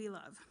us that we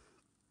love.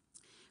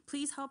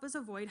 Please help us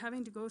avoid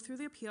having to go through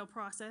the appeal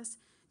process,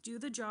 do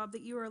the job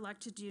that you are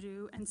elected to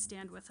do, and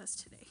stand with us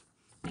today.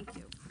 Thank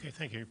you. Okay,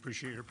 thank you.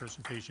 Appreciate your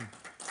presentation.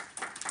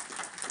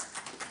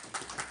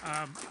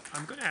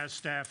 I'm going to ask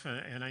staff,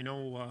 and I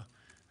know,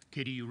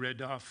 Katie, you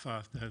read off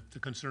the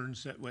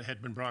concerns that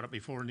had been brought up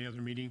before in the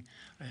other meeting,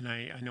 and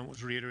I know it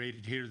was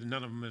reiterated here that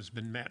none of them has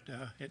been met.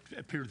 It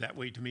appeared that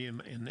way to me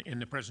in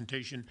the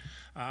presentation.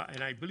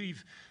 And I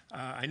believe,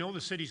 I know the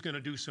city's going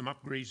to do some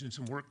upgrades and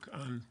some work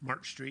on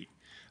March Street,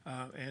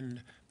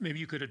 and maybe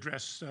you could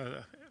address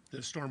the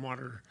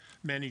stormwater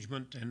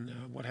management and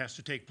what has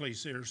to take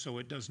place there so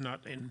it does not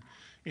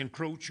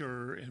encroach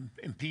or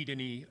impede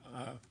any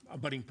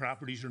abutting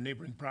properties or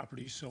neighboring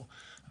properties. So,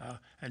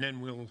 and then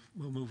we'll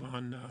move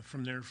on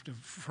from there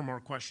for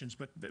more questions.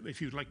 But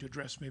if you'd like to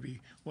address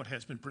maybe what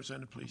has been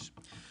presented, please.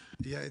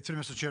 Yeah, through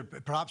Mr. Chair,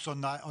 perhaps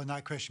on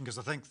that question, because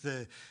I think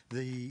and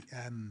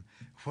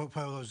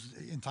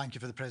thank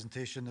you for the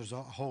presentation. There's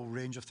a whole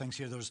range of things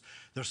here. There's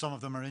some of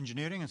them are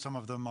engineering and some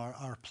of them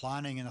are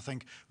planning. And I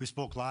think we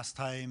spoke last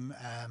time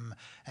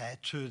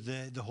to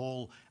the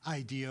whole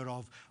idea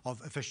of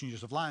efficient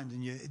use of land,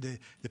 and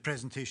the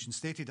presentation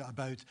stated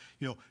about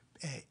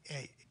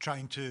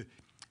trying to.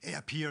 It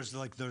appears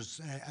like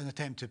there's an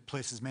attempt to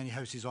place as many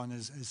houses on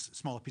as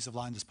small a piece of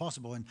land as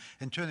possible, and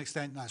to an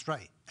extent that's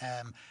right,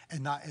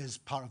 and that is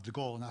part of the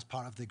goal, and that's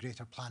part of the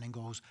greater planning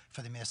goals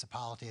for the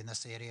municipality in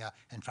this area,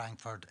 in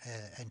Frankfurt,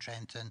 in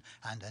Trenton,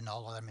 and in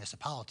all other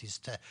municipalities,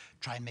 to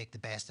try and make the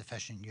best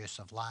efficient use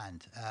of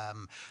land.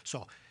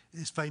 So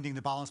is finding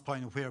the balance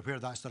point of where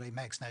that's the right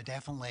mix. Now,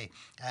 definitely,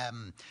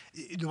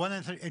 the one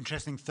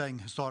interesting thing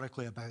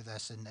historically about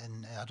this,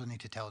 and I don't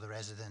need to tell the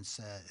residents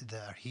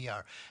that are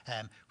here,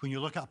 when you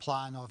look at a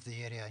plan of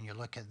the area and you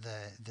look at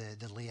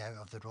the layout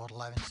of the road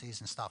allowances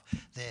and stuff,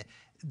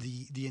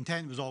 the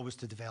intent was always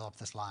to develop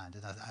this land,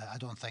 and I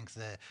don't think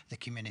the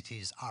community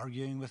is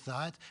arguing with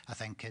that. I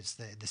think it's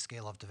the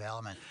scale of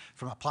development.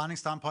 From a planning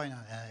standpoint,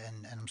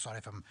 and I'm sorry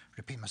if I'm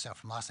repeating myself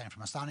from last time,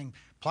 from a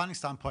planning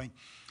standpoint,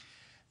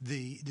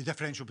 the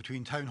differential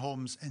between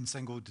townhomes and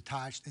single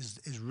detached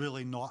is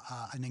really not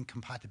an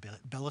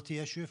incompatibility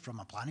issue from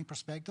a planning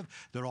perspective.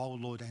 They're all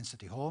low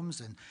density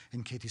homes,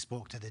 and Katie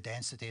spoke to the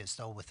density. It's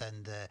still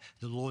within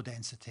the low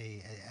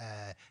density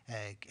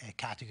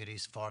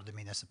categories for the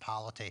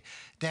municipality.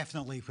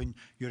 Definitely when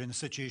you're in a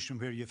situation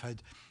where you've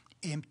had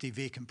empty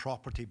vacant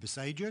property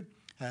beside you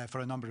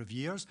for a number of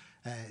years,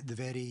 the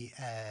very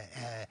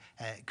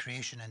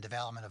creation and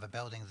development of a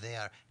building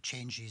there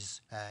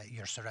changes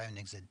your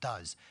surroundings. It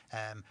does,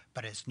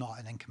 but it's not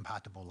an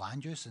incompatible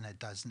land use, and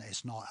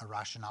it's not a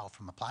rationale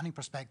from a planning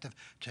perspective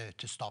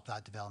to stop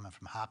that development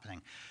from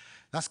happening.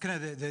 That's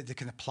kind of the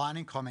kind of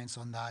planning comments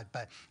on that,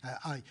 but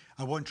I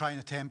won't try and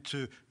attempt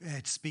to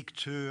speak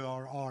to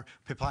or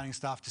for planning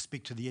staff to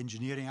speak to the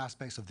engineering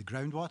aspects of the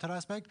groundwater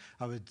aspect.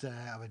 I would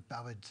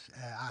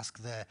ask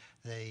the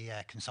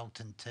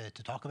consultant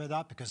to talk about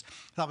that, because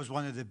that was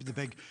one of the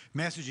big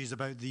messages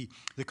about the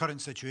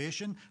current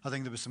situation. I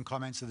think there was some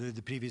comments at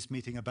the previous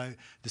meeting about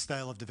the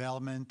style of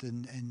development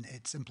and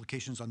its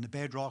implications on the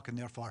bedrock and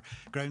therefore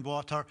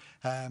groundwater,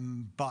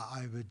 but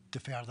I would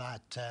defer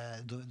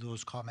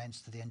those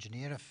comments to the engineer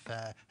if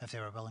they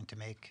were willing to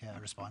make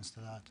a response to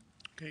that.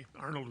 Okay,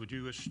 Arnold, would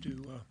you wish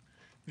to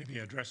maybe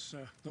address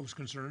those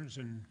concerns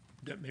and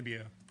maybe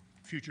a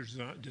future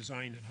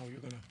design and how you're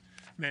going to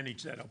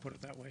manage that? I'll put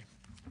it that way.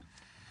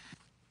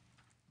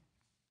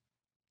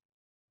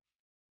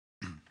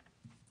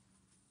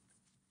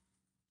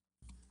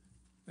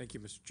 Thank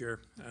you, Mr. Chair.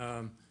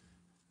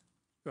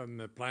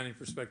 From a planning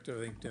perspective,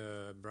 I think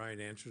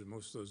Brian answered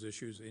most of those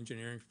issues.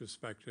 Engineering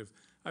perspective,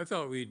 I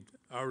felt we'd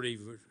already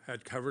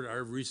had covered.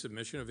 Our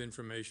resubmission of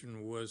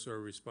information was our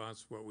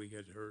response to what we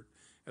had heard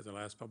at the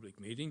last public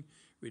meeting.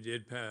 We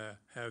did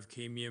have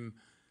Camium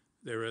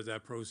there at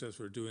that process.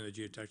 We're doing the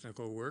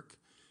geotechnical work.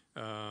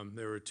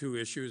 There were two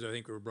issues I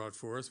think were brought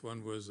forth.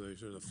 One was the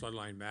sort of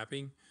floodline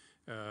mapping,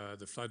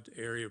 the flood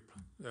area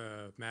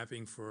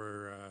mapping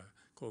for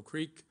Coal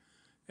Creek,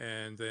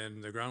 and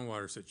then the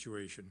groundwater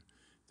situation.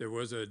 There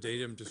was a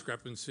datum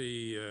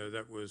discrepancy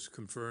that was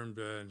confirmed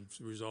and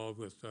resolved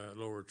with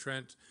Lower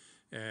Trent,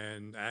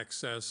 and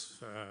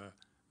access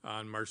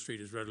on Marsh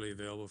Street is readily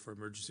available for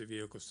emergency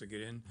vehicles to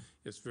get in.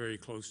 It's very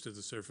close to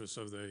the surface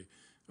of the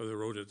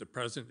road at the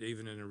present,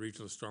 even in a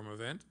regional storm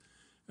event.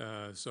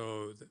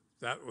 So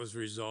that was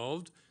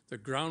resolved. The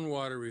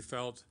groundwater, we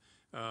felt,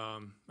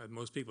 as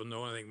most people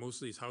know, I think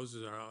most of these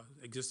houses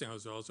existing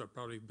houses also are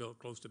probably built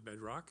close to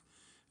bedrock.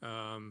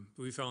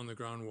 We found the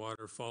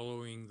groundwater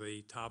following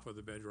the top of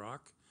the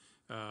bedrock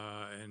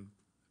and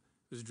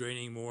was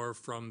draining more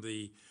from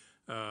get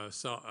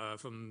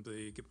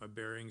my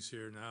bearings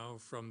here now,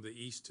 from the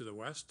east to the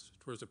west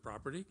towards the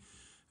property.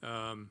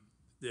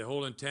 The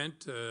whole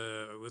intent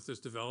with this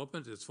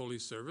development is fully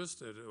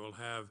serviced. It will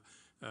have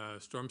a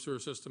storm sewer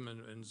system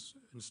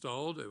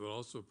installed. It will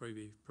also probably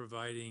be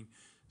providing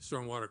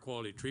stormwater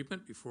quality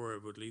treatment before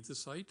it would leave the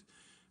site.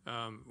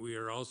 We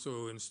are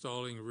also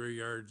installing rear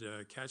yard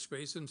catch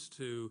basins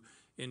to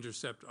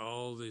intercept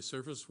all the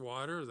surface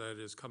water that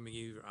is coming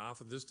either off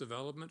of this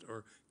development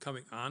or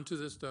coming onto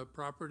this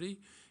property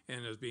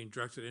and is being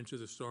directed into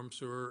the storm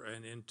sewer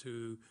and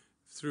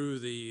through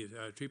the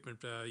treatment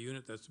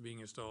unit that's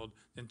being installed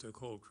into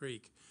Coal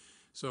Creek.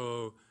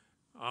 So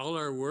all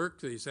our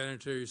work, the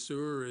sanitary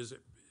sewer is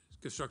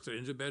constructed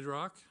into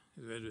bedrock.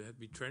 It had to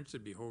be trenched,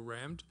 it'd be hole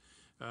rammed,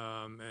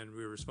 and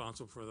we're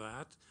responsible for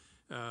that.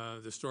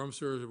 The storm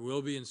sewer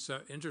will be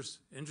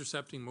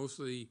intercepting most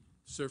of the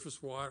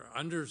surface water,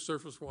 under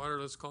surface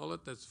water, let's call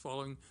it, that's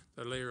following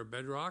the layer of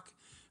bedrock.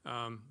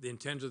 The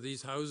intent of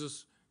these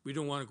houses, we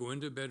don't want to go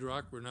into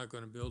bedrock. We're not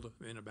going to build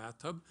in a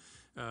bathtub.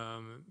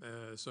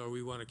 So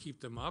we want to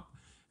keep them up.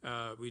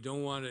 We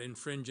don't want to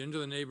infringe into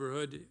the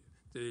neighborhood.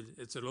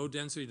 It's a low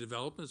density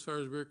development as far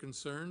as we're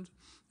concerned.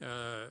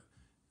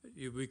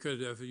 We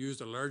could have used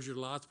a larger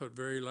lot, put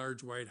very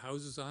large white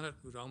houses on it.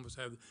 We'd almost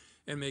have,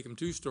 and make them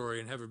two-story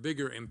and have a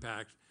bigger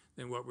impact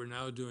than what we're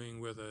now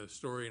doing with a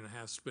story and a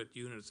half split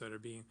units that are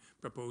being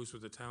proposed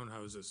with the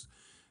townhouses.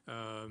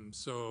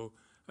 So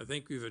I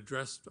think we've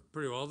addressed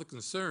pretty well all the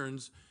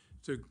concerns.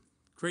 To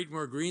create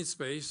more green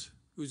space,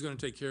 who's going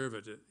to take care of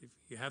it?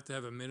 You have to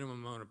have a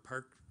minimum amount of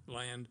park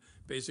land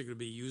basically to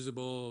be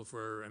usable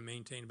for and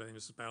maintained by the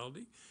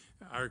municipality.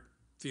 Our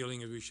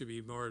feeling is we should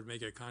be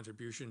make a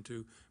contribution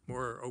to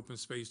more open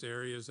spaced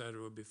areas that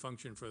will be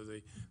function for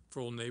the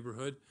full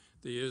neighborhood.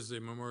 There is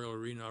the Memorial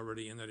Arena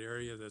already in that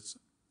area that's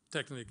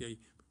technically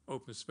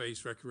open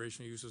space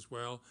recreational use as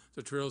well.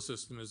 The trail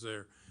system is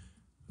there.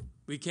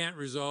 we can't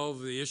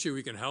resolve the issue.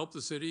 We can help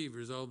the city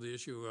resolve the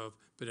issue of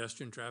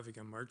pedestrian traffic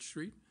on March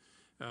Street.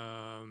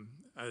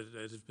 I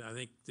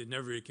think they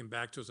never came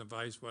back to us and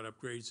advised what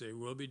upgrades they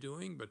will be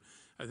doing, but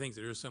I think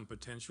there is some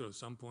potential at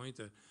some point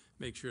to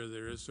make sure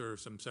there is sort of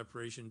some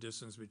separation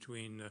distance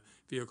between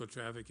vehicle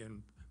traffic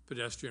and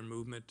pedestrian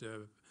movement,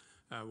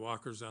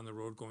 walkers on the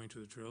road going to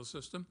the trail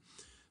system.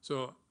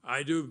 So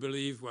I do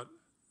believe what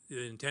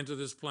the intent of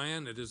this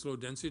plan, it is low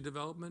density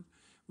development.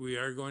 We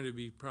are going to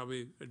be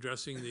probably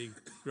addressing the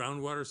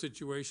groundwater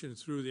situation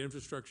through the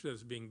infrastructure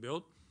that's being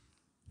built.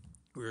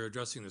 We're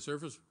addressing the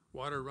surface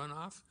water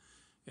runoff,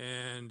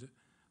 and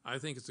I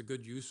think it's a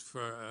good use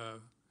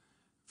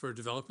for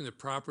developing the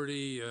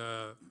property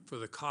for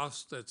the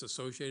cost that's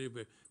associated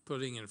with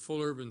putting in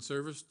full urban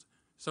serviced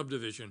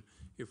subdivision.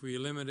 If we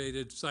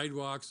eliminated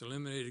sidewalks,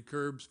 eliminated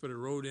curbs, put a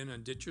road in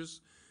and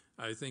ditches,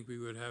 I think we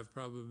would have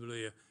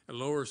probably a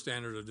lower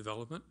standard of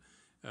development.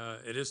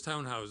 It is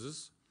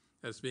townhouses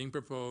that's being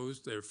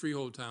proposed. They're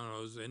freehold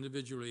townhouses,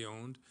 individually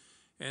owned,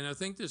 and I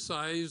think they're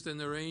sized in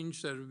the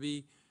range that would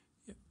be,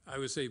 I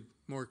would say,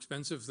 more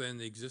expensive than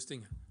the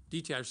existing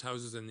detached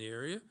houses in the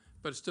area,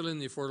 but still in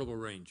the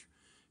affordable range.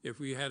 If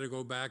we had to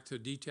go back to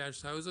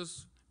detached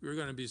houses, we're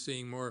going to be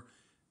seeing more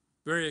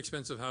very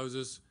expensive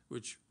houses,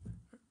 which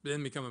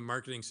then become a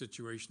marketing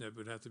situation that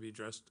would have to be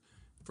addressed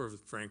for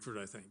Frankfurt,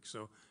 I think.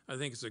 So I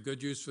think it's a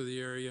good use for the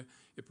area.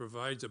 It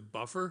provides a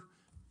buffer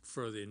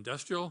for the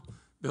industrial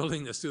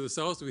building that's to the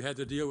south we had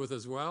to deal with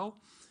as well.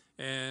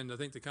 And I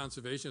think the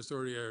Conservation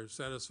Authority are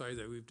satisfied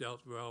that we've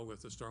dealt well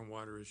with the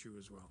stormwater issue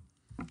as well.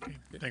 Okay.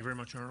 Thank you very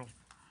much, Arnold.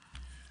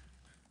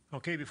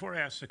 Okay, before I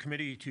ask the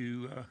committee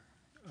to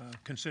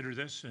consider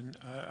this, and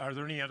are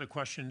there any other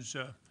questions?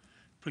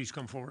 Please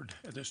come forward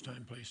at this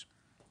time, please.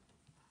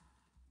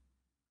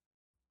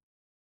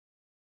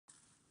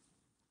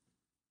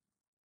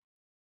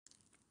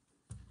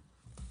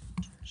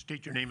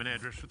 State your name and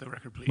address for the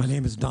record, please. My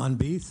name is Don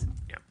Beath.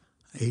 Yeah.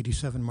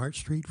 87 March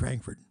Street,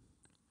 Frankfurt.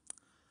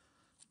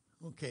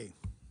 Okay.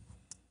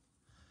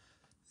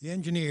 The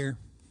engineer,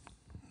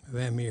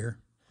 Van Meer,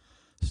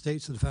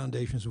 states that the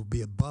foundations will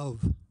be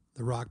above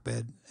the rock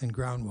bed and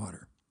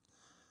groundwater.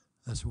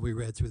 That's what we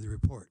read through the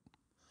report.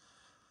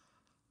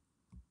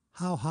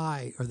 How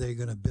high are they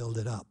going to build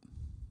it up?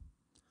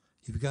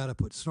 You've got to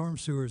put storm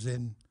sewers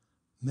in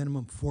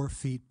minimum 4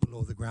 feet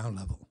below the ground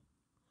level.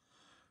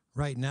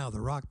 Right now,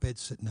 the rock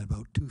bed's sitting at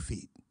about 2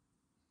 feet.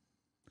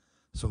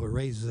 So it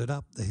raises it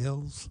up the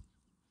hills.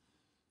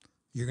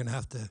 You're going to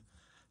have to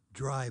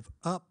drive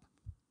up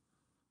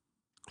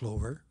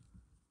Clover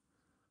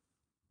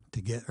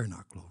to get, or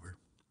not Clover,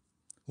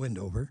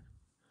 Windover,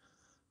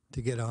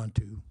 to get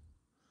onto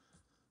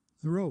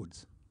the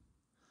roads.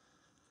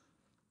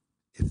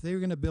 If they're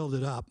going to build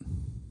it up,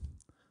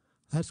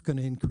 that's going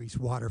to increase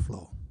water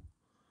flow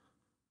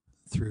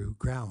through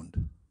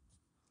ground.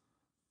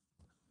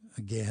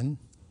 Again,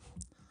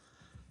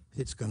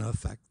 it's going to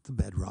affect the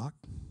bedrock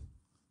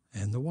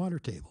and the water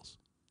tables.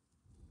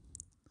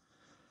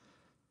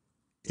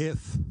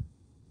 If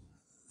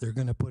they're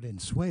going to put in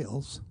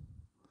swales,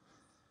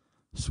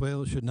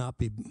 swales should not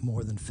be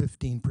more than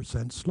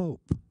 15%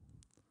 slope.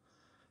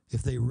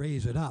 If they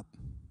raise it up,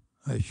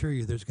 I assure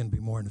you there's going to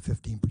be more than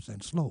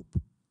 15% slope.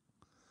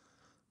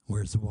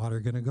 Where's the water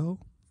going to go?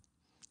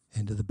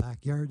 Into the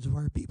backyards of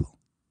our people.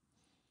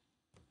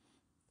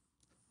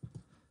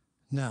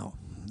 Now,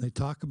 they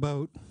talk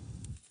about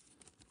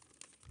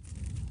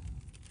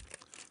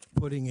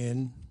putting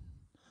in,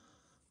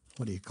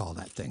 what do you call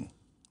that thing?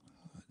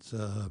 It's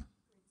a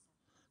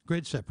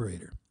grid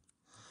separator.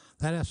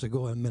 That has to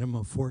go a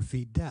minimum of 4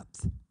 feet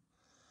depth,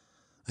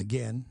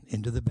 again,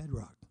 into the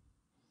bedrock,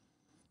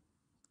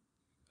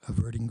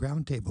 averting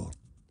groundwater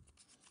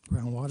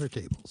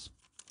tables.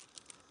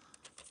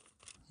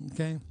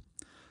 Okay?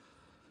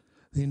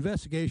 The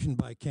investigation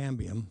by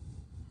Cambium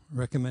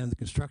recommended the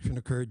construction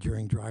occurred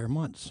during drier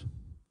months.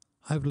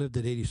 I've lived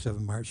at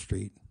 87 March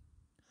Street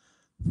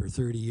for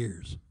 30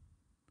 years.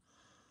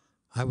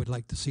 I would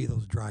like to see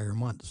those drier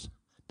months.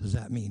 Does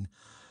that mean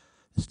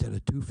instead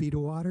of 2 feet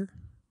of water,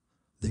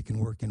 they can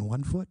work in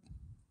 1 foot?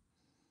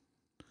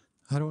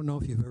 I don't know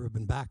if you've ever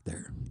been back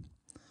there.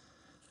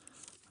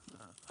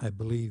 I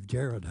believe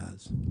Jared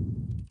has.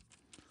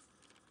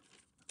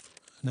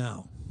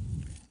 Now,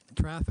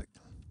 traffic.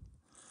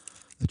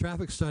 The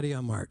traffic study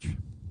on March.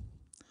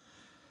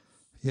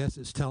 Yes,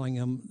 it's telling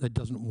them that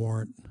doesn't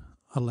warrant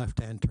a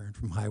left-hand turn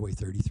from Highway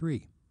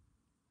 33.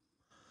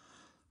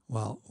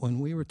 Well, when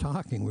we were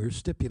talking, we were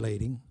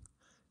stipulating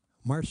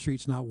March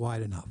Street's not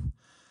wide enough.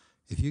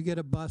 If you get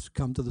a bus,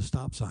 come to the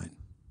stop sign,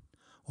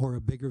 or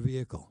a bigger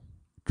vehicle,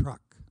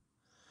 truck.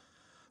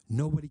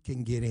 Nobody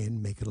can get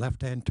in, make a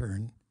left-hand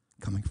turn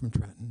coming from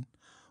Trenton,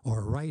 or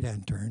a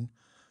right-hand turn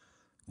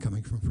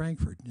coming from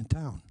Frankfurt in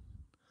town.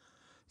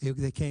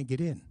 They can't get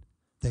in.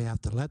 They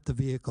have to let the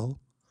vehicle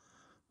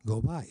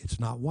go by. It's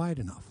not wide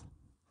enough.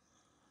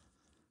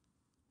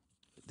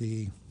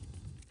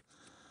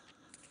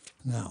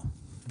 Now,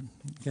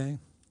 okay,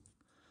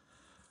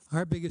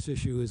 our biggest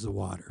issue is the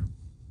water.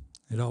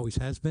 It always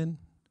has been.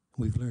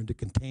 We've learned to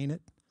contain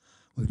it.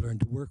 We've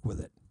learned to work with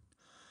it.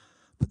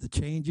 But the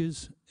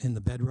changes in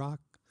the bedrock,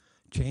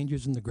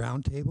 changes in the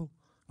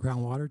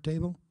groundwater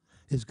table,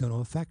 is going to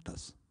affect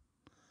us.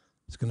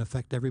 It's going to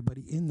affect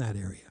everybody in that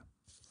area.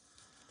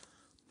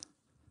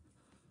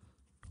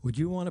 Would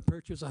you want to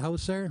purchase a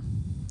house there?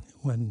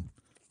 When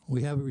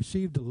we have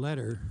received a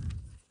letter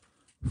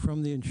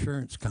from the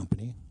insurance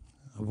company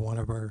of one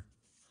of our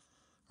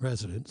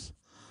residents,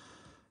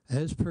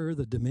 as per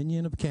the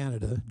Dominion of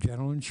Canada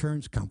General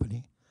Insurance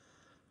Company,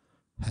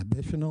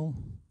 habitational,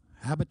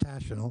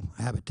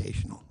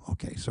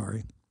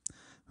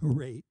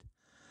 rate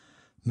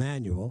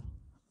manual,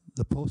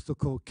 the postal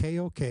code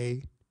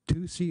KOK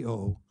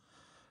 2CO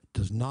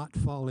does not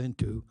fall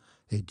into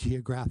a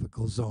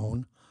geographical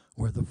zone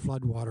where the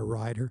floodwater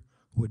rider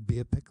would be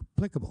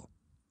applicable.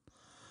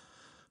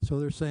 So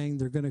they're saying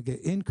they're going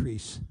to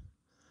increase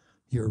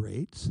your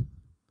rates,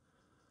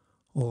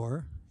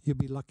 or you'll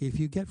be lucky if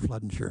you get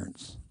flood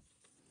insurance.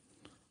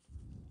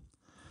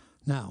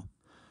 Now,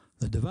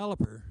 the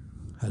developer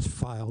has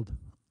filed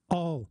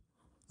all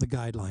the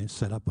guidelines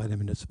set up by the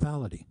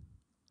municipality.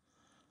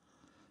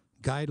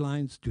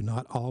 Guidelines do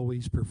not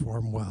always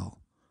perform well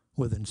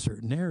within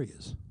certain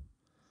areas.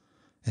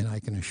 And I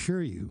can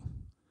assure you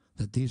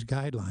that these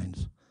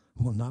guidelines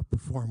will not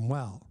perform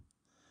well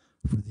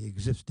for the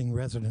existing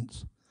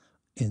residents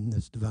in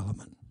this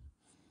development.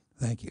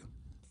 Thank you.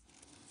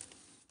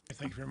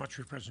 Thank you very much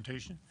for your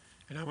presentation.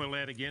 And I will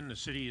add again, the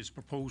city is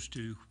proposed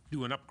to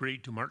do an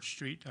upgrade to March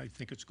Street. I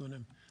think it's going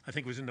to, I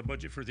think it was in the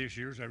budget for this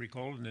year, as I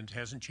recall, and it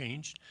hasn't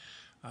changed.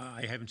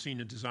 I haven't seen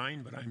the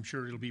design, but I'm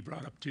sure it'll be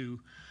brought up to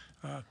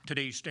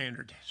today's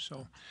standard.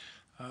 So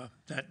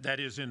that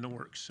is in the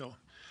works. So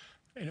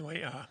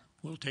anyway,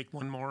 we'll take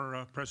one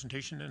more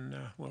presentation, and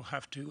we'll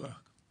have to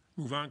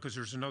move on because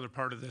there's another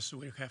part of this that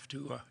we have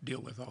to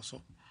deal with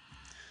also.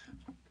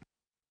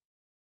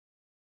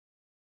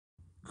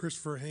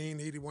 Christopher Hain,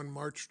 81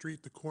 March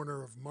Street, the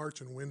corner of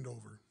March and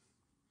Windover.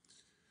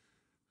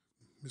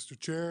 Mr.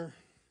 Chair,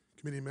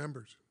 committee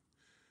members,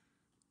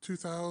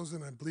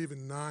 2000, I believe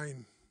in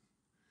 9,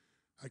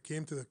 I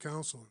came to the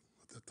council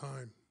at the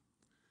time,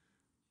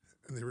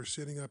 and they were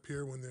sitting up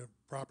here when the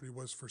property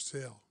was for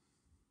sale.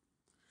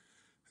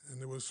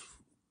 And it was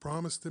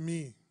promised to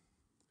me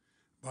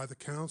by the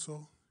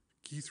council,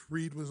 Keith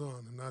Reed was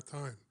on in that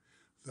time,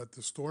 that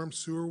the storm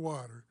sewer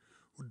water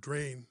would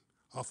drain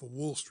off of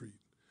Wool Street,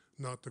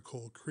 not the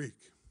Cold Creek.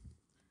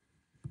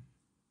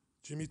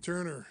 Jimmy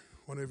Turner,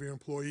 one of your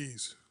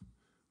employees,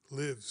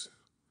 lives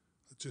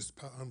just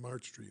on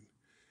March Street.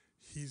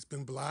 He's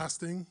been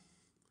blasting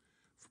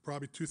for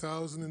probably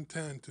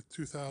 2010 to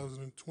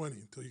 2020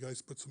 until you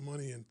guys put some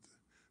money in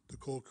the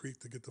Cold Creek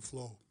to get the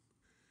flow.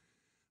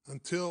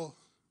 Until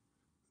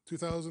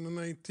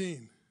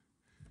 2019,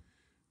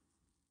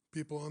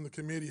 people on the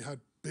committee had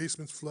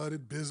basements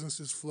flooded,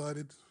 businesses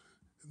flooded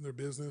in their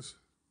business,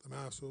 the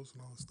Massos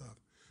and all this stuff,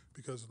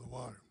 because of the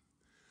water.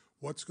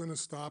 What's going to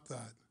stop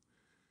that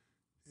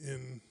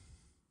in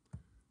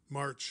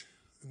March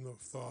in the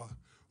thaw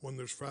when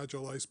there's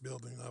fragile ice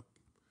building up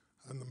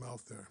on the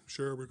mouth there?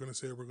 Sure, we're going to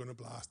say we're going to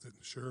blast it.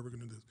 Sure, we're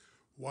going to do this.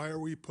 Why are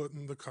we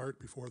putting the cart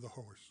before the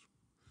horse?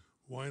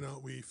 Why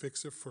not we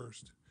fix it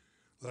first?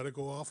 Let it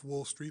go off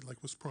Wool Street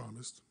like was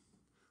promised.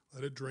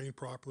 Let it drain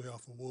properly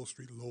off of Wool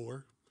Street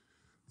lower.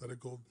 Let it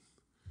go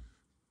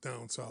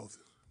down south,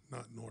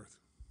 not north.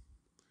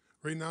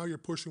 Right now you're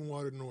pushing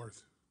water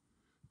north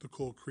to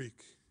Cold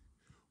Creek.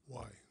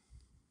 Why?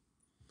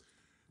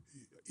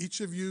 Each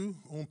of you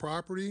own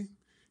property.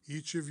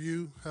 Each of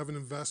you have an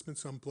investment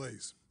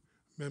someplace.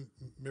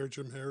 Mayor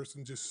Jim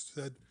Harrison just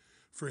said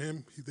for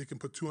him, they can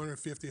put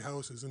 250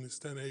 houses in his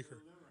 10-acre.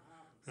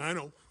 I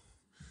know.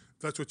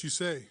 That's what you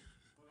say.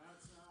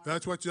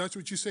 That's what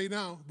you say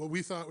now, but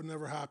we thought it would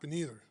never happen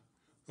either.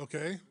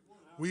 Okay?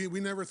 We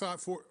never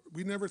thought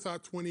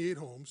 28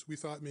 homes. We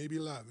thought maybe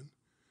 11.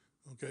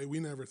 Okay? We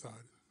never thought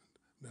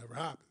it. Never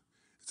happened.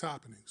 It's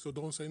happening. So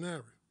don't say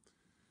never.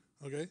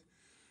 Okay?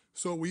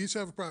 So we each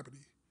have a property.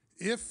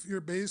 If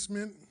your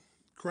basement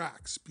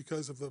cracks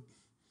because of the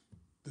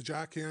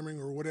jackhammering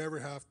or whatever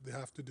they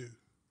have to do,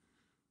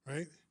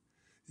 right?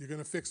 You're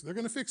going to fix it. They're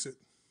going to fix it.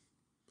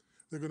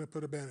 They're going to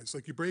put a bandage. It's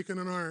like you break in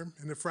an arm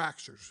and it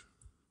fractures,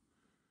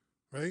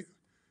 right?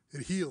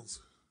 It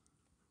heals.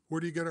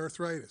 Where do you get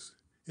arthritis?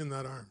 In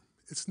that arm.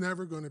 It's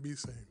never going to be the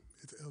same.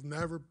 It'll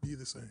never be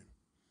the same.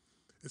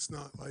 It's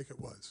not like it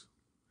was.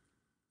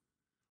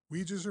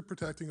 We just are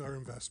protecting our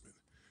investment,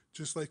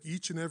 just like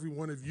each and every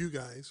one of you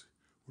guys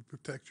would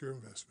protect your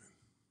investment.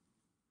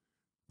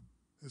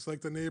 It's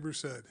like the neighbor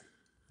said,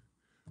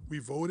 we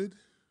voted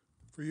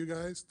for you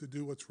guys to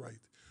do what's right.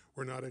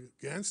 We're not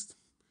against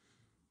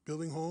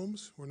building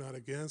homes. We're not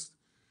against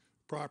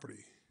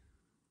property,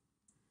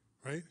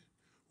 right?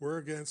 We're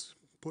against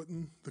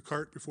putting the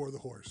cart before the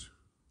horse.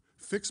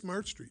 Fix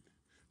March Street.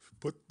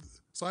 Put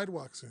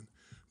sidewalks in.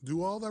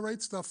 Do all the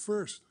right stuff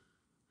first.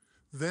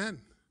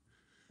 Then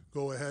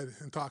go ahead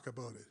and talk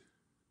about it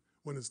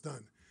when it's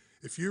done.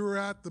 If you were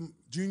at the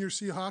Junior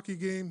C hockey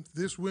game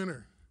this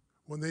winter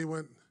when they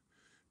went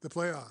the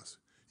playoffs,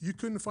 you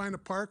couldn't find a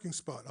parking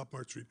spot up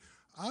March Street.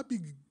 I'd be,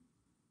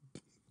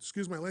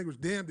 excuse my language,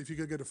 damned if you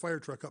could get a fire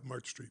truck up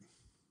March Street.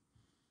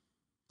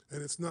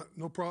 And it's not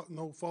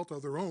no fault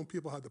of their own.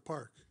 People had to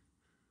park,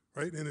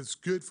 right? And it's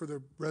good for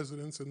the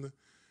residents and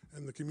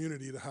the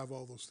community to have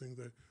all those things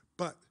there.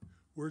 But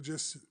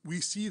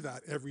we see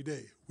that every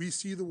day. We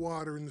see the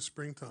water in the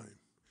springtime.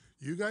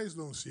 You guys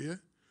don't see it.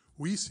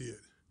 We see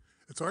it.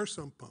 It's our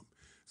sump pump.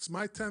 It's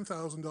my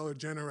 $10,000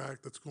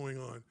 Generac that's going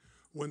on.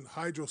 When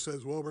Hydro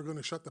says, well, we're going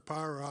to shut the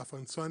power off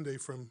on Sunday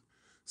from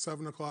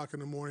 7 o'clock in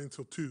the morning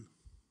until 2,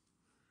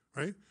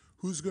 right?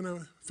 Who's going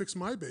to fix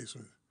my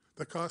basement?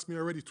 That cost me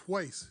already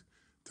twice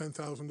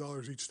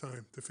 $10,000 each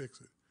time to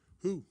fix it.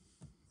 Who?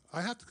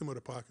 I have to come out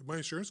of pocket. My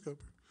insurance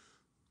company,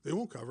 they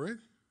won't cover it.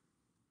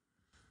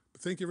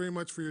 But thank you very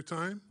much for your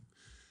time,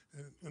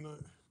 and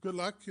good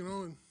luck, you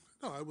know. And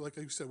no, like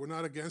I said, we're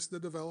not against the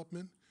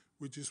development.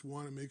 We just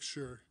want to make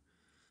sure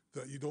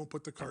that you don't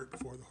put the cart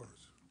before the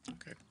horse.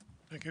 Okay,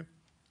 thank you.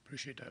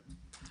 Appreciate that.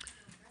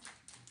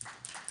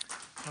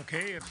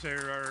 Okay, if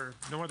there are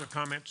no other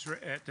comments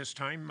at this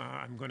time,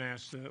 I'm going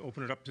to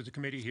open it up to the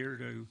committee here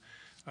to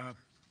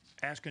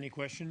ask any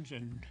questions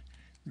and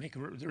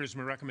there is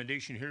my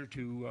recommendation here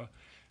to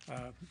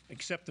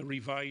accept the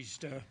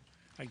revised,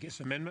 I guess,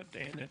 amendment,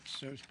 and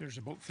there's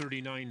about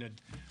 39,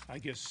 I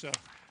guess,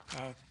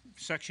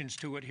 sections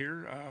to it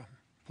here,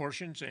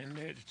 portions, and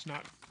it's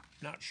not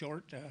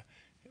short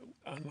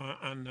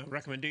on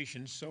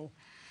recommendations. So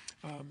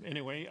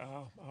anyway,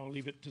 I'll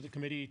leave it to the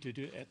committee to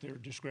do at their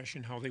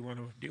discretion how they want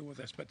to deal with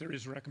this. But there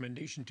is a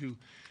recommendation to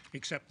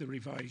accept the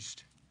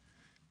revised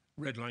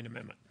red line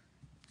amendment.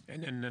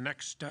 And then the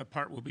next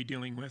part we'll be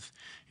dealing with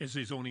is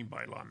the zoning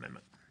bylaw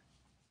amendment,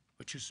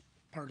 which is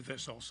part of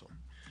this also.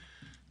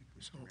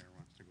 So,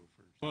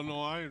 well,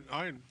 no,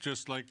 I'd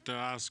just like to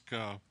ask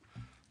the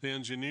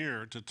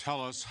engineer to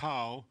tell us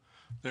how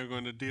they're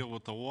going to deal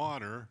with the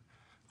water.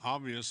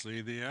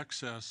 Obviously, the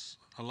excess,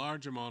 a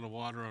large amount of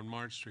water on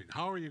March Street.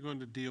 How are you going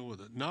to deal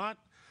with it? Not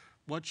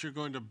what you're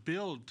going to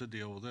build to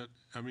deal with it,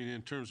 I mean,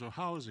 in terms of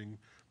housing,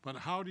 but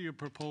how do you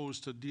propose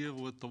to deal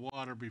with the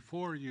water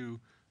before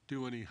you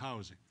do any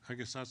housing? I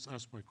guess that's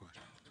my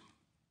question.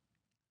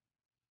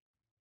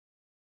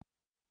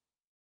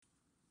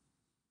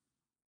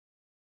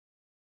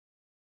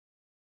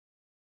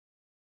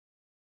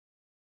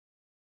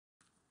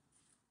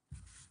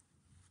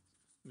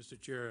 Mr.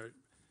 Chair,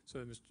 so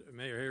Mr.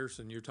 Mayor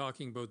Harrison, you're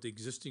talking about the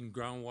existing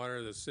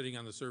groundwater that's sitting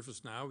on the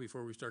surface now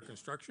before we start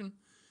construction,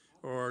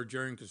 or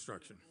during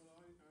construction? Well,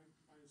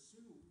 I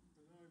assume,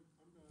 and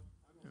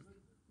I don't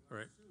All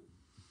right.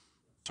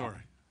 Sorry.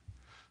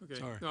 Okay.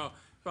 Sorry. No,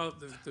 well,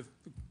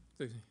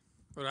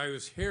 what I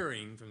was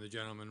hearing from the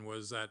gentleman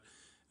was that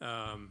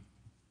how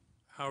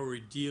are we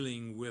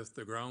dealing with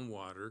the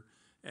groundwater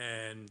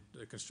and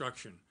the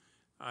construction?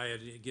 I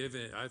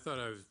thought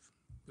I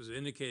was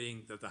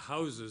indicating that the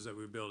houses that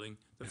we're building,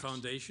 the Yes.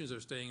 foundations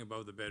are staying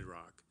above the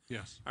bedrock.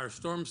 Yes. Our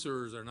storm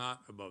sewers are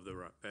not above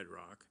the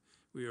bedrock.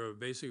 We are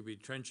basically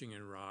trenching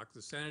in rock.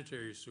 The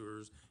sanitary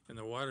sewers and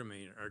the water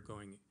main are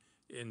going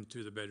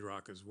into the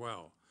bedrock as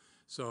well.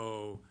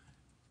 So,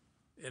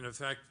 in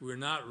effect, we're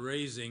not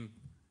having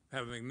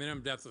a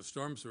minimum depth of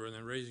storm sewer and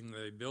then raising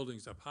the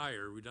buildings up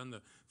higher. We've done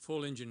the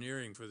full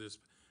engineering for this,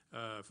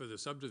 for the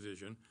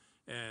subdivision,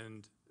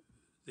 and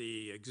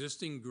the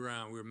existing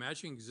ground, we're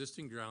matching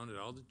existing ground at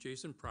all the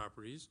adjacent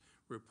properties.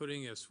 We're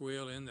putting a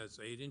swale in that's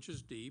 8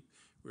 inches deep.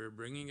 We're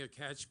bringing a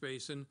catch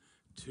basin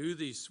to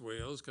these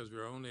swales because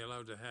we're only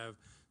allowed to have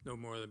no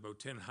more than about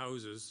 10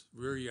 houses,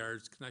 rear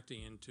yards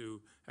connecting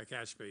into a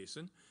catch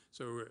basin.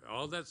 So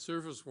all that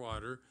surface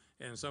water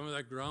and some of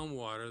that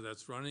groundwater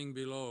that's running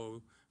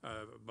below,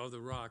 above the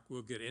rock,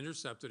 will get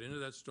intercepted into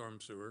that storm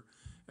sewer,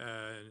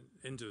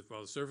 into,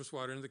 well, the surface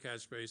water into the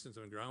catch basins,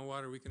 and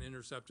groundwater we can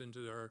intercept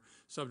into our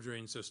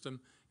subdrain system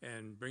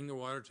and bring the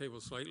water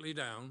table slightly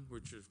down,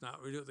 which is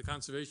not really what the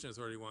Conservation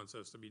Authority wants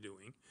us to be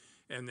doing.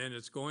 And then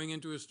it's going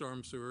into a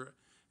storm sewer,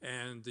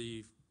 and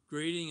the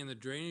grading and the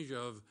drainage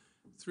of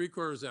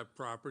 3/4 of that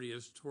property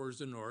is towards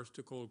the north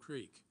to Cold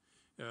Creek.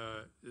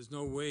 There's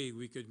no way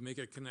we could make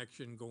a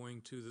connection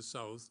going to the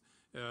south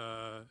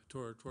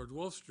toward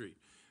Wolf Street.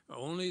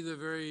 Only the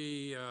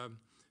very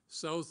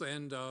south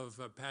end of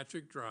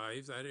Patrick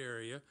Drive, that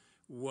area,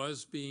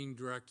 was being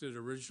directed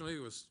originally. It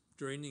was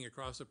draining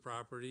across the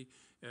property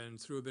and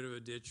through a bit of a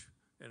ditch,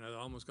 and it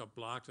almost got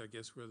blocked, I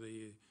guess, where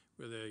the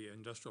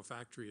industrial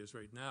factory is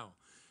right now.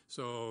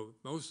 So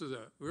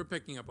we're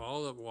picking up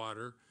all the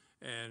water,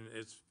 and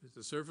it's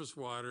the surface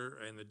water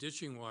and the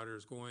ditching water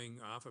is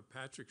going off of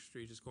Patrick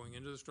Street, is going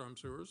into the storm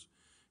sewers,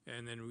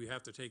 and then we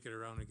have to take it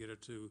around and get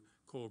it to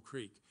Cold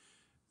Creek.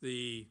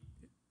 The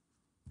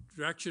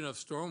direction of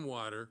storm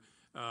water,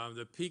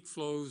 the peak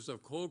flows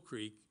of Cold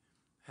Creek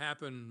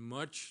happen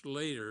much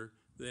later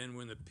than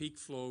when the peak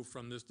flow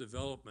from this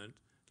development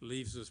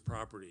leaves this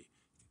property.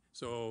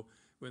 So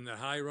when the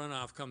high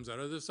runoff comes out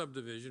of the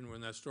subdivision,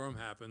 when that storm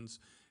happens,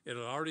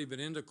 it'll already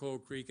been into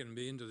Cold Creek and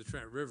be into the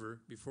Trent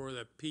River before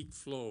that peak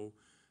flow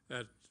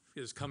that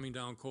is coming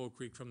down Cold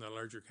Creek from that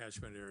larger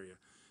catchment area.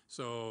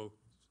 So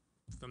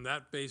from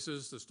that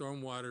basis, the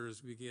stormwater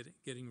is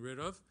getting rid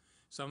of.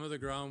 Some of the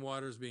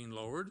groundwater is being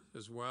lowered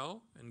as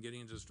well and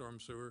getting into storm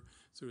sewer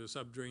through the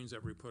sub-drains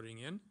that we're putting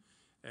in.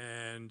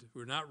 And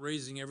we're not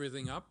raising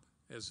everything up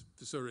as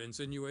sort of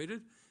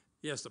insinuated.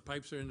 Yes, the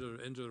pipes are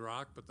into the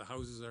rock, but the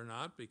houses are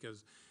not,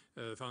 because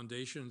the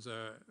foundations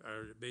are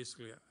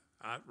basically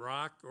at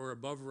rock or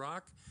above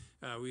rock.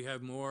 We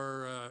have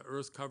more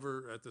earth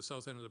cover at the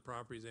south end of the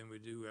property than we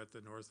do at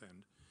the north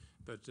end.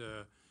 But,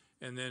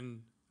 and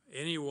then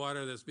any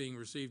water that's being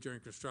received during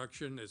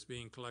construction is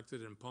being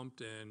collected and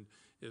pumped and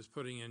is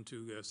putting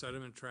into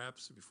sediment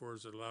traps before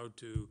it's allowed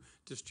to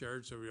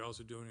discharge. So we're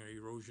also doing our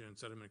erosion and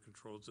sediment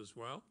controls as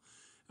well.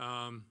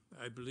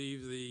 I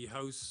believe the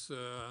house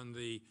on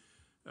the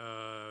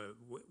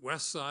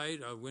west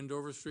side of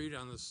Windover Street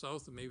on the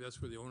south, and maybe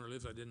that's where the owner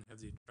lives, I didn't have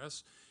the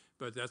address,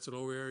 but that's a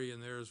low area in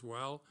there as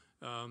well.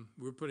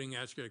 We're putting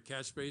actually a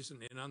catch basin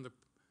in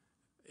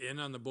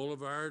on the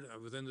boulevard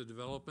within the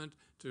development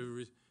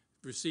to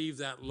receive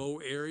that low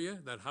area.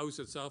 That house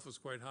itself is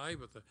quite high,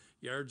 but the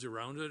yards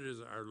around it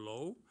are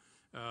low.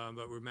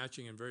 But we're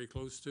matching in very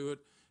close to it.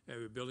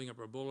 We're building up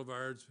our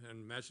boulevards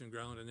and matching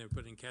ground, and then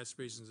putting catch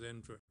basins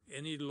in for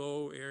any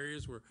low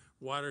areas where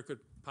water could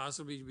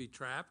possibly be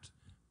trapped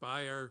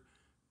by our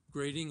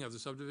grading of the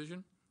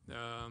subdivision.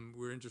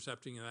 We're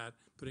intercepting that,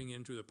 putting it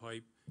into the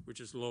pipe,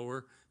 which is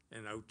lower,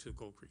 and out to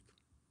Coal Creek.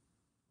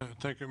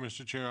 Thank you,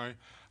 Mr. Chair.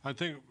 I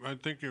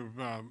think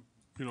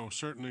you've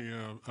certainly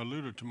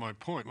alluded to my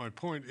point. My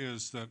point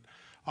is that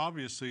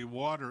obviously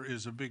water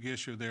is a big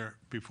issue there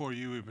before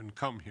you even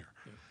come here.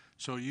 Yeah.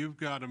 So you've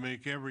got to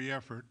make every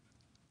effort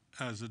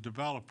as a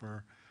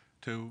developer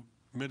to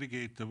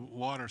mitigate the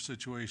water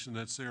situation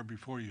that's there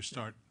before you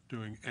start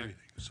doing anything.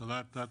 So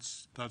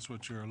that's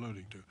what you're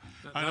alluding to.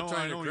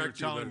 I know you're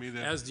telling me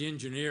that as the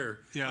engineer,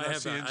 yeah, I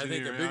think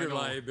a bigger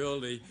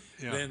liability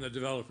than the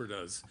developer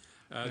does.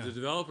 The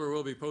developer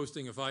will be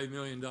posting a $5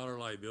 million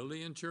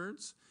liability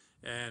insurance,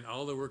 and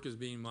all the work is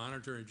being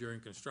monitored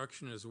during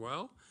construction as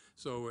well.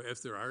 So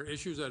if there are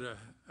issues that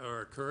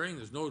are occurring,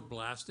 there's no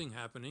blasting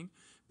happening,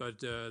 but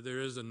there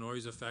is a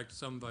noise effect,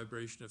 some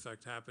vibration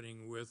effect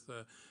happening with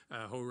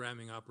hoe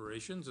ramming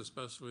operations,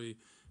 especially,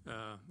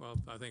 well,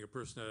 I think a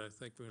person that I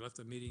think when we left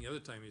the meeting the other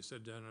time, he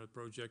said down on a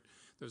project,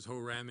 there's hoe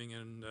ramming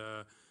and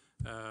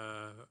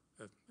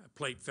a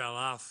plate fell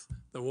off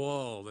the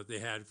wall that they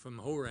had from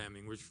hoe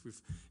ramming, which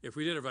if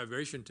we did a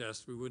vibration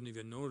test, we wouldn't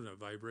even know a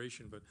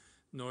vibration, but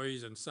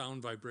noise and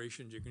sound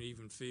vibrations you can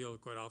even feel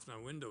quite often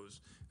on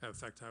windows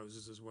affect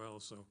houses as well.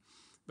 So,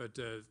 but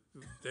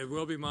they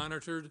will be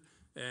monitored,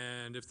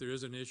 and if there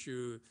is an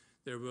issue,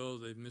 the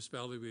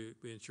municipality will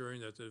be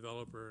ensuring that the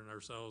developer and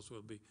ourselves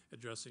will be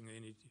addressing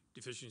any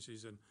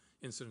deficiencies and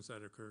incidents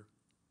that occur.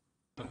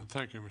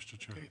 Thank you, Mr.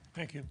 Chair. Okay,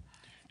 thank you.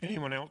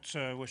 Anyone else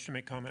wish to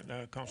make comment?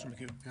 Councilor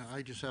McHugh. Yeah,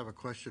 I just have a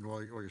question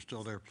while you're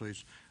still there,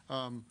 please.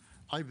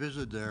 I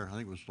visited there, I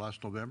think it was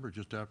last November,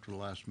 just after the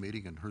last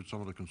meeting, and heard some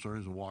of the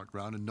concerns and walked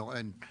around.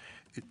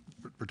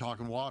 We're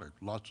talking water,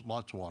 lots of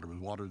water. There was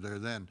water there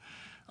then.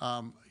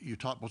 You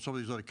talked about some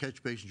of these other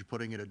catch basins you're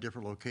putting in at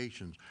different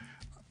locations.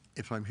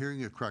 If I'm hearing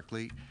you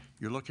correctly,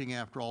 you're looking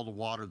after all the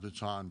water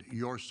that's on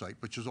your site,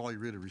 which is all you're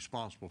really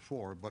responsible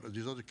for. But are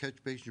these other catch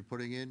basins you're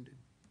putting in,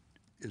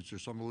 is there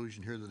some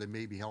illusion here that they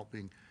may be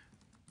helping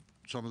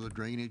some of the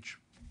drainage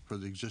for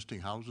the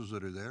existing houses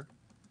that are there?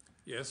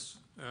 Yes.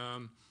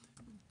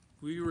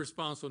 We're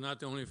responsible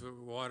not only for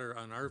water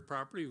on our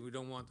property. We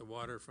don't want the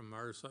water from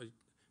our site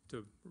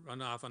to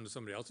run off onto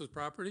somebody else's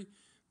property,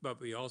 but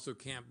we also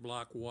can't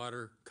block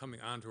water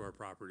coming onto our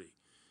property.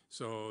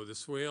 So the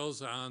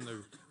swales on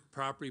the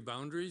property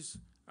boundaries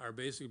are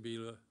basically,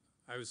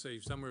 I would say,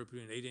 somewhere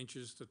between 8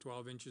 inches to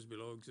 12 inches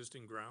below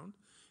existing ground,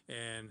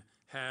 and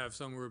have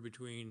somewhere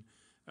between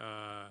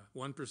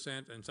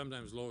 1% and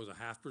sometimes low as a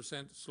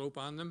 0.5% slope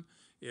on them.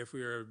 If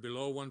we are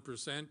below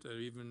 1%, or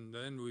even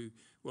then, we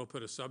will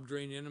put a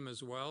subdrain in them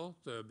as well,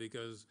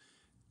 because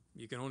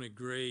you can only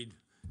grade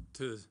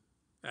to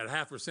at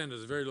 0.5%.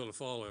 There's very little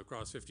fall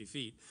across 50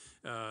 feet.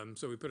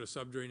 So we put a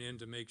subdrain in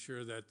to make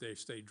sure that they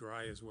stay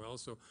dry as well.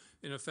 So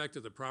in effect,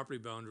 at the property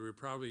boundary, we're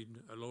probably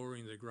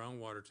lowering the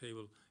groundwater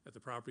table at the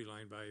property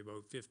line by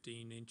about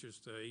 15 inches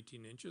to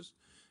 18 inches.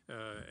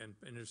 And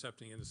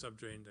intercepting in the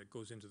subdrain that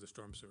goes into the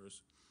storm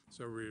sewers.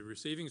 So we're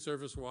receiving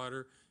surface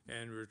water,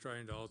 and we're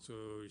trying to also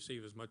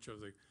receive as much of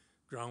the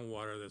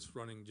groundwater that's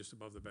running just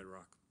above the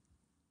bedrock.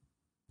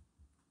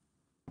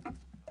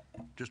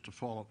 Just to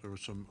follow up, there were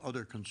some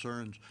other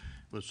concerns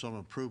with some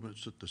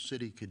improvements that the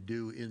city could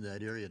do in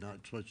that area, not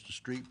so much the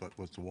street, but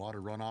with the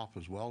water runoff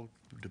as well,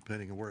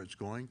 depending on where it's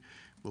going.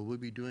 Will we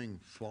be doing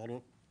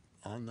follow-up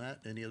on that?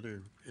 Is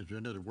there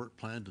any other work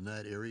planned in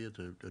that area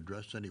to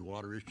address any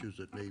water issues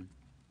that may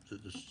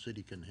that the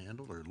city can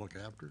handle or look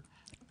after?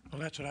 Well,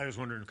 that's what I was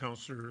wondering,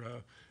 Councillor,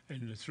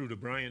 and through to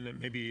Brian,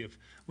 that maybe if,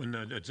 when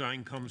the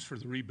design comes for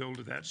the rebuild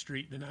of that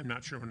street, then I'm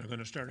not sure when they're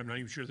gonna start. I'm not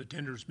even sure the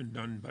tender's been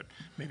done, but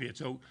maybe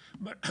it's out.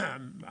 But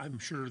I'm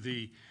sure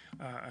the,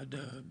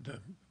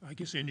 I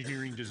guess,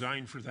 engineering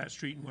design for that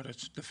street and what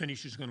the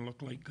finish is gonna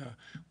look like,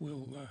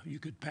 you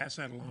could pass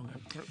that along,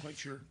 I'm quite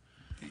sure.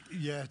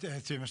 Yeah,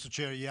 through Mr.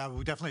 Chair. Yeah,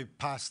 we'll definitely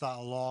pass that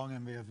along,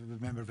 and we have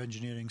a member of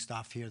engineering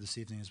staff here this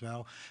evening as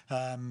well.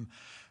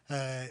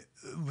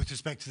 With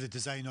respect to the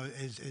design,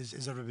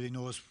 as everybody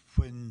knows,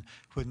 when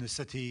the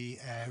city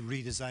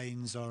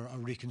redesigns or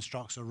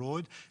reconstructs a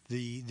road,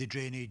 the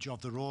drainage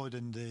of the road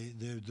and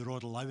the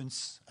road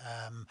allowance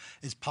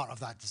is part of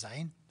that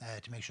design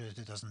to make sure that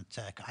it doesn't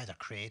either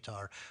create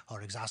or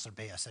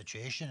exacerbate a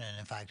situation, and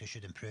in fact it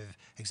should improve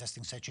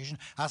existing situation.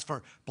 As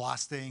for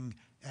blasting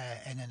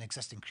in an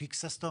existing creek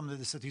system that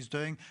the city's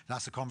doing,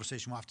 that's a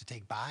conversation we'll have to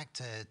take back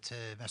to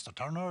Mr.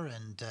 Turner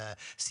and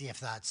see if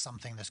that's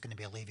something that's going to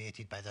be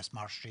alleviated by this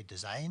Marsh Street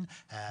design.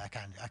 I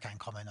can't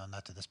comment on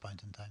that at this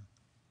point in time.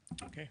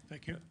 Okay,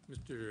 thank you.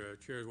 Mr.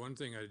 Chair, one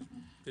thing I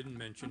didn't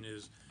mention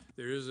is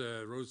there is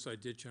a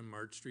roadside ditch on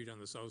March Street on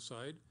the south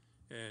side,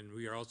 and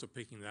we are also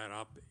picking that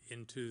up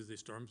into the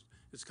storms.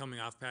 It's coming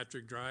off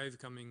Patrick Drive,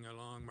 coming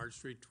along March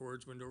Street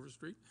towards Wendover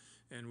Street,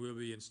 and we'll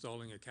be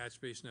installing a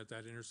catch basin at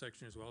that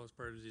intersection as well as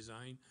part of the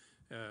design,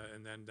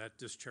 and then that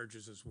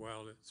discharges as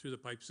well through the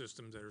pipe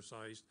systems that are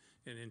sized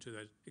and into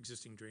that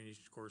existing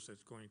drainage course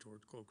that's going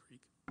towards Coal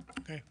Creek.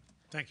 Okay,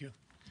 thank you.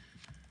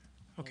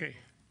 Okay.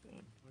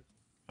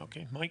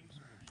 Okay, Mike,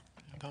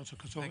 Councilor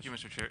Kosolis. Thank you,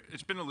 Mr. Chair.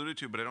 It's been alluded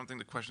to, but I don't think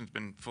the question's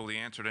been fully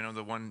answered. I know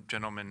the one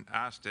gentleman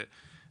asked it.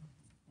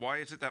 Why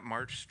is it that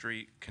March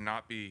Street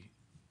cannot be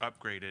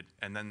upgraded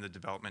and then the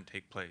development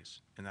take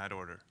place in that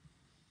order?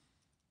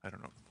 I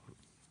don't know.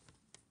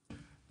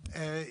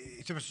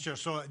 To Mr. Chair,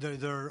 so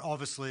there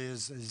obviously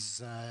is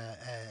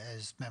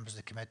as members of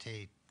the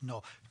committee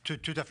know, two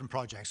different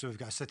projects. So we've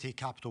got a city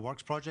capital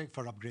works project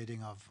for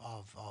upgrading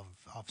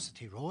of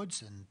city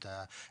roads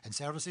and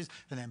services,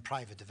 and then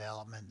private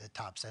development that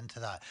taps into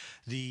that.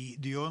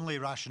 The only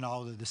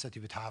rationale that the city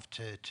would have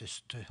to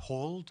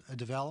hold a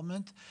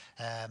development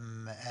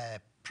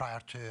prior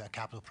to a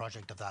capital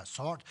project of that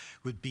sort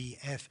would be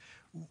if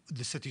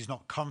the city is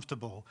not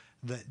comfortable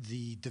that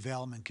the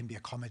development can be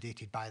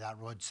accommodated by that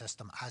road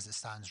system as it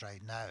stands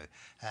right now.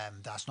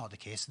 That's not the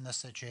case in this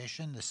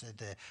situation.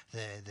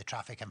 The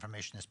traffic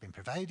information has been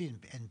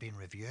provided and been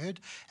reviewed.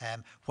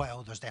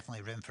 While there's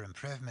definitely room for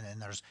improvement,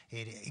 and there's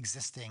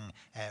existing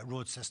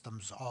road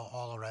systems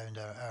all around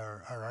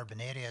our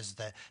urban areas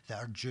that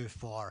are due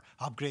for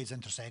upgrades,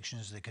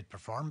 intersections that could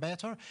perform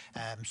better.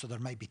 So there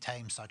might be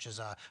times such as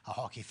a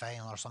hockey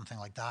final or something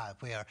like that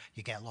where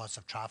you get lots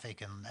of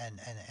traffic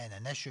and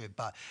an issue,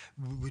 but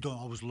we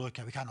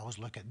can't always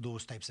look at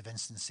those types of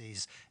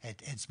instances.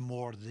 It's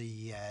more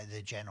the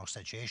general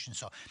situation.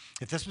 So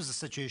if this was a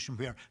situation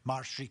where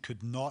March Street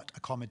could not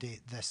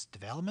accommodate this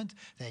development,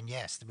 then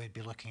yes, we'd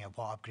be looking at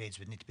what upgrades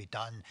would need to be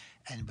done,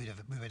 and we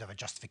would have a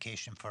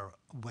justification for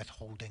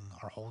withholding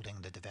or holding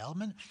the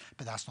development,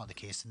 but that's not the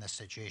case in this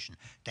situation.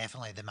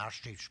 Definitely the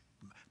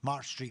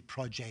March Street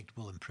project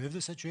will improve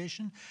the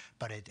situation,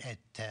 but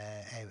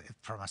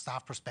from a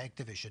staff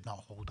perspective, it should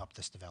not hold up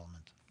this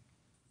development.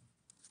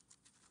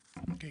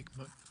 Okay,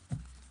 come on.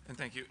 And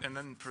thank you. And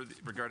then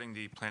regarding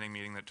the planning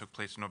meeting that took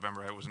place in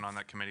November, I wasn't on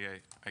that committee.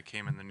 I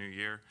came in the new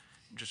year.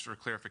 Just for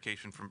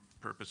clarification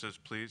purposes,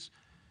 please.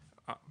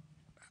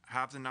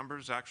 Have the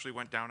numbers actually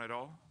went down at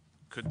all?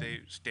 Could they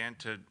stand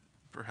to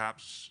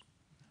perhaps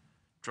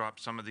drop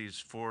some of these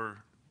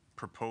 4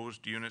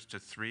 proposed units to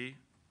 3,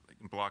 like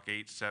in block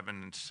 8,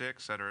 7, and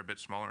 6 that are a bit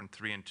smaller, and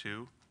 3 and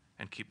 2,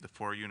 and keep the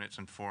 4 units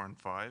in 4 and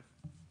 5?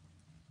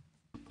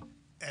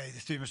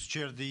 Through Mr.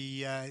 Chair,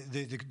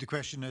 the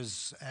question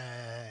is,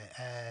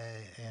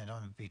 I don't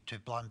want to be too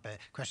blunt, but the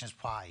question is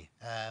why.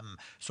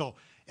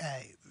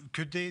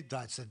 Could they?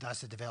 That's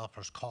the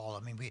developer's call.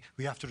 I mean,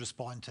 we have to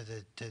respond to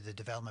the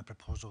development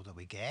proposal that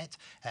we get.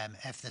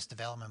 If this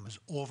development was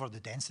over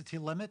the density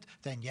limit,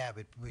 then yeah,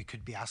 we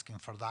could be asking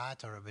for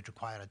that, or it would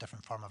require a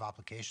different form of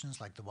applications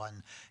like the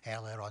one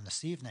earlier on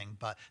this evening.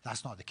 But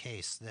that's not the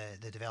case.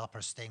 The developer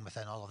is staying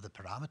within all of the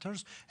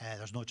parameters.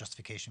 There's no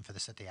justification for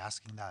the city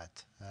asking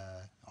that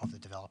of the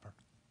developer.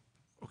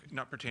 Okay,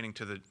 not pertaining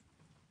to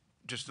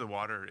just the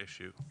water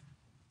issue.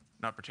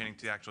 Not pertaining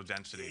to the actual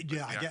density, but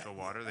the actual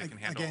water, they can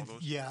handle all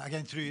those? Yeah,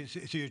 again, through you,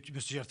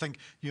 Mr. Chair, I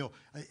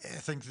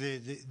think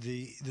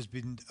there's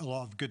been a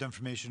lot of good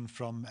information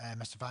from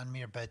Mr. Van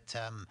Meer, but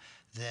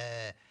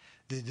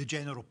the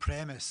general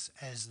premise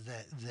is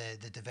that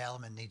the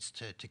development needs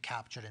to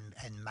capture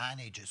and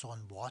manage its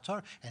own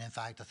water. And in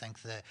fact, I think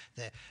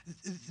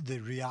the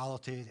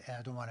reality, and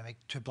I don't want to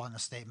make too blunt a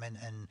statement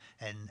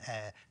and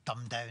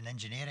dumb down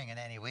engineering in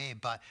any way,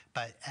 but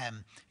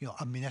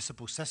a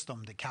municipal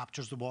system that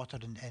captures the water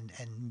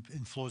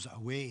and flows it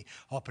away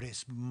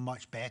operates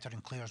much better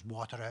and clears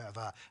water out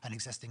of an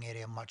existing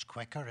area much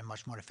quicker and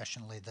much more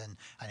efficiently than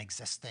an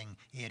existing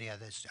area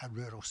that's a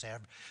rural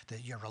serve,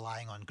 that you're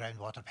relying on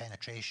groundwater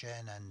penetration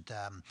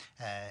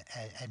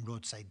and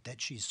roadside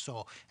ditches.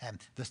 So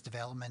this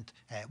development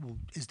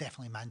is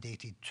definitely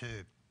mandated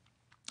to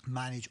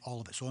manage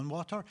all of its own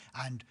water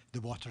and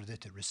the water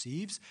that it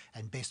receives.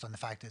 And based on the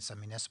fact that it's a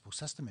municipal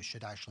system, it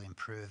should actually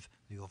improve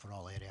the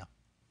overall area.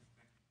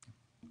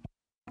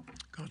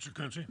 Councillor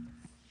Quinte.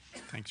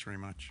 Thanks very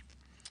much.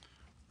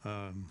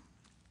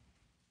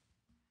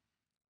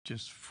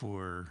 Just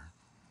for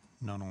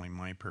not only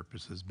my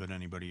purposes, but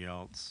anybody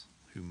else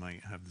who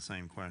might have the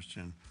same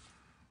question,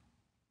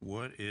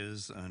 what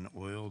is an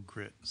oil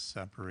grit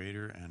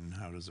separator and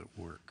how does it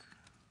work?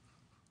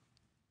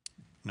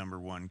 Number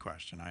one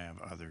question. I have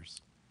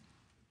others.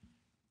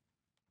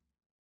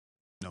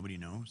 Nobody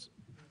knows?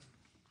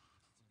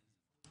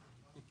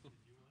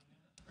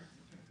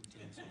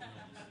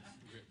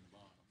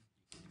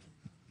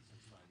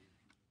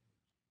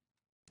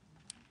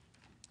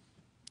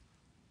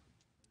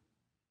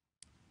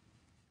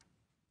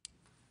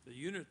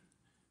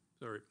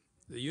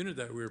 The unit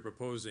that we're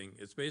proposing,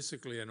 it's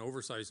basically an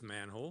oversized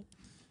manhole.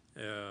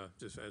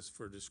 Just as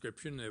for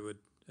description,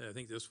 I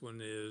think this one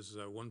is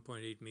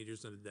 1.8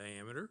 meters in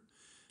diameter.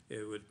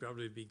 It would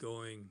probably be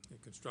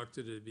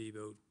constructed to be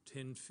about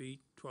 10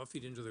 feet, 12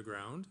 feet into the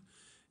ground.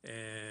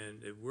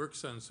 And it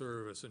works on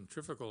sort of a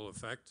centrifugal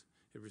effect.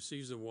 It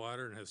receives the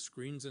water and has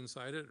screens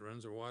inside it. It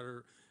runs the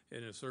water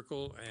in a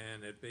circle,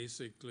 and it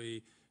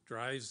basically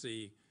drives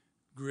the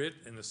grit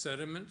and the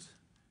sediment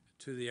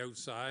to the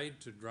outside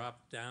to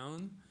drop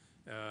down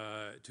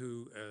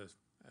to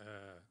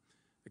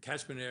a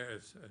catchment area,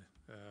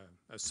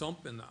 a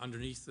sump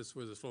underneath. That's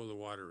where the flow of the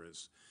water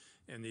is.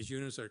 And these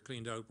units are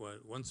cleaned out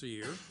once a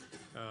year.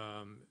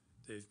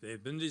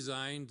 They've been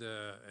designed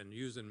and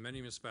used in many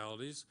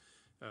municipalities.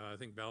 I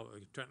think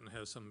Trenton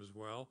has some as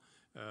well.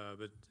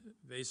 But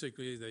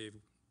basically,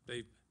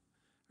 they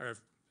are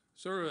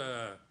sort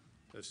of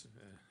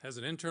has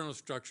an internal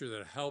structure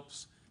that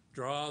helps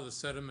draw the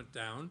sediment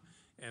down.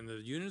 And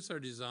the units are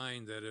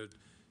designed that it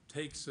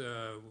takes,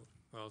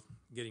 well,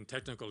 getting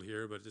technical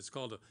here, but it's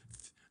called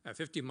a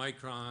 50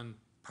 micron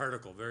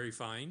particle, very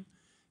fine.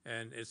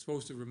 And it's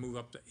supposed to remove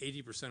up to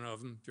 80%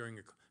 of them during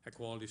a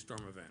quality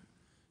storm event.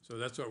 So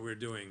that's what we're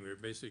doing. We're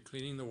basically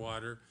cleaning the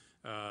water.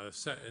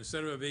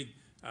 Instead of a big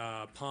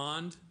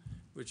pond,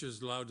 which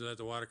is allowed to let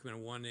the water come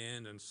in one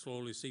end and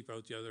slowly seep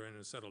out the other end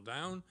and settle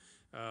down,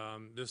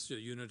 this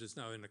unit is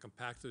now in a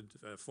compacted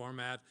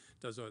format,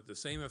 does the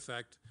same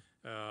effect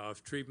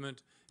of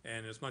treatment,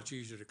 and it's much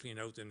easier to clean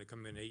out than to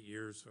come in 8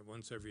 years,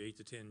 once every 8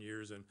 to 10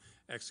 years, and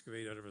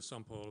excavate out of a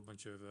sump hole a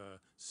bunch of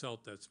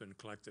silt that's been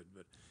collected.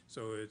 But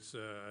so it's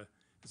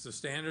a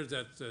standard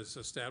that's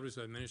established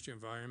by the Ministry of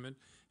Environment.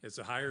 It's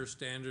a higher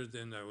standard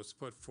than that was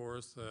put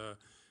forth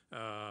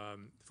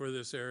for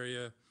this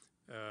area.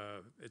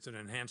 It's an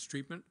enhanced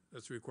treatment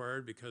that's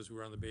required because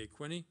we're on the Bay of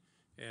Quinte,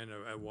 and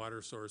a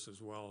water source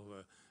as well,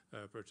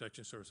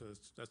 protection source. So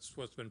that's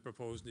what's been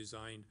proposed,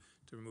 designed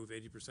to remove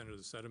 80% of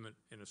the sediment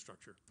in a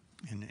structure.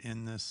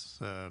 In this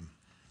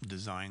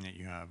design that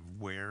you have,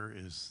 where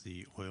is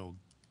the oil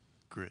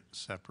grit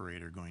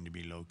separator going to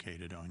be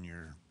located on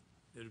your?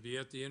 It'll be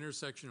at the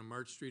intersection of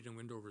March Street and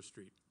Windover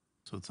Street.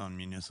 So it's on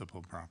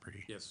municipal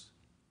property? Yes.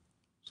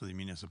 So the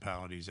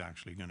municipality is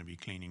actually going to be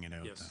cleaning it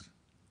out then? Yes.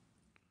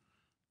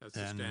 That's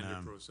the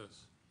standard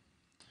process.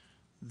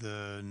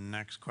 The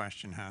next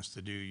question has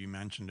to do, you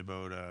mentioned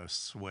about a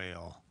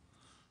swale.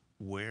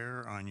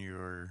 Where on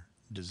your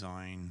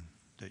design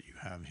that you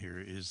have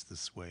here is the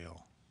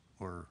swale?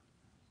 Or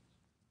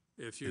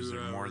if you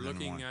are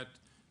looking at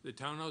the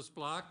townhouse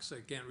blocks,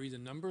 I can't read the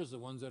numbers, the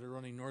ones that are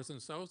running north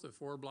and south, the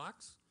 4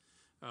 blocks.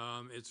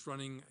 It's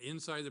running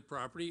inside the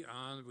property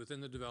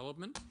within the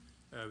development.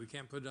 We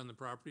can't put it on the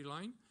property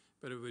line,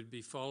 but it would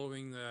be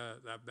following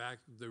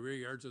the rear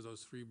yards of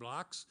those 3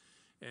 blocks.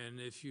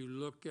 And if you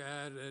look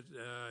at it,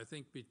 I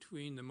think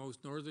between the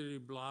most northerly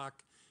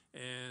block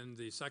and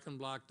the second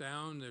block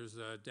down, there's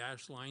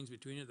dashed lines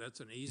between it. That's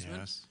an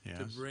easement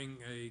to bring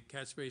a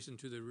catch basin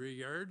to the rear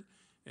yard.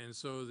 And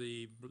so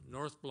the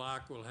north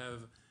block will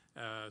have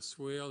a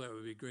swale that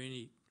would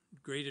be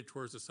graded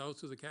towards the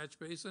south of the catch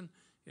basin,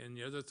 and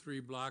the other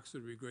 3 blocks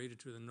would be graded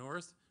to the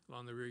north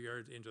along the rear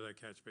yard into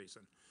that catch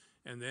basin.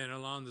 And then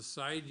along the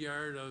side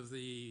yard of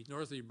the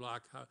northerly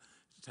block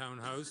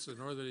townhouse, the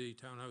northerly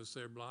townhouse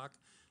block,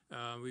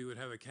 we would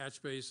have a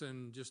catch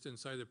basin just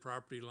inside the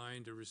property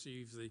line to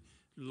receive the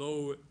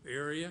low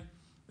area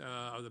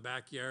of the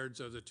backyards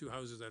of the 2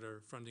 houses that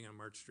are fronting on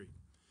March Street.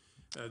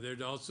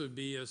 There'd also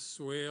be a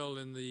swale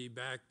in the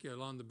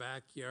along the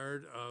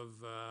backyard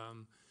of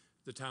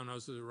the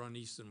townhouses that run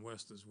east and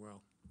west as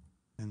well.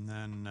 And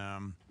then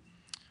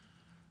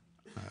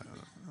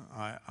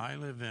I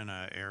live in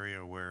an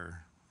area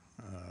where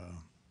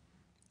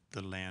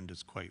the land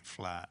is quite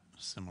flat,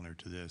 similar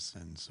to this,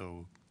 and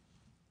so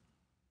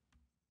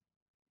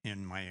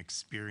in my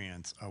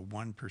experience, a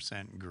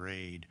 1%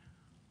 grade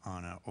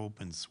on an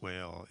open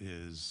swale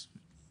is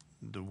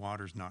the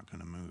water's not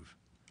going to move.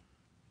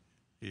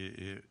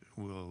 It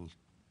will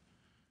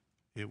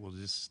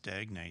just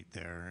stagnate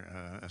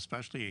there,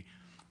 especially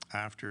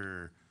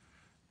after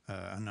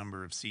a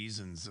number of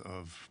seasons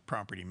of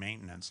property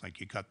maintenance. Like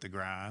you cut the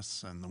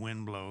grass and the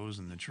wind blows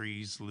and the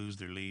trees lose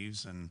their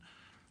leaves, and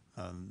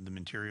the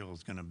material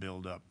is going to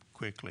build up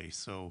quickly.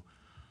 So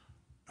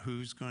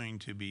who's going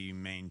to be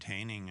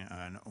maintaining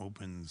an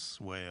open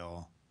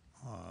swale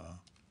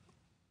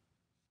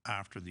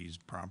after these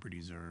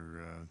properties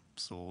are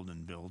sold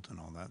and built and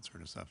all that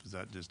sort of stuff? Is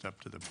that just up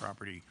to the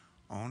property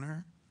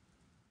owner?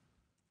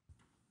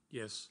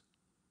 Yes.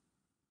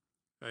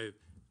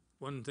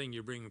 One thing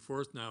you're bringing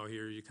forth now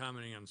here, you're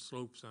commenting on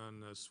slopes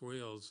on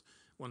swales,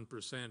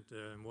 1%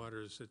 and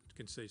waters that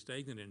can stay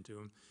stagnant into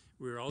them.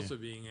 We're also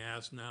being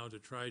asked now to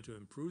try to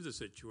improve the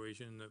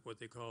situation at what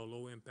they call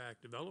low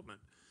impact development.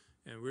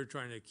 And we're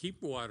trying to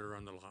keep water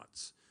on the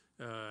lots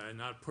and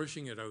not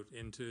pushing it out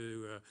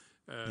into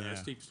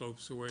steep slope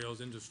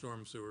swales into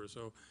storm sewer.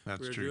 So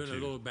we're doing a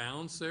little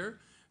balance there.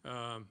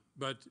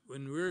 But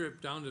when we're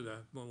down to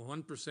the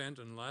 1%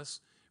 and less,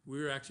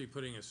 we're actually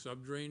putting a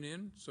subdrain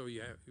in. So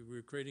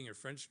we're creating a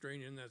French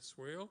drain in that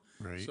swale.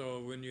 Right. So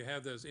when you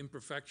have those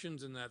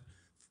imperfections in that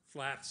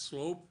flat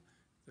slope,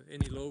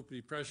 any low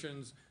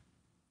depressions,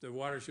 the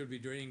water should be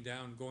draining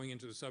down, going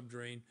into the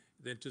subdrain,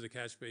 then to the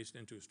catch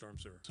basin, into a storm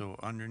sewer. So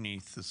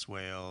underneath the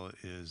swale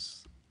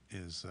is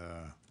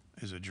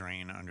a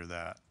drain under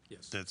that.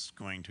 Yes. That's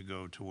going to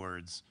go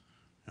towards,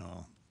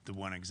 the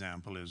one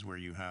example is where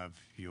you have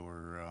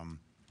your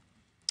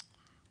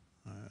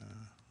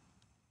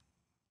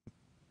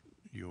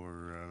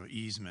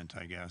easement,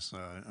 I guess,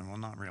 well,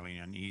 not really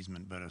an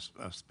easement, but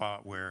a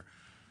spot where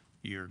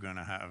you're going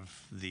to have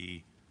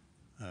the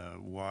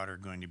water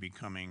going to be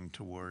coming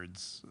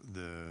towards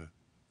the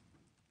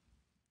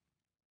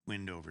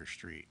Windover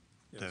Street.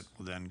 Yes. That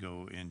will then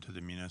go into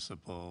the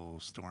municipal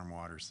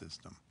stormwater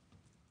system.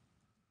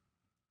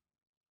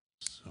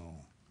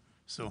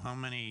 So how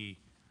many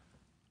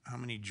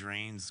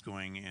drains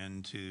going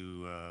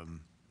into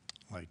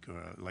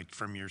like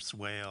from your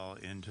swale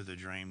into the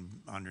drain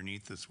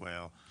underneath the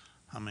swale?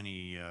 How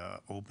many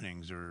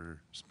openings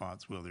or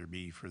spots will there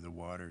be for the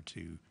water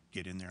to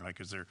get in there? Like,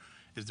 is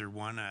there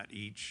one at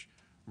each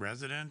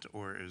resident,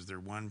 or is there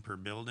one per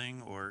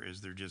building, or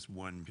is there just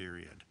one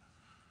period?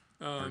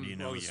 Or do you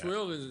know well, the yet?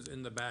 swale is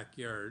in the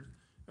backyard.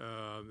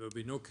 There'll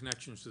be no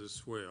connections to the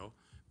swale.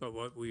 But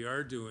what we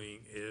are doing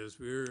is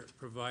we're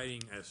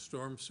providing a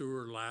storm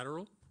sewer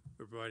lateral.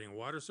 We're providing a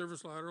water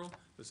service lateral,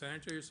 the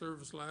sanitary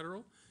service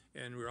lateral,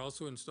 and we're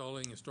also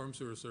installing a storm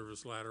sewer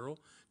service lateral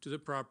to the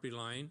property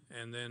line,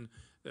 and then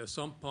the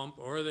sump pump,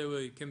 or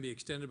can be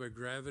extended by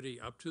gravity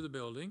up to the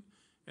building,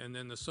 and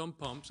then the sump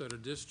pumps that are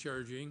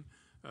discharging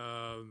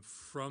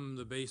from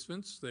the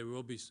basements. There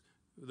will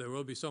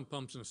be sump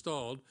pumps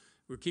installed.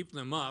 We're keeping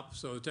them up,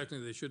 so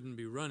technically they shouldn't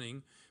be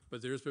running,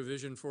 but there's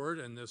provision for it,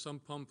 and the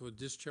sump pump would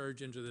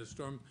discharge into the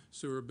storm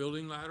sewer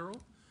building lateral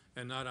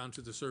and not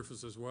onto the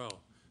surface as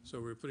well.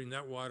 So we're putting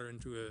that water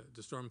into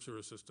the storm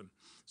sewer system.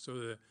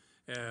 So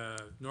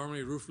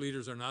normally roof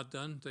leaders are not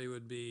done. They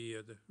would be,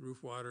 the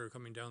roof water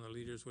coming down the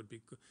leaders would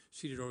be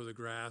seeded over the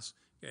grass,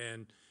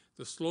 and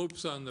the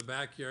slopes on the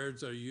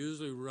backyards are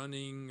usually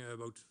running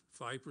about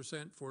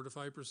 5%, 4 to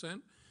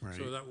 5%. Right.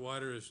 So that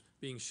water is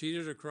being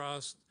sheeted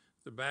across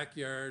the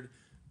backyard,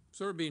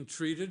 sort of being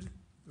treated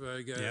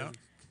by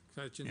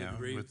catching the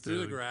debris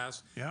through the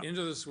grass,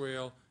 into the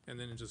swale, and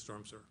then into the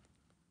storm sewer.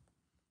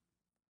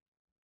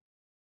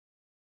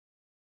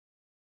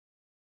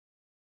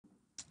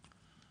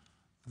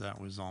 That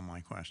was all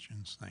my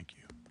questions. Thank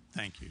you.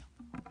 Thank you.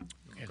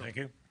 Okay, thank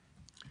you.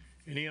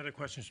 Any other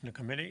questions from the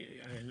committee?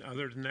 And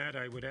other than that,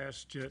 I would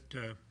ask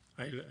that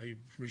I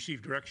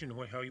received direction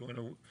on how you want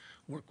to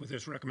work with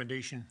this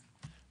recommendation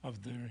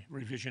of the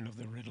revision of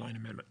the red line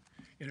amendment.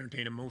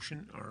 Entertain a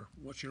motion, or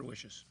what's your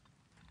wishes?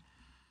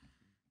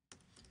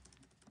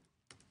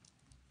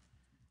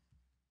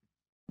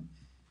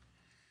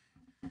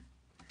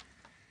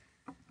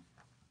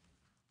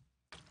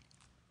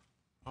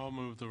 I'll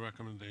move the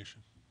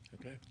recommendation.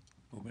 Okay.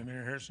 Moved by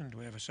Mayor Harrison. Do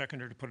we have a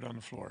seconder to put it on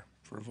the floor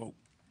for a vote?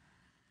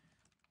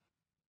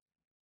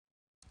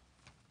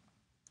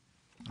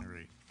 All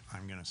right.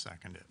 I'm going to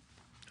second it.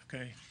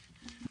 Okay.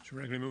 So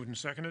regularly moved and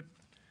seconded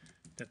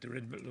that the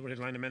red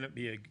line amendment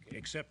be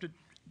accepted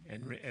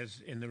and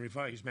as in the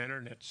revised manner,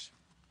 and that's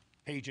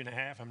page and a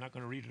half. I'm not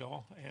going to read it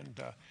all. And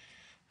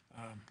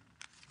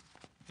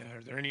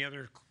are there any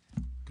other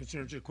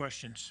concerns or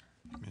questions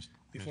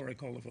before I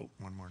call the vote?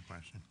 One more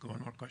question. One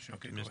more question.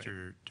 Okay.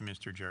 To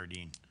Mr.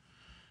 Jardine.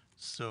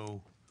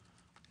 So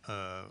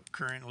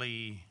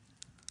currently,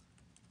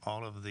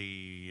 all of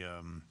the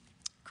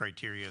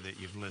criteria that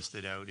you've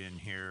listed out in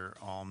here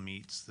all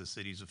meets the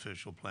city's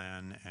official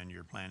plan, and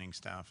your planning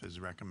staff is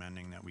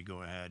recommending that we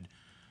go ahead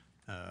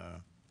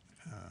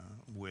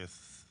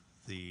with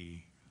the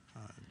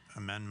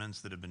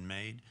amendments that have been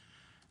made,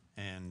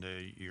 and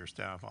your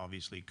staff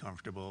obviously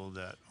comfortable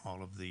that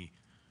all of the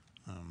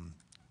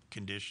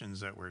conditions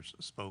that were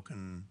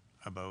spoken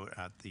about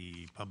at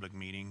the public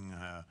meeting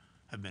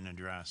have been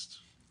addressed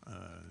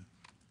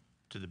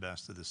to the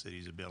best of the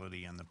city's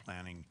ability, and the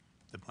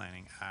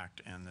Planning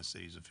Act and the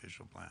city's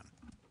official plan.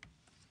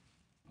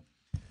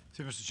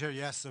 So, Mr. Chair,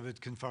 yes, I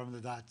would confirm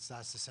that that's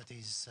the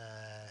city's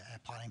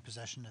planning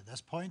position at this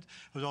point.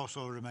 I would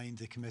also remind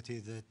the committee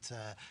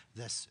that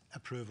this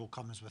approval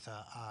comes with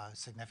a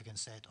significant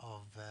set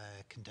of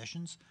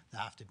conditions that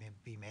have to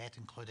be met,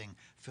 including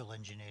full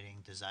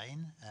engineering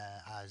design,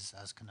 as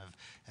kind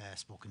of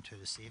spoken to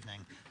this evening,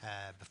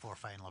 before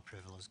final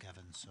approval is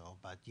given. So,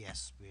 but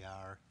yes, we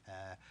are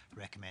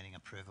recommending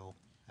approval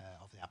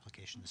of the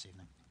application this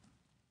evening.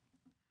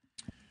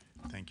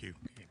 Thank you.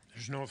 Okay.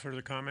 There's no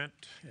further comment,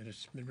 and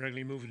it's been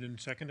regularly moved and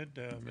seconded.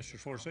 Mr.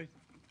 Forsyth,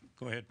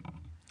 go ahead.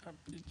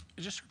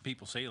 Just heard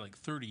people say like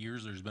 30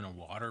 years there's been a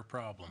water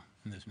problem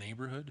in this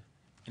neighborhood,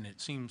 and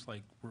it seems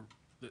like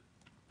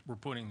we're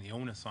putting the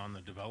onus on the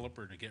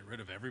developer to get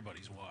rid of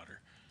everybody's water.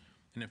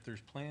 And if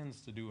there's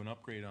plans to do an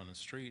upgrade on the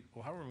street,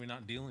 well, how are we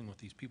not dealing with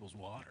these people's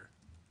water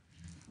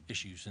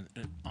issues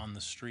on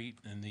the street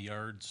and the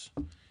yards?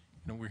 You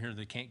know, we're here,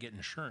 they can't get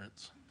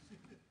insurance.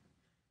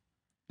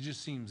 It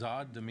just seems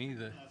odd to me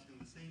that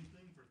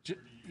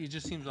it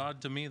just seems odd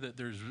to me that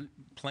there's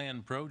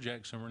planned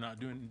projects and we're not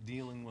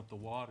dealing with the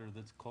water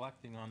that's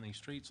collecting on these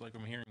streets like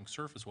I'm hearing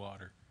surface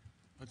water.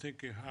 I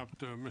think you have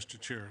to, Mr.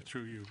 Chair,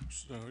 through you,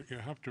 you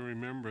have to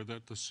remember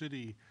that the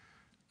city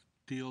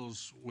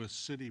deals with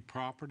city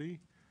property,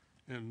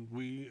 and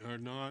we are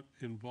not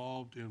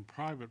involved in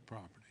private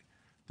property.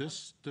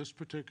 This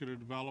particular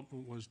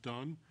development was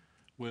done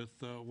with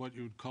what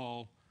you would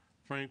call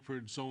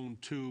Frankfurt Zone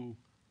 2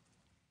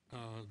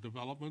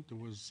 development. There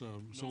was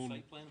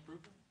Site plan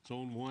approval?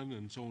 Zone 1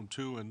 and Zone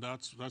 2, and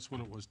that's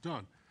when it was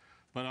done.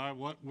 But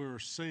what we're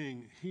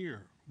saying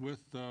here with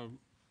the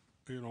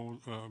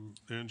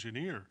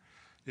engineer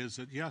is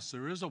that, yes,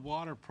 there is a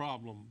water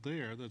problem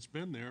there that's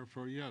been there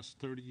for, yes,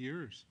 30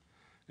 years,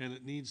 and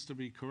it needs to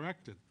be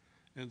corrected.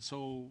 And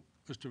so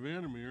Mr.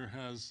 Vandermeer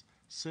has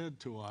said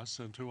to us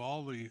and to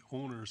all the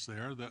owners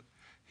there that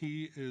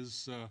he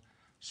is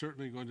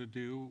certainly going to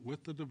do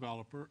with the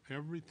developer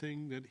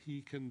everything that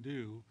he can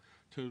do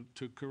to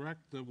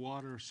correct the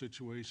water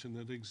situation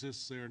that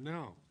exists there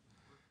now.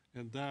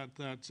 And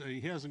that's he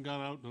hasn't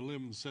gone out on a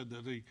limb and said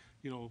that he,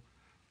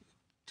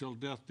 till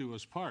death do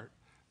us part,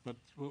 but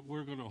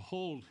we're going to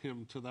hold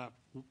him to that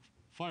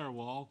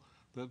firewall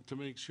to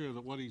make sure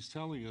that what he's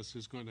telling us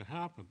is going to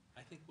happen.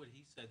 I think what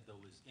he said,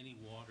 though, is any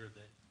water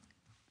that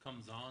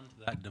comes on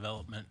to that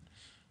development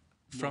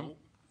from...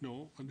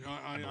 No,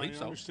 I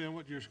believe understand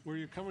where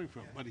you're coming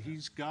from, but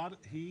he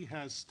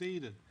has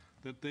stated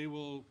that they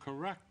will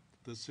correct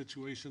the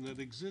situation that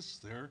exists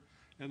there,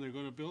 and they're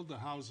going to build the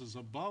houses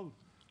above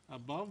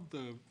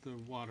the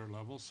water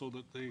level so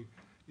that they,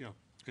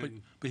 But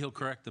he'll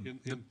correct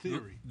in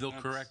theory. They'll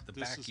correct the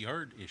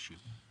backyard issue.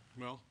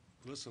 Well,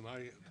 listen,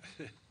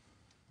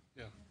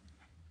 yeah.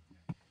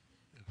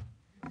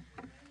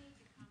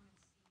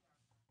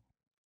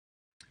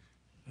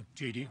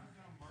 JD?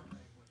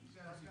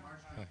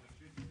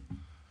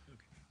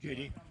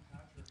 JD?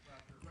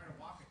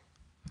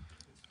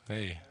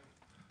 Hey.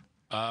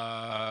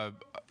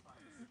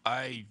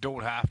 I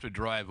don't have to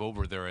drive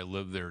over there. I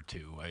live there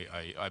too.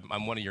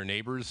 I'm one of your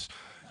neighbors.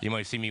 You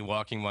might see me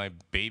walking my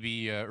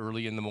baby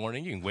early in the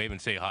morning. You can wave and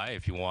say hi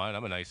if you want.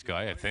 I'm a nice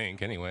guy, I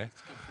think, anyway.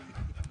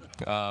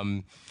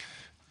 So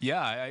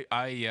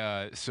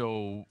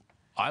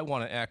I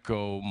want to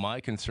echo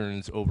my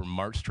concerns over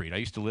March Street. I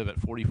used to live at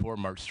 44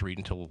 March Street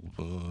until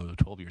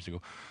 12 years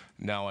ago.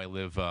 Now I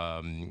live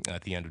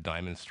at the end of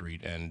Diamond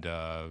Street, and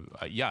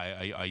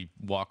I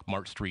walk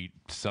March Street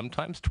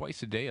sometimes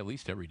twice a day, at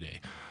least every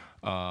day.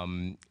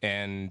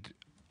 And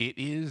it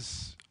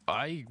is,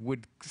 I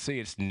would say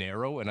it's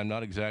narrow, and I'm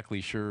not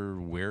exactly sure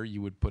where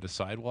you would put a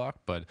sidewalk,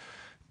 but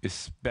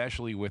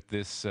especially with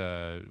this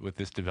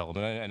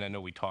development, and I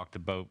know we talked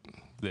about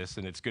this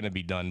and it's going to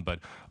be done, but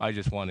I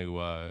just want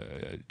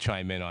to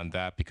chime in on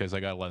that because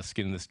I got a lot of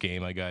skin in this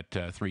game. I got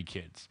 3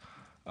 kids,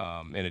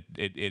 and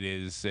it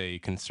is a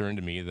concern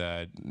to me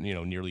that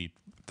nearly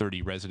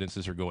 30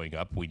 residences are going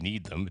up. We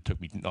need them. It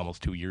took me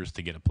almost 2 years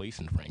to get a place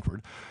in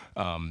Frankfurt.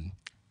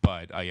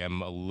 But I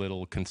am a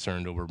little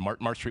concerned over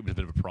March Street was a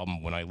bit of a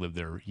problem when I lived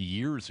there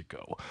years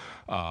ago.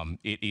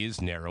 It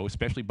is narrow,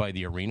 especially by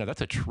the arena. That's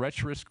a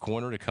treacherous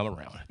corner to come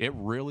around. It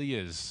really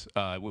is.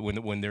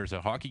 When there's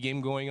a hockey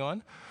game going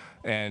on,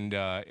 and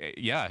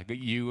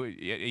you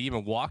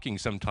even walking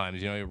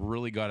sometimes, you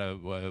really got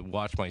to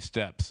watch my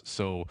steps.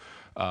 So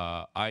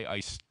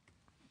I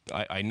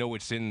know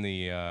it's in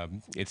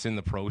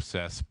the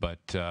process,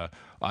 but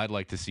I'd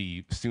like to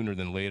see sooner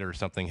than later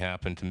something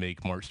happen to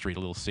make March Street a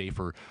little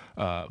safer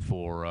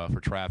for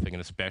traffic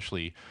and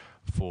especially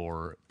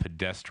for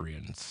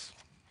pedestrians.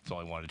 That's all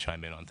I wanted to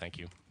chime in on. Thank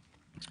you.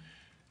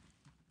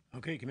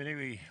 Okay,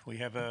 committee, we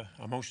have a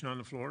motion on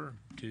the floor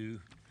to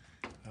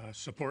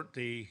support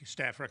the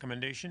staff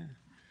recommendation.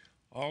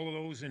 All of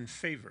those in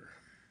favor?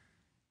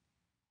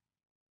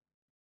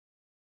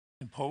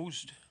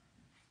 Opposed?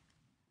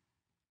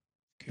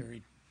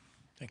 Carried.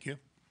 Thank you.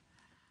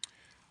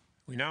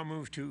 We now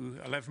move to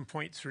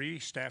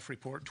 11.3, Staff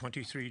Report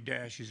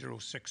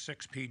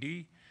 23-066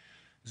 PD.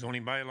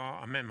 Zoning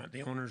bylaw amendment.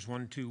 The owner is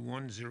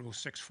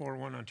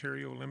 1210641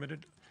 Ontario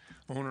Limited.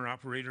 Owner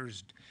operator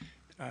is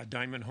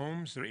Diamond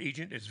Homes. Their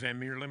agent is Van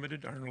Meer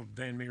Limited. Arnold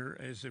Van Meer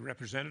is the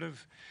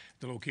representative.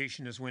 The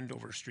location is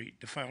Wendover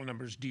Street. The file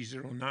number is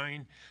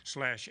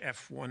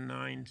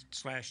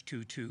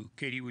D09/F19/22.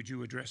 Katie, would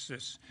you address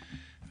this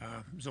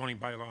zoning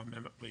bylaw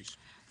amendment, please?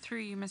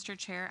 Through you, Mr.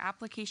 Chair,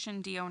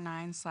 application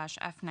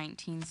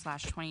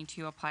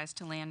D09/F19/22 applies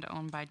to land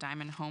owned by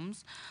Diamond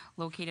Homes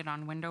located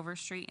on Wendover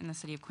Street in the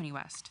city of Quinte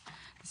West.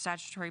 The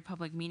statutory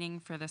public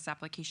meeting for this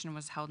application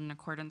was held in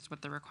accordance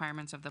with the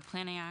requirements of the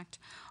Planning Act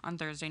on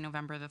Thursday,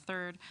 November the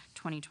 3rd,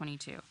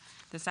 2022.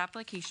 This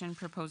application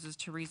proposes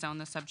to rezone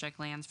the subject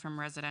lands from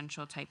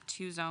residential type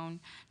 2 zone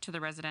to the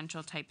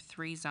residential type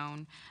 3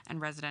 zone and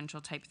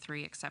residential type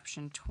 3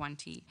 exception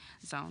 20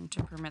 zone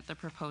to permit the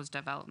proposed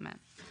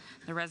development.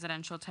 The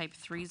residential type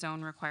 3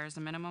 zone requires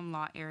a minimum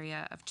lot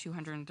area of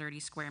 230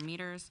 square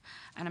meters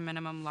and a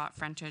minimum lot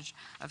frontage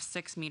of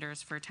 6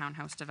 meters for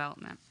townhouse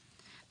development.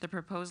 The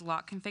proposed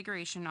lot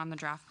configuration on the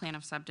draft plan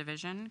of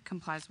subdivision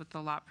complies with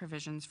the lot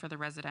provisions for the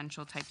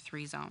residential type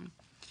 3 zone.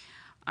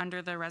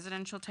 Under the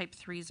residential type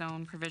 3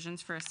 zone,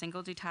 provisions for a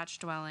single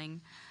detached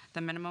dwelling,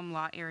 the minimum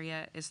lot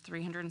area is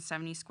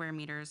 370 square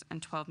meters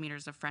and 12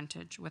 meters of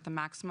frontage with a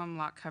maximum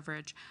lot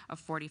coverage of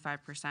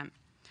 45%.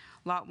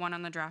 Lot 1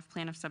 on the draft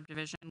plan of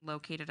subdivision,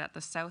 located at the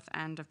south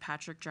end of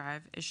Patrick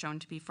Drive, is shown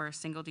to be for a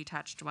single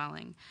detached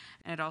dwelling,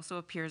 and it also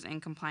appears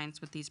in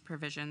compliance with these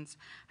provisions,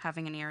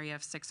 having an area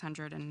of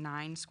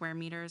 609 square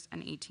meters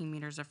and 18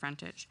 meters of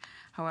frontage.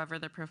 However,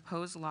 the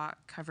proposed lot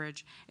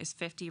coverage is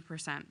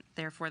 50%,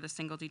 therefore the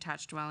single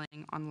detached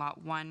dwelling on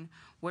Lot 1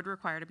 would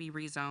require to be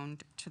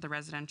rezoned to the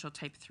residential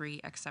type 3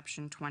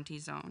 exception 20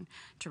 zone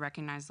to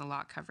recognize the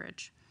lot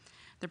coverage.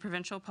 The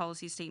provincial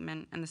policy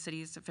statement and the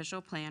city's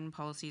official plan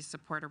policies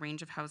support a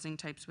range of housing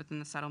types within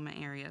the settlement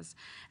areas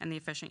and the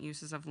efficient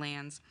uses of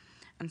lands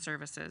and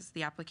services.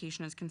 The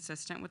application is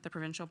consistent with the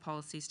provincial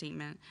policy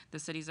statement, the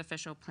city's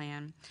official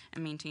plan,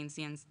 and maintains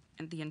the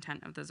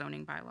intent of the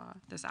zoning bylaw.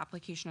 This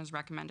application is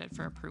recommended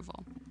for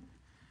approval.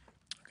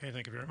 Okay,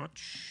 thank you very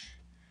much.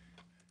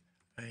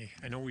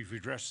 I know we've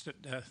addressed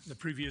the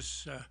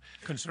previous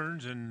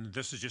concerns, and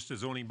this is just a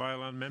zoning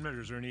bylaw amendment.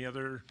 Is there any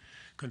other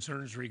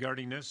concerns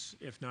regarding this?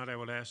 If not, I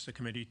would ask the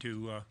committee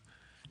to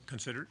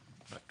consider it.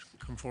 But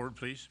come forward,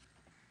 please.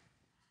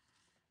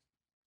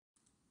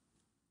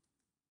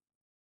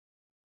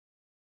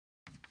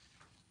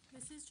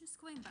 This is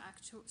just going back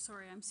to,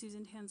 sorry, I'm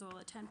Susan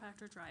Tanzola, 10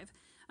 Patrick Drive.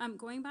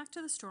 Going back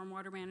to the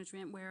stormwater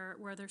management where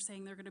they're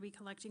saying they're going to be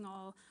collecting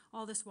all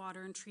this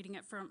water and treating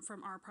it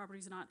from our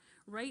properties and not.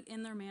 Right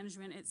in their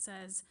management, it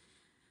says,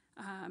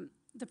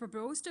 the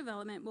proposed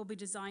development will be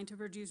designed to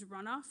reduce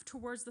runoff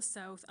towards the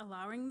south,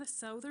 allowing the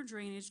southern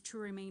drainage to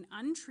remain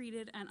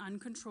untreated and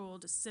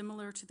uncontrolled,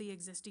 similar to the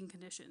existing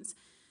conditions.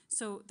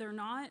 So they're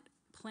not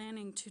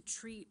planning to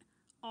treat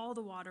all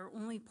the water,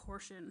 only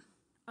portion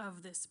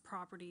of this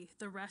property.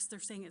 The rest, they're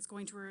saying it's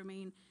going to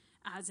remain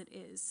as it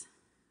is.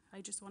 I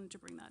just wanted to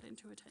bring that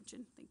into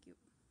attention. Thank you.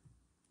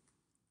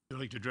 Would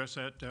you like to address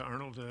that,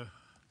 Arnold?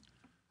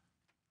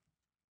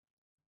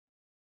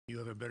 You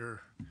have a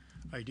better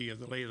idea of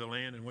the lay of the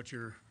land and what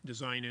your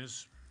design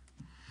is,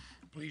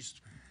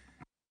 please.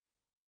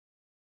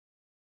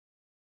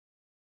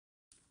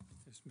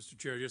 Yes, Mr.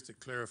 Chair, just to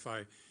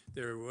clarify,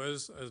 there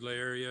was a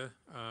area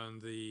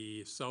on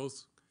the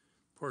south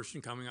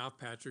portion coming off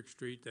Patrick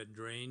Street that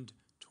drained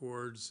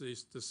towards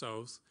the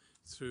south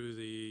through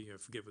the, I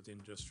forget what the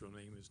industrial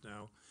name is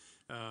now.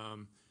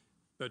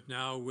 But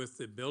now with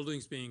the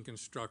buildings being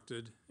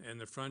constructed and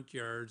the front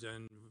yards,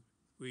 and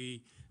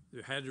we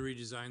had to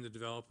redesign the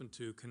development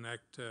to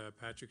connect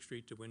Patrick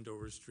Street to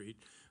Wendover Street.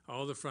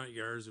 All the front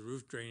yards, the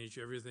roof drainage,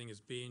 everything is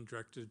being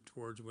directed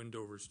towards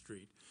Wendover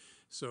Street.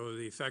 So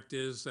the effect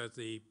is that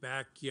the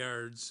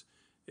backyards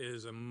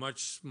is a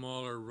much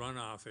smaller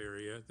runoff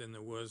area than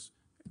there was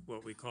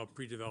what we call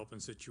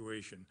pre-development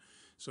situation.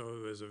 So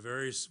it was a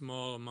very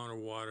small amount of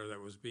water that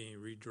was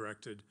being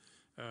redirected,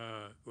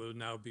 will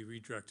now be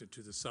redirected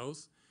to the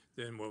south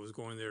than what was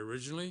going there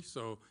originally.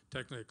 So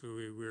technically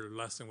we were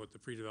less than what the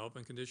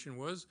pre-development condition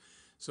was.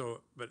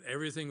 So, but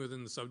everything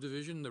within the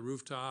subdivision, the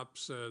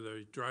rooftops,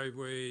 the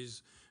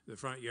driveways, the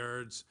front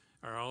yards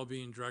are all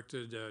being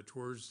directed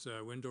towards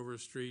Wendover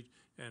Street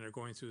and are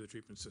going through the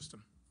treatment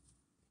system.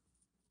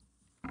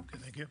 Okay,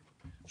 thank you.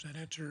 Does that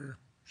answer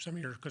some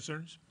of your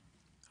concerns?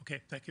 Okay,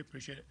 thank you,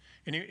 appreciate it.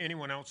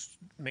 Anyone else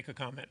make a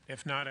comment?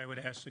 If not, I would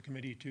ask the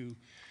committee to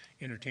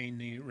entertain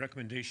the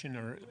recommendation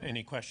or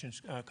any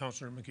questions.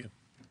 Councillor McHugh.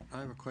 I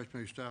have a question.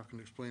 Maybe staff can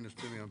explain this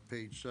to me on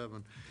page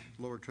 7,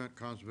 Lower Trent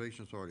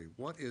Conservation Authority.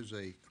 What is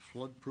a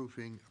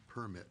floodproofing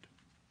permit,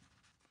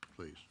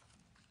 please?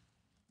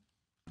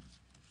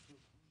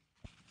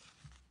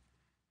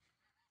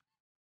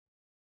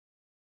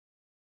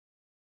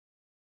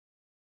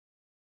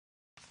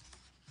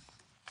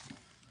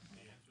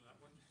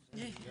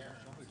 Yeah.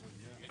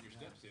 Get your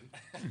steps in.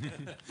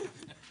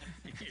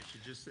 You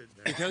should just sit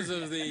there. Because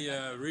of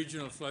the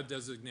regional flood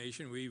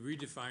designation, we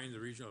redefined the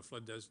regional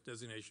flood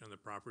designation on the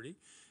property.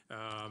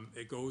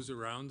 It goes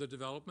around the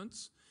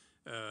developments,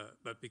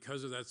 but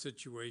because of that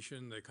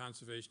situation, the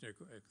Conservation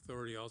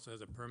Authority also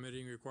has a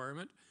permitting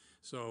requirement.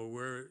 So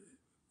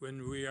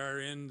when we are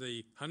in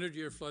the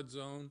 100-year flood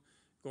zone,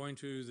 going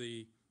to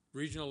the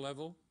regional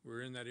level,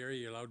 we're in that area,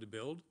 you're allowed to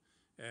build.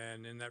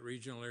 And in that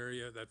regional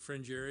area, that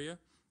fringe area,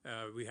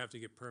 we have to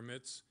get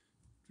permits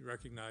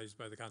recognized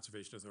by the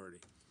Conservation Authority.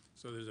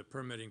 So there's a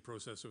permitting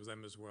process with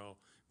them as well.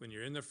 When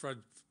you're in the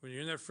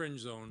that fringe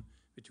zone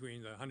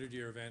between the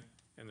 100-year event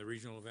and the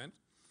regional event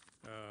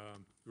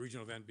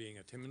being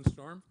a Timmins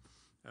storm,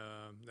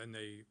 then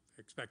they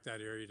expect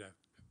that area to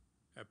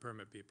have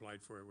permit be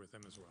applied for with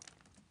them as well.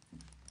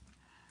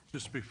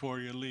 Just before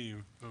you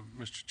leave,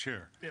 Mr.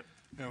 Chair. Yep.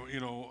 You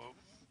know,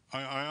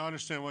 I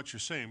understand what you're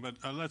saying, but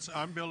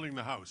I'm building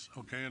the house,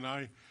 okay, and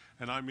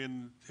I'm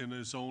in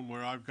a zone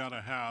where I've got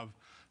to have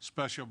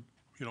special,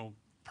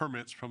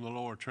 permits from the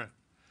Lower Trent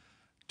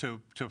to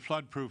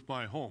flood-proof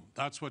my home.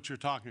 That's what you're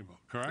talking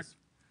about, correct?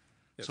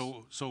 Yes.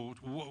 So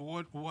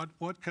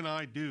what can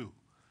I do?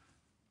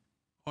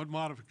 What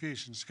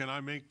modifications can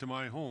I make to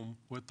my home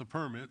with the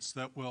permits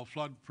that will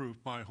flood-proof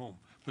my home,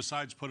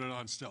 besides put it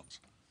on stilts?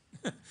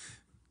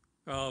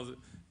 Well,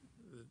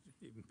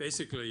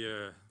 basically,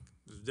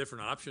 there's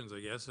different options, I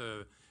guess.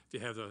 If you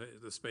have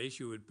the space,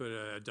 you would put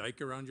a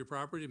dike around your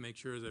property to make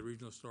sure the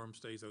regional storm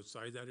stays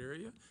outside that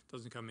area,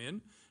 doesn't come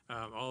in.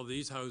 All of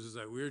these houses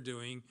that we're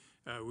doing,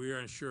 we are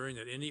ensuring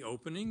that any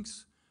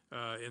openings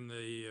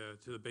to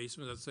the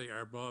basement, let's say,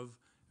 are above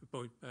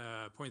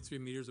 0.3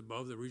 meters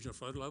above the regional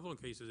flood level in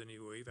case there's any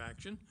wave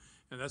action.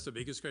 And that's the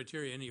biggest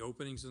criteria. Any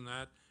openings in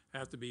that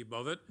have to be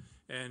above it.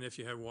 And if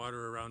you have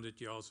water around it,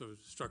 you also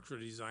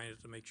structurally design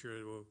it to make sure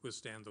it will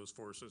withstand those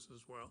forces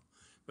as well.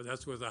 But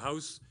that's with a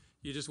house,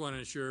 you just want to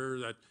ensure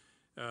that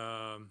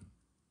again,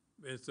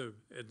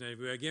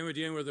 we're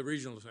dealing with a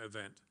regional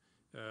event.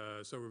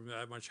 So we're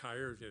that much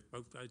higher,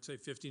 about, I'd say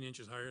 15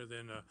 inches higher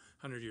than a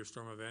 100-year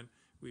storm event.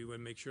 We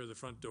would make sure the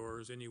front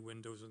doors, any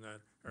windows in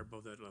that are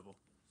above that level.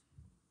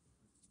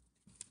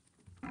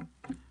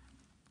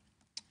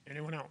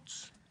 Anyone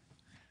else?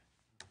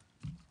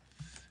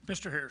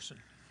 Mr. Harrison.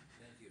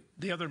 Thank you.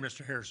 The other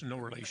Mr. Harrison, no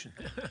relation.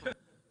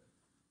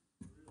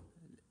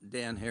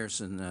 Dan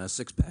Harrison,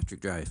 6 Patrick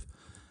Drive.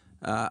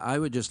 I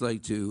would just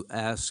like to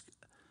ask,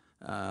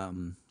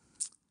 has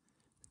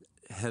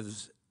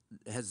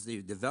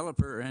the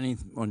developer or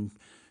anyone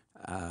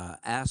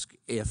asked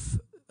if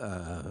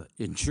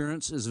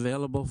insurance is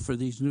available for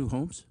these new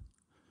homes?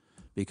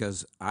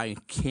 Because I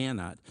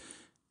cannot.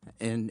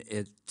 And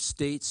it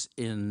states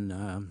in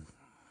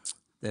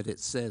that it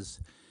says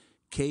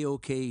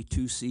KOK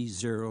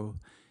 2C0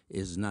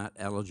 is not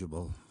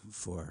eligible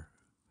for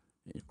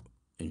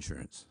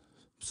insurance.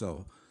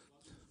 So,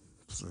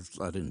 for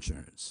flood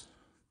insurance.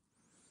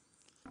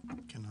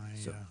 Can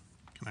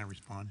I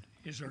respond?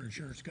 Here's our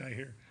insurance guy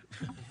here.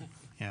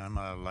 Yeah, I'm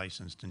a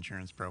licensed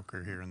insurance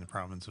broker here in the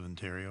province of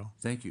Ontario.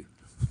 Thank you.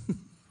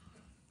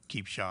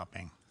 Keep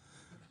shopping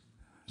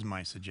is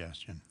my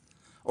suggestion.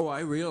 Oh,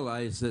 I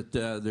realize that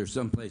there's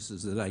some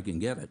places that I can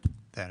get it.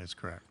 That is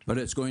correct. But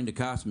it's going to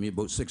cost me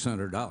about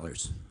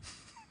 $600.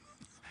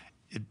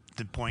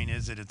 The point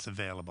is that it's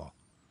available.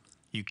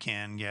 You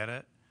can get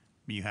it.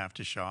 You have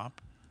to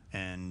shop.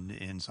 And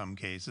in some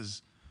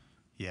cases,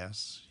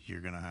 yes,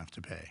 you're going to have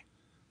to pay.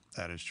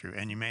 That is true.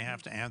 And you may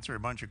have to answer a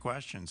bunch of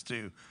questions,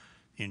 too.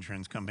 The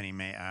insurance company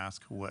may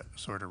ask what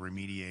sort of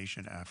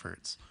remediation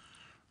efforts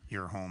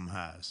your home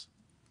has.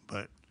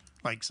 But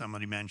like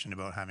somebody mentioned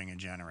about having a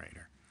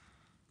generator.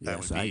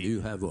 Yes, I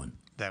do have one.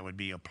 That would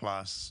be a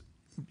plus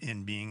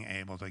in being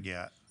able to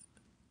get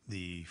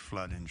the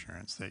flood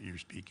insurance that you're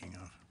speaking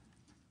of.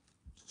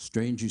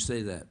 Strange you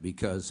say that,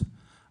 because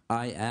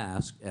I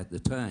asked at the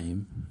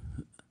time,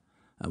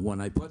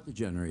 when I put the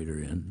generator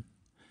in,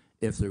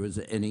 if there was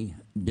any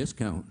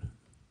discount,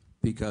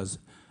 because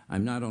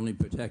I'm not only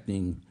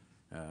protecting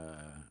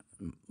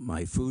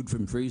my food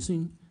from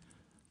freezing,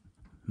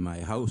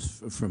 my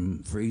house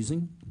from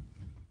freezing,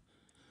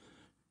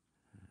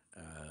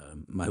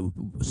 my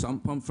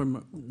sump pump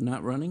from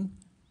not running.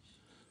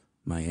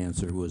 My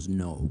answer was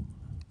no.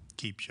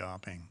 Keep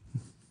shopping.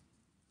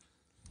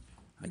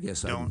 I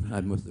guess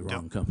I'm with the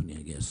wrong company,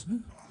 I guess.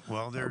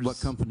 Well, there's... What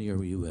company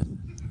are you with?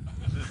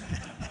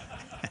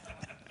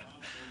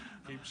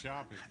 Keep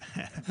shopping.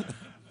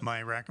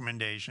 My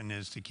recommendation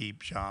is to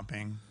keep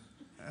shopping.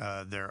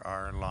 There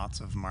are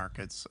lots of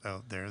markets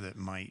out there that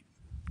might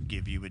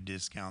give you a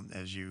discount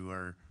as you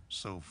are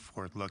so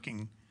forth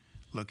looking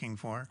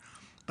for.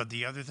 But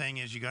the other thing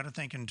is you got to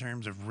think in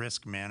terms of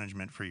risk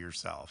management for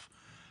yourself.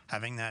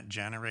 Having that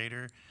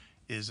generator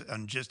is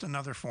just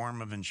another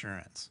form of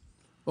insurance.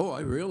 Oh,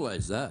 I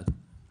realize that.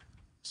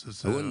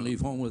 So I wouldn't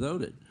leave home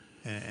without it.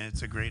 And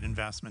it's a great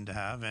investment to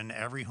have. And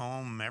every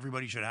home,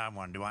 everybody should have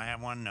one. Do I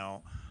have one?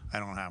 No, I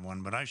don't have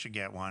one, but I should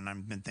get one.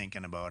 I've been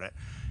thinking about it.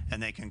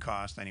 And they can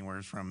cost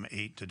anywhere from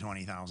 $8,000 to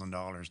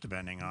 $20,000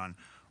 depending on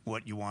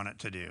what you want it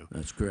to do.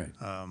 That's correct.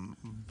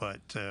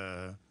 But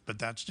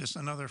that's just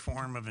another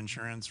form of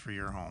insurance for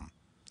your home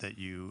that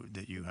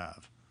you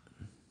have.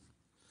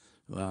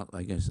 Well,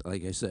 like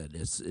I said,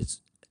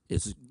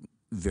 it's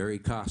very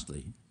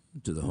costly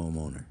to the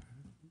homeowner.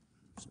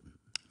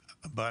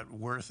 But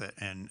worth it,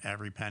 and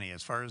every penny.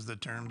 As far as the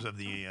terms of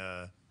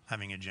the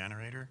having a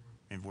generator,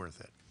 it's worth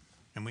it.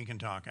 And we can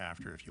talk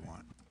after if you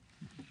want.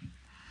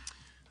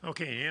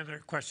 Okay, any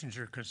other questions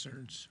or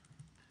concerns?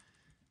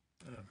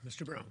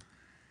 Mr. Brown.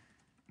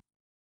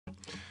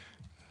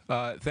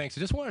 Thanks.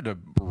 I just wanted to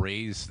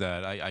raise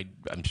that.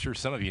 I'm sure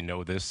some of you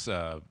know this,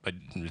 but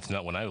it's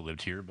not when I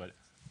lived here, but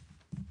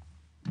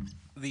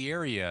the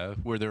area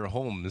where there are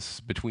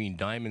homes between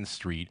Diamond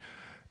Street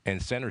and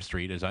Center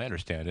Street, as I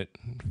understand it,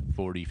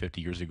 40,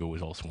 50 years ago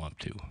was all swamp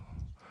too.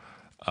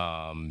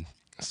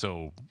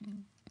 So,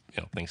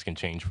 things can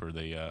change for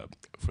the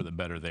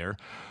better there.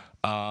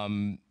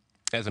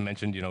 As I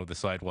mentioned, the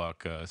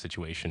sidewalk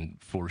situation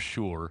for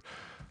sure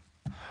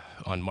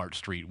on March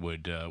Street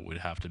would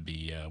have to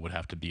be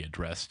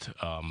addressed.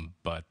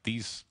 But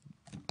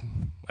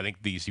I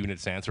think these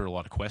units answer a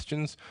lot of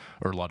questions,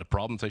 or a lot of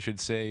problems, I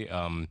should say.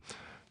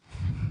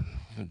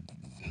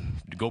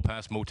 Go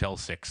past Motel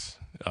 6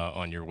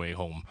 on your way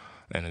home,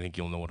 and I think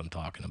you'll know what I'm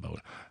talking about.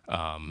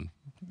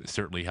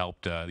 Certainly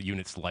helped,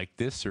 units like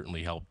this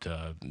certainly helped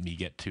me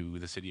get to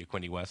the city of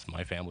Quinte West,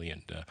 my family,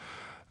 and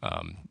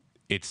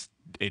it's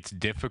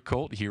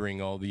difficult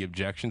hearing all the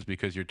objections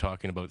because you're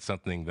talking about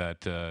something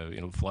that,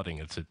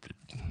 flooding,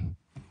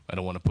 I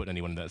don't want to put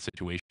anyone in that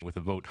situation with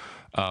a vote.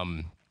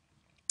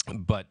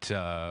 But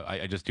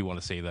I just do want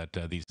to say that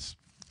these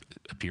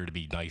appear to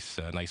be nice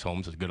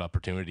homes. It's a good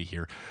opportunity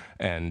here.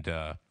 And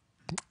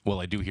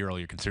I do hear all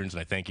your concerns,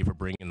 and I thank you for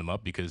bringing them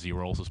up because you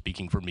were also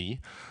speaking for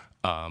me,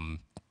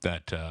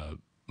 that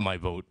my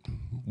vote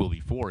will be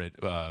for it.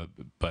 But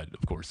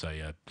of course,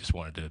 I just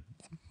wanted to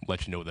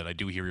let you know that I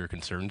do hear your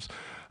concerns,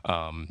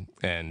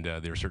 and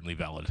they're certainly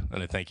valid.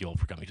 And I thank you all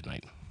for coming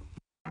tonight.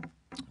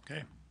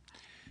 Okay.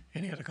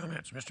 Any other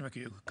comments? Mr.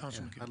 McHugh,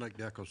 Councilor McHugh. I'd like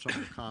to echo some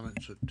of the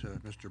comments that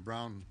Mr.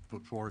 Brown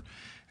put forward.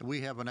 And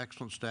we have an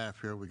excellent staff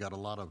here. We got a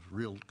lot of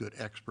real good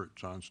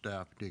experts on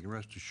staff. You can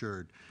rest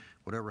assured,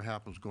 whatever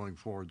happens going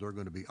forward, they're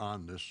going to be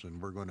on this,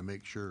 and we're going to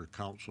make sure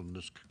council and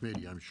this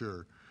committee, I'm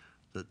sure,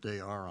 that they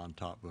are on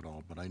top of it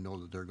all. But I know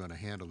that they're going to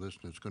handle this,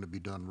 and it's going to be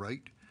done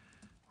right,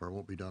 or it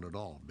won't be done at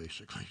all,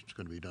 basically. It's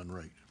going to be done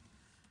right.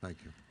 Thank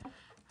you.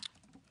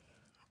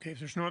 Okay, if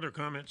there's no other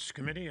comments,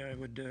 committee, I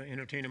would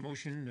entertain a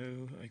motion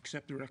to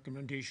accept the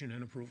recommendation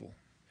and approval.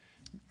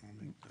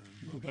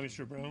 Moved by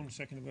Mr. Brown,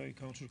 seconded by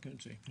Councilor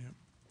Quinte. Yep.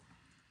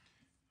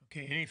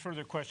 Okay, any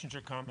further questions or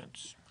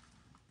comments?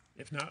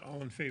 If not,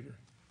 all in favor?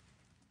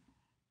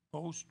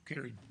 Opposed?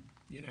 Carried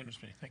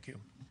unanimously. Thank you.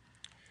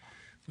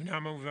 We now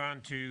move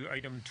on to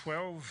item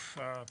 12,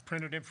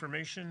 printed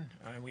information.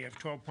 We have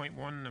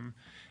 12.1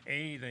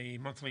 A, the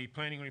monthly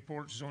planning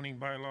report, zoning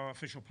bylaw,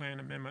 official plan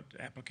amendment,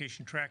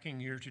 application tracking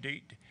year to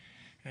date.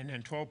 And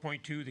then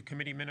 12.2, the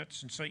committee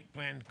minutes and site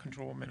plan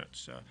control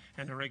minutes,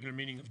 and the regular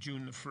meeting of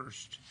June the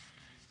 1st.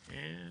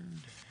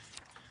 And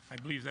I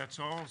believe that's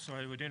all, so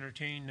I would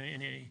entertain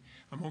a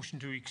motion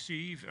to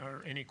receive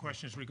or any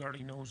questions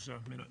regarding those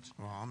minutes.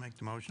 Well, I'll make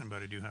the motion,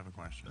 but I do have a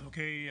question.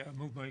 Okay,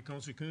 moved by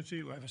Councilor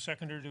Quinte. We have a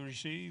seconder to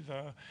receive,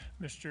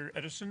 Mr.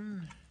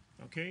 Edison.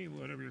 Okay,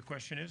 whatever your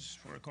question is,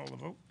 before I call the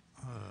vote.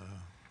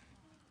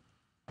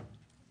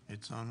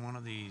 It's on one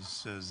of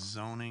these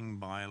zoning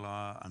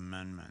bylaw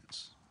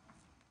amendments.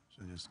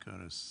 So I just got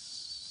to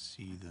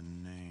see the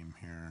name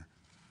here.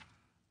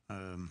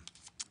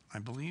 I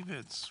believe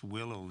it's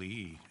Willow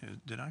Lee.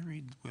 Did I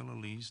read Willow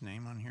Lee's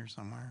name on here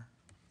somewhere?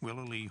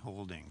 Willow Lee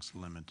Holdings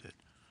Limited,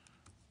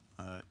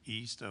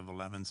 east of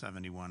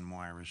 1171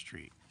 Moira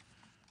Street.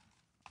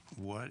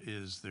 What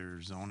is their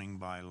zoning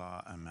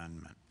bylaw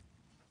amendment?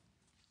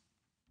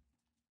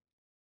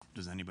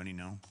 Does anybody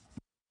know?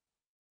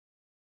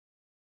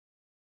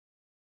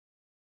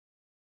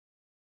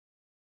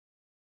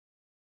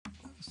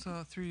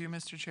 So through you,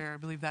 Mr. Chair, I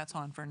believe that's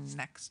on for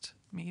next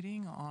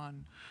meeting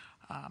on,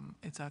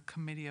 it's a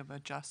committee of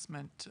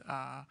adjustment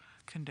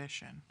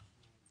condition.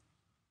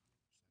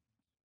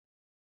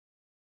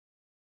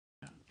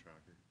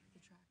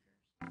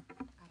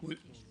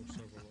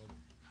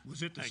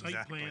 Was it the site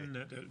Exactly. plan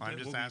that I'm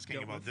just what we asking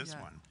dealt about with? this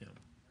Yeah. one. Yeah.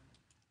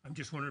 I'm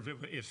just wondering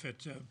if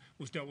it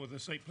was dealt with the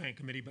site plan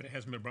committee, but it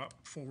hasn't been brought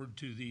forward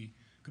to the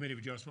committee of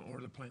adjustment or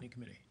the planning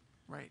committee.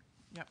 Right,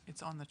 yep,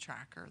 it's on the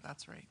tracker,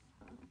 that's right.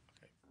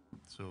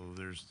 So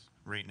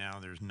right now,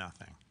 there's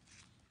nothing,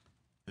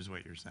 is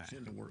what you're saying. It's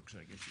in the works,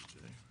 I guess you'd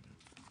say.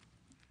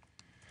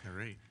 All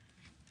right.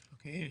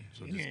 Okay.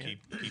 So just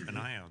keep an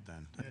eye out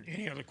then.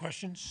 Any other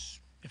questions?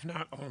 If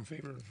not, all in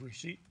favor of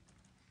receipt?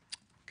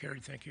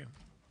 Carried, thank you.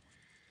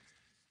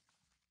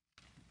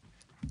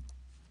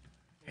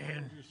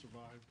 And You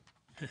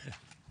survived.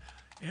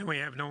 And we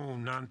have no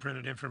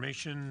non-printed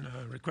information,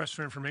 requests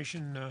for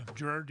information.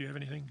 Gerard, do you have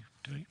anything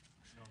tonight?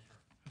 No,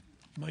 sir.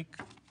 Mike?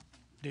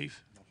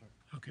 Dave? No, sir.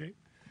 Okay.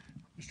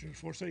 Mr.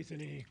 Forsyth,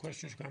 any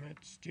questions,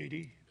 comments?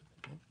 JD?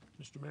 No?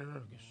 Mr. Mayor, I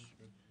guess.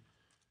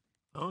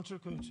 Councillor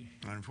Quinte.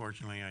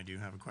 Unfortunately, I do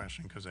have a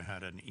question because I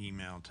had an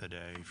email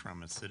today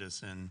from a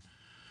citizen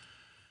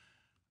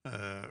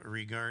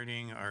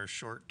regarding our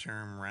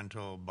short-term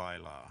rental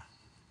bylaw.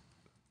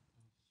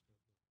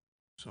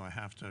 So I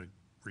have to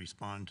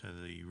respond to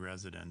the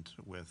resident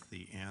with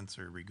the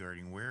answer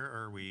regarding where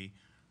are we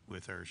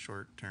with our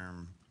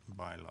short-term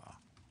bylaw.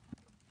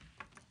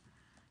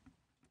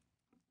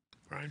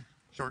 Brian?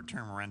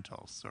 Short-term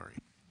rentals, sorry.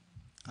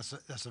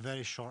 That's a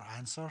very short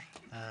answer.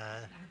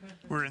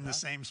 We're in the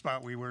same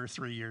spot we were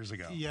 3 years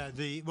ago. Yeah,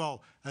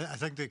 I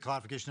think the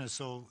clarification is,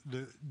 so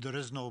there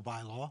is no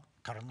bylaw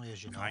currently,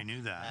 as you know. I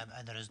knew that.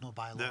 And there is no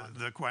bylaw.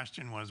 The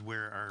question was,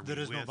 where are we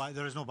There is with?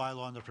 there is no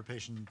bylaw under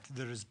preparation.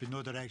 There has been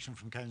no direction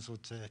from council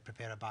to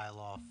prepare a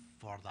bylaw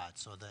for that,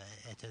 so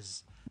it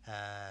is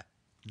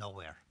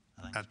nowhere.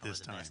 I think At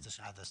this time.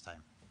 At this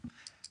time,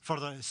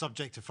 further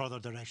subject to further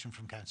direction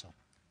from council.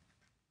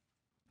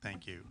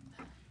 Thank you.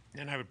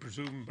 And I would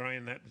presume,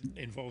 Brian, that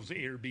involves the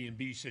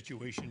Airbnb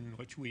situation,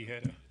 which we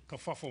had a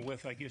kerfuffle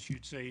with, I guess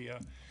you'd say,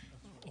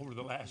 over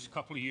the last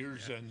couple of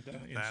years and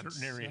in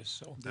certain areas.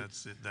 So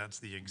That's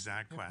the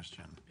exact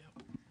question.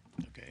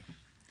 Okay.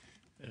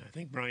 And I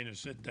think Brian has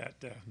said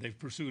that they've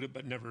pursued it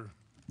but never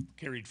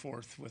carried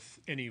forth with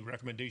any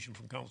recommendation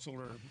from council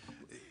or.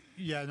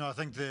 Yeah, no, I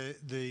think the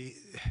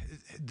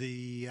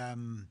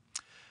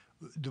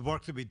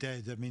work that we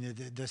did, I mean,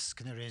 this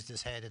kind of raised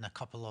its head in a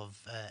couple of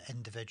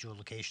individual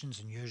locations,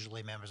 and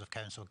usually members of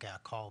council get a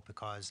call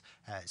because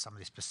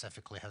somebody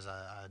specifically has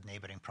a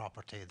neighbouring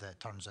property that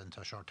turns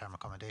into a short-term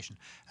accommodation,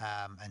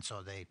 and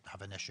so they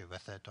have an issue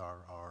with it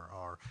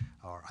or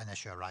an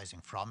issue arising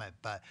from it.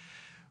 But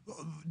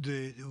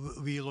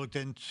we looked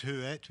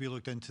into it. We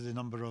looked into the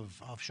number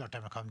of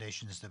short-term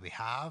accommodations that we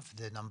have,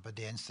 the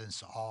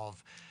instance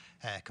of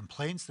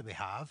complaints that we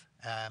have,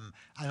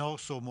 and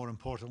also, more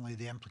importantly,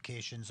 the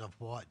implications of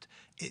what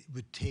it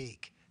would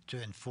take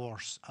to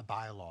enforce a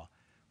bylaw,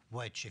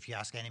 which, if you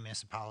ask any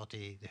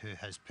municipality who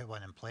has put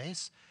one in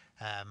place,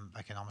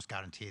 I can almost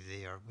guarantee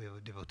they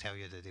will tell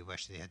you that they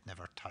wish they had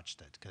never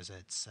touched it, because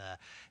it's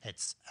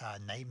a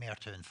nightmare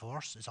to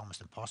enforce. It's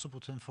almost impossible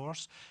to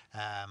enforce.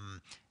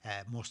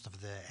 Most of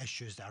the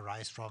issues that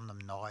arise from them,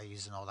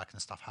 noise and all that kind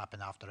of stuff,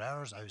 happen after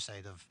hours.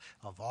 Outside of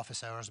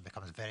office hours, it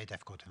becomes very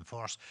difficult to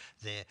enforce.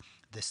 I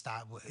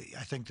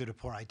think the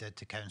report I did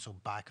to council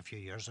back a few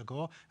years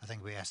ago, I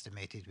think we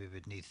estimated we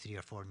would need 3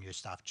 or 4 new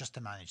staff just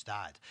to manage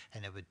that,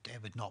 and it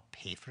would not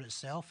pay for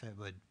itself. It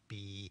would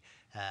be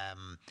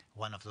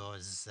one of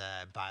those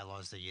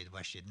bylaws that you'd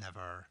wish you'd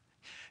never.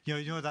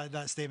 You know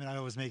that statement I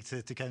always make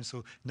to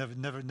council: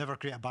 never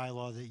create a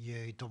bylaw that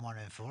you don't want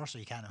to enforce or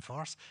you can't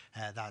enforce.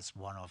 That's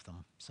one of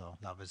them. So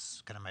that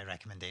was kind of my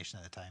recommendation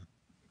at the time.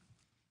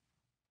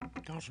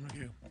 Councillor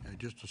McHugh.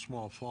 Just a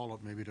small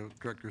follow-up, maybe the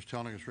director's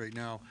telling us right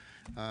now.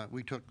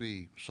 We took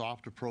the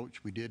soft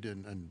approach. We did,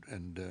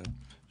 and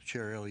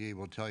Chair Elliott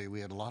will tell you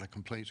we had a lot of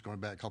complaints going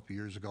back a couple of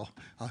years ago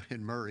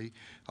in Murray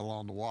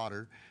along the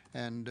water,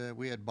 and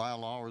we had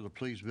bylaw or the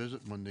police visit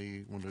when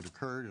it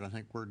occurred, and I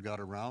think word got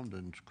around.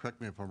 And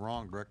correct me if I'm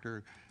wrong,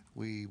 Director,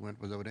 we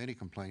went without any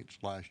complaints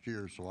last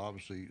year, so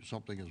obviously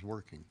something is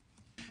working.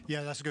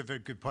 Yeah, that's a very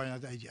good point.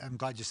 I'm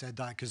glad you said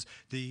that, because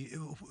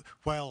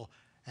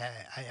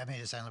I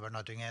made it sound like we're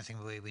not doing anything.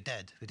 We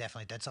did. We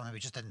definitely did something. We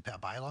just didn't put a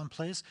bylaw in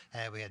place.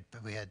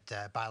 We had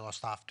bylaw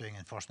staff doing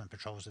enforcement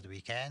patrols at the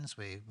weekends.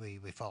 We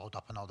followed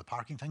up on all the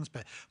parking things.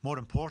 But more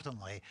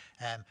importantly,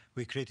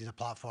 we created a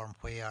platform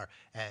where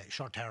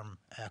short-term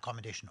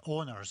accommodation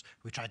owners,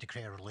 we tried to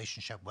create a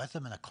relationship with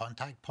them and a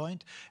contact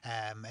point.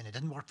 And it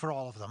didn't work for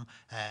all of them.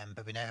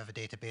 But we now have a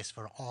database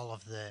for all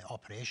of the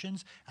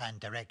operations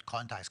and direct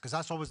contacts. Because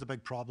that's always the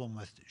big problem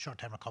with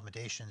short-term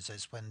accommodations,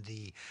 is when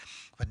the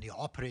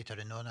operator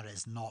and owner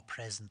is not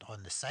present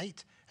on the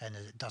site and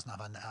it doesn't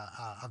have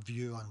a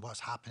view on what's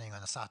happening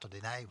on a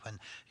Saturday night, when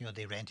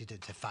they rented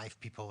it to 5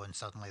 people and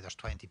suddenly there's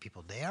 20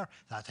 people there,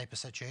 that type of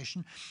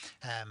situation.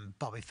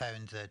 But we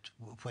found that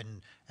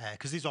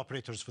because these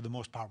operators for the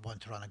most part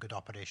want to run a good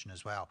operation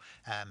as well,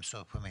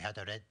 so when we had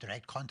a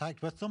direct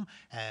contact with them,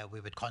 we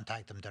would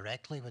contact them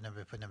directly when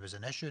there was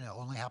an issue, and it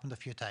only happened a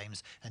few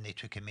times, and they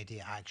took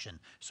immediate action.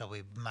 So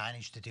we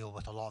managed to deal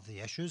with a lot of the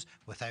issues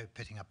without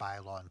putting a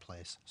bylaw in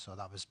place. So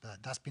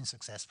that's been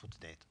successful to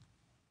date.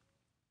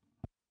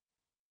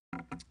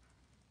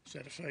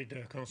 Satisfied,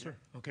 Councillor?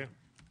 Okay.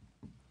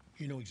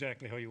 You know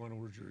exactly how you want to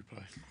word your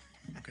reply.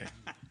 Okay.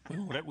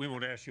 We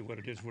won't ask you what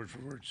it is word for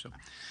word. So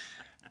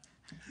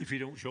if you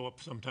don't show up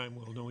sometime,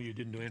 we'll know you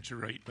didn't answer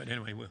right. But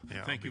anyway,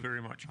 thank you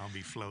very much. I'll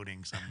be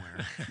floating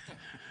somewhere.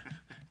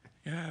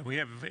 Yeah, we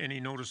have any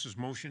notices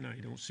motion? I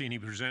don't see any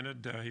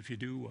presented. If you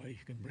do, I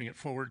can bring it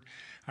forward.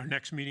 Our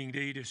next meeting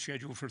date is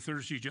scheduled for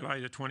Thursday, July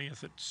the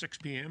 20th at 6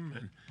 p.m.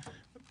 And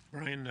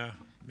Brian,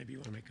 maybe you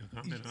want to make a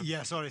comment on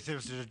Yeah, sorry,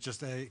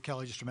 just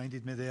Kelly just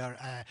reminded me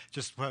there.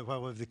 Just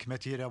while we have the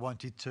committee here, I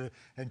wanted to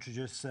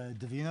introduce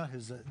Davina,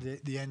 who's at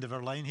the end of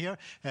her line here.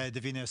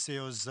 Davina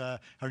Seo's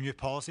our new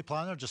policy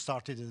planner, just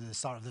started at the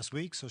start of this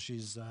week, so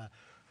she's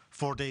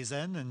 4 days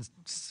in and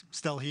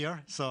still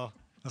here. So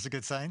That's a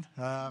good sign.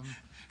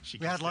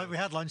 We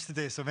had lunch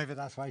today, so maybe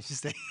that's why she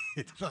stayed.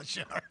 I'm not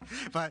sure,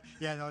 but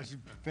yeah, no, she's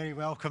very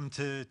welcome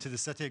to the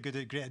city. A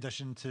great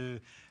addition to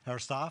our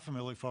staff, and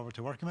we look forward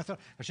to working with her.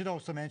 I should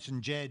also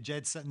mention Jed.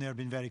 Jed's sitting there,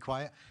 being very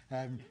quiet.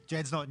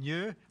 Jed's not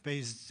new, but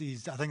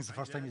he's I think it's the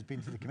first time he's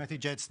been to the committee.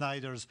 Jed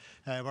Snyder's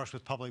works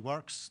with Public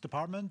Works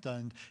Department,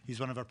 and he's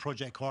one of our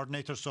project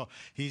coordinators. So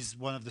he's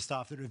one of the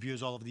staff that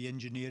reviews all of the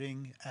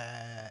engineering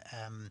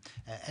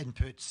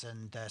inputs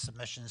and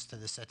submissions to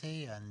the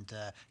city, and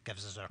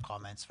gives us our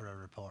comments for our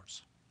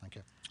reports. Thank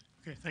you.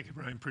 Okay, thank you,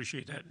 Brian.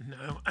 Appreciate that. And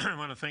I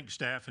want to thank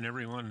staff and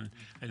everyone.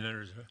 And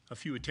there's a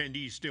few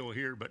attendees still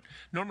here, but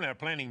normally our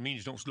planning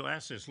meetings don't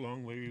last this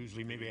long. We're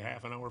usually maybe a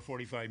half an hour,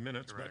 45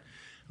 minutes. Correct.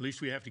 But at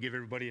least we have to give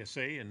everybody a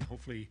say, and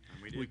hopefully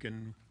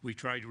we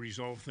try to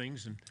resolve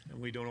things, and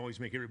we don't always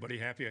make everybody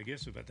happy, I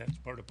guess, but that's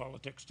part of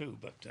politics too.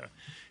 But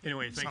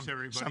anyway, thanks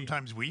everybody.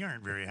 Sometimes we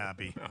aren't very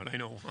happy. I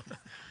know.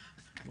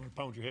 You want to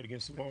pound your head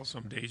against the wall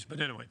some days. But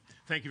anyway,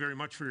 thank you very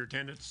much for your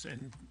attendance,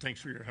 and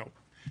thanks for your help.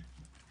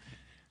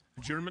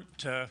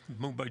 Adjournment,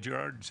 moved by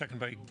Gerard, second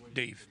by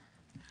Dave.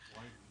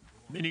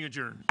 Meeting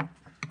adjourned.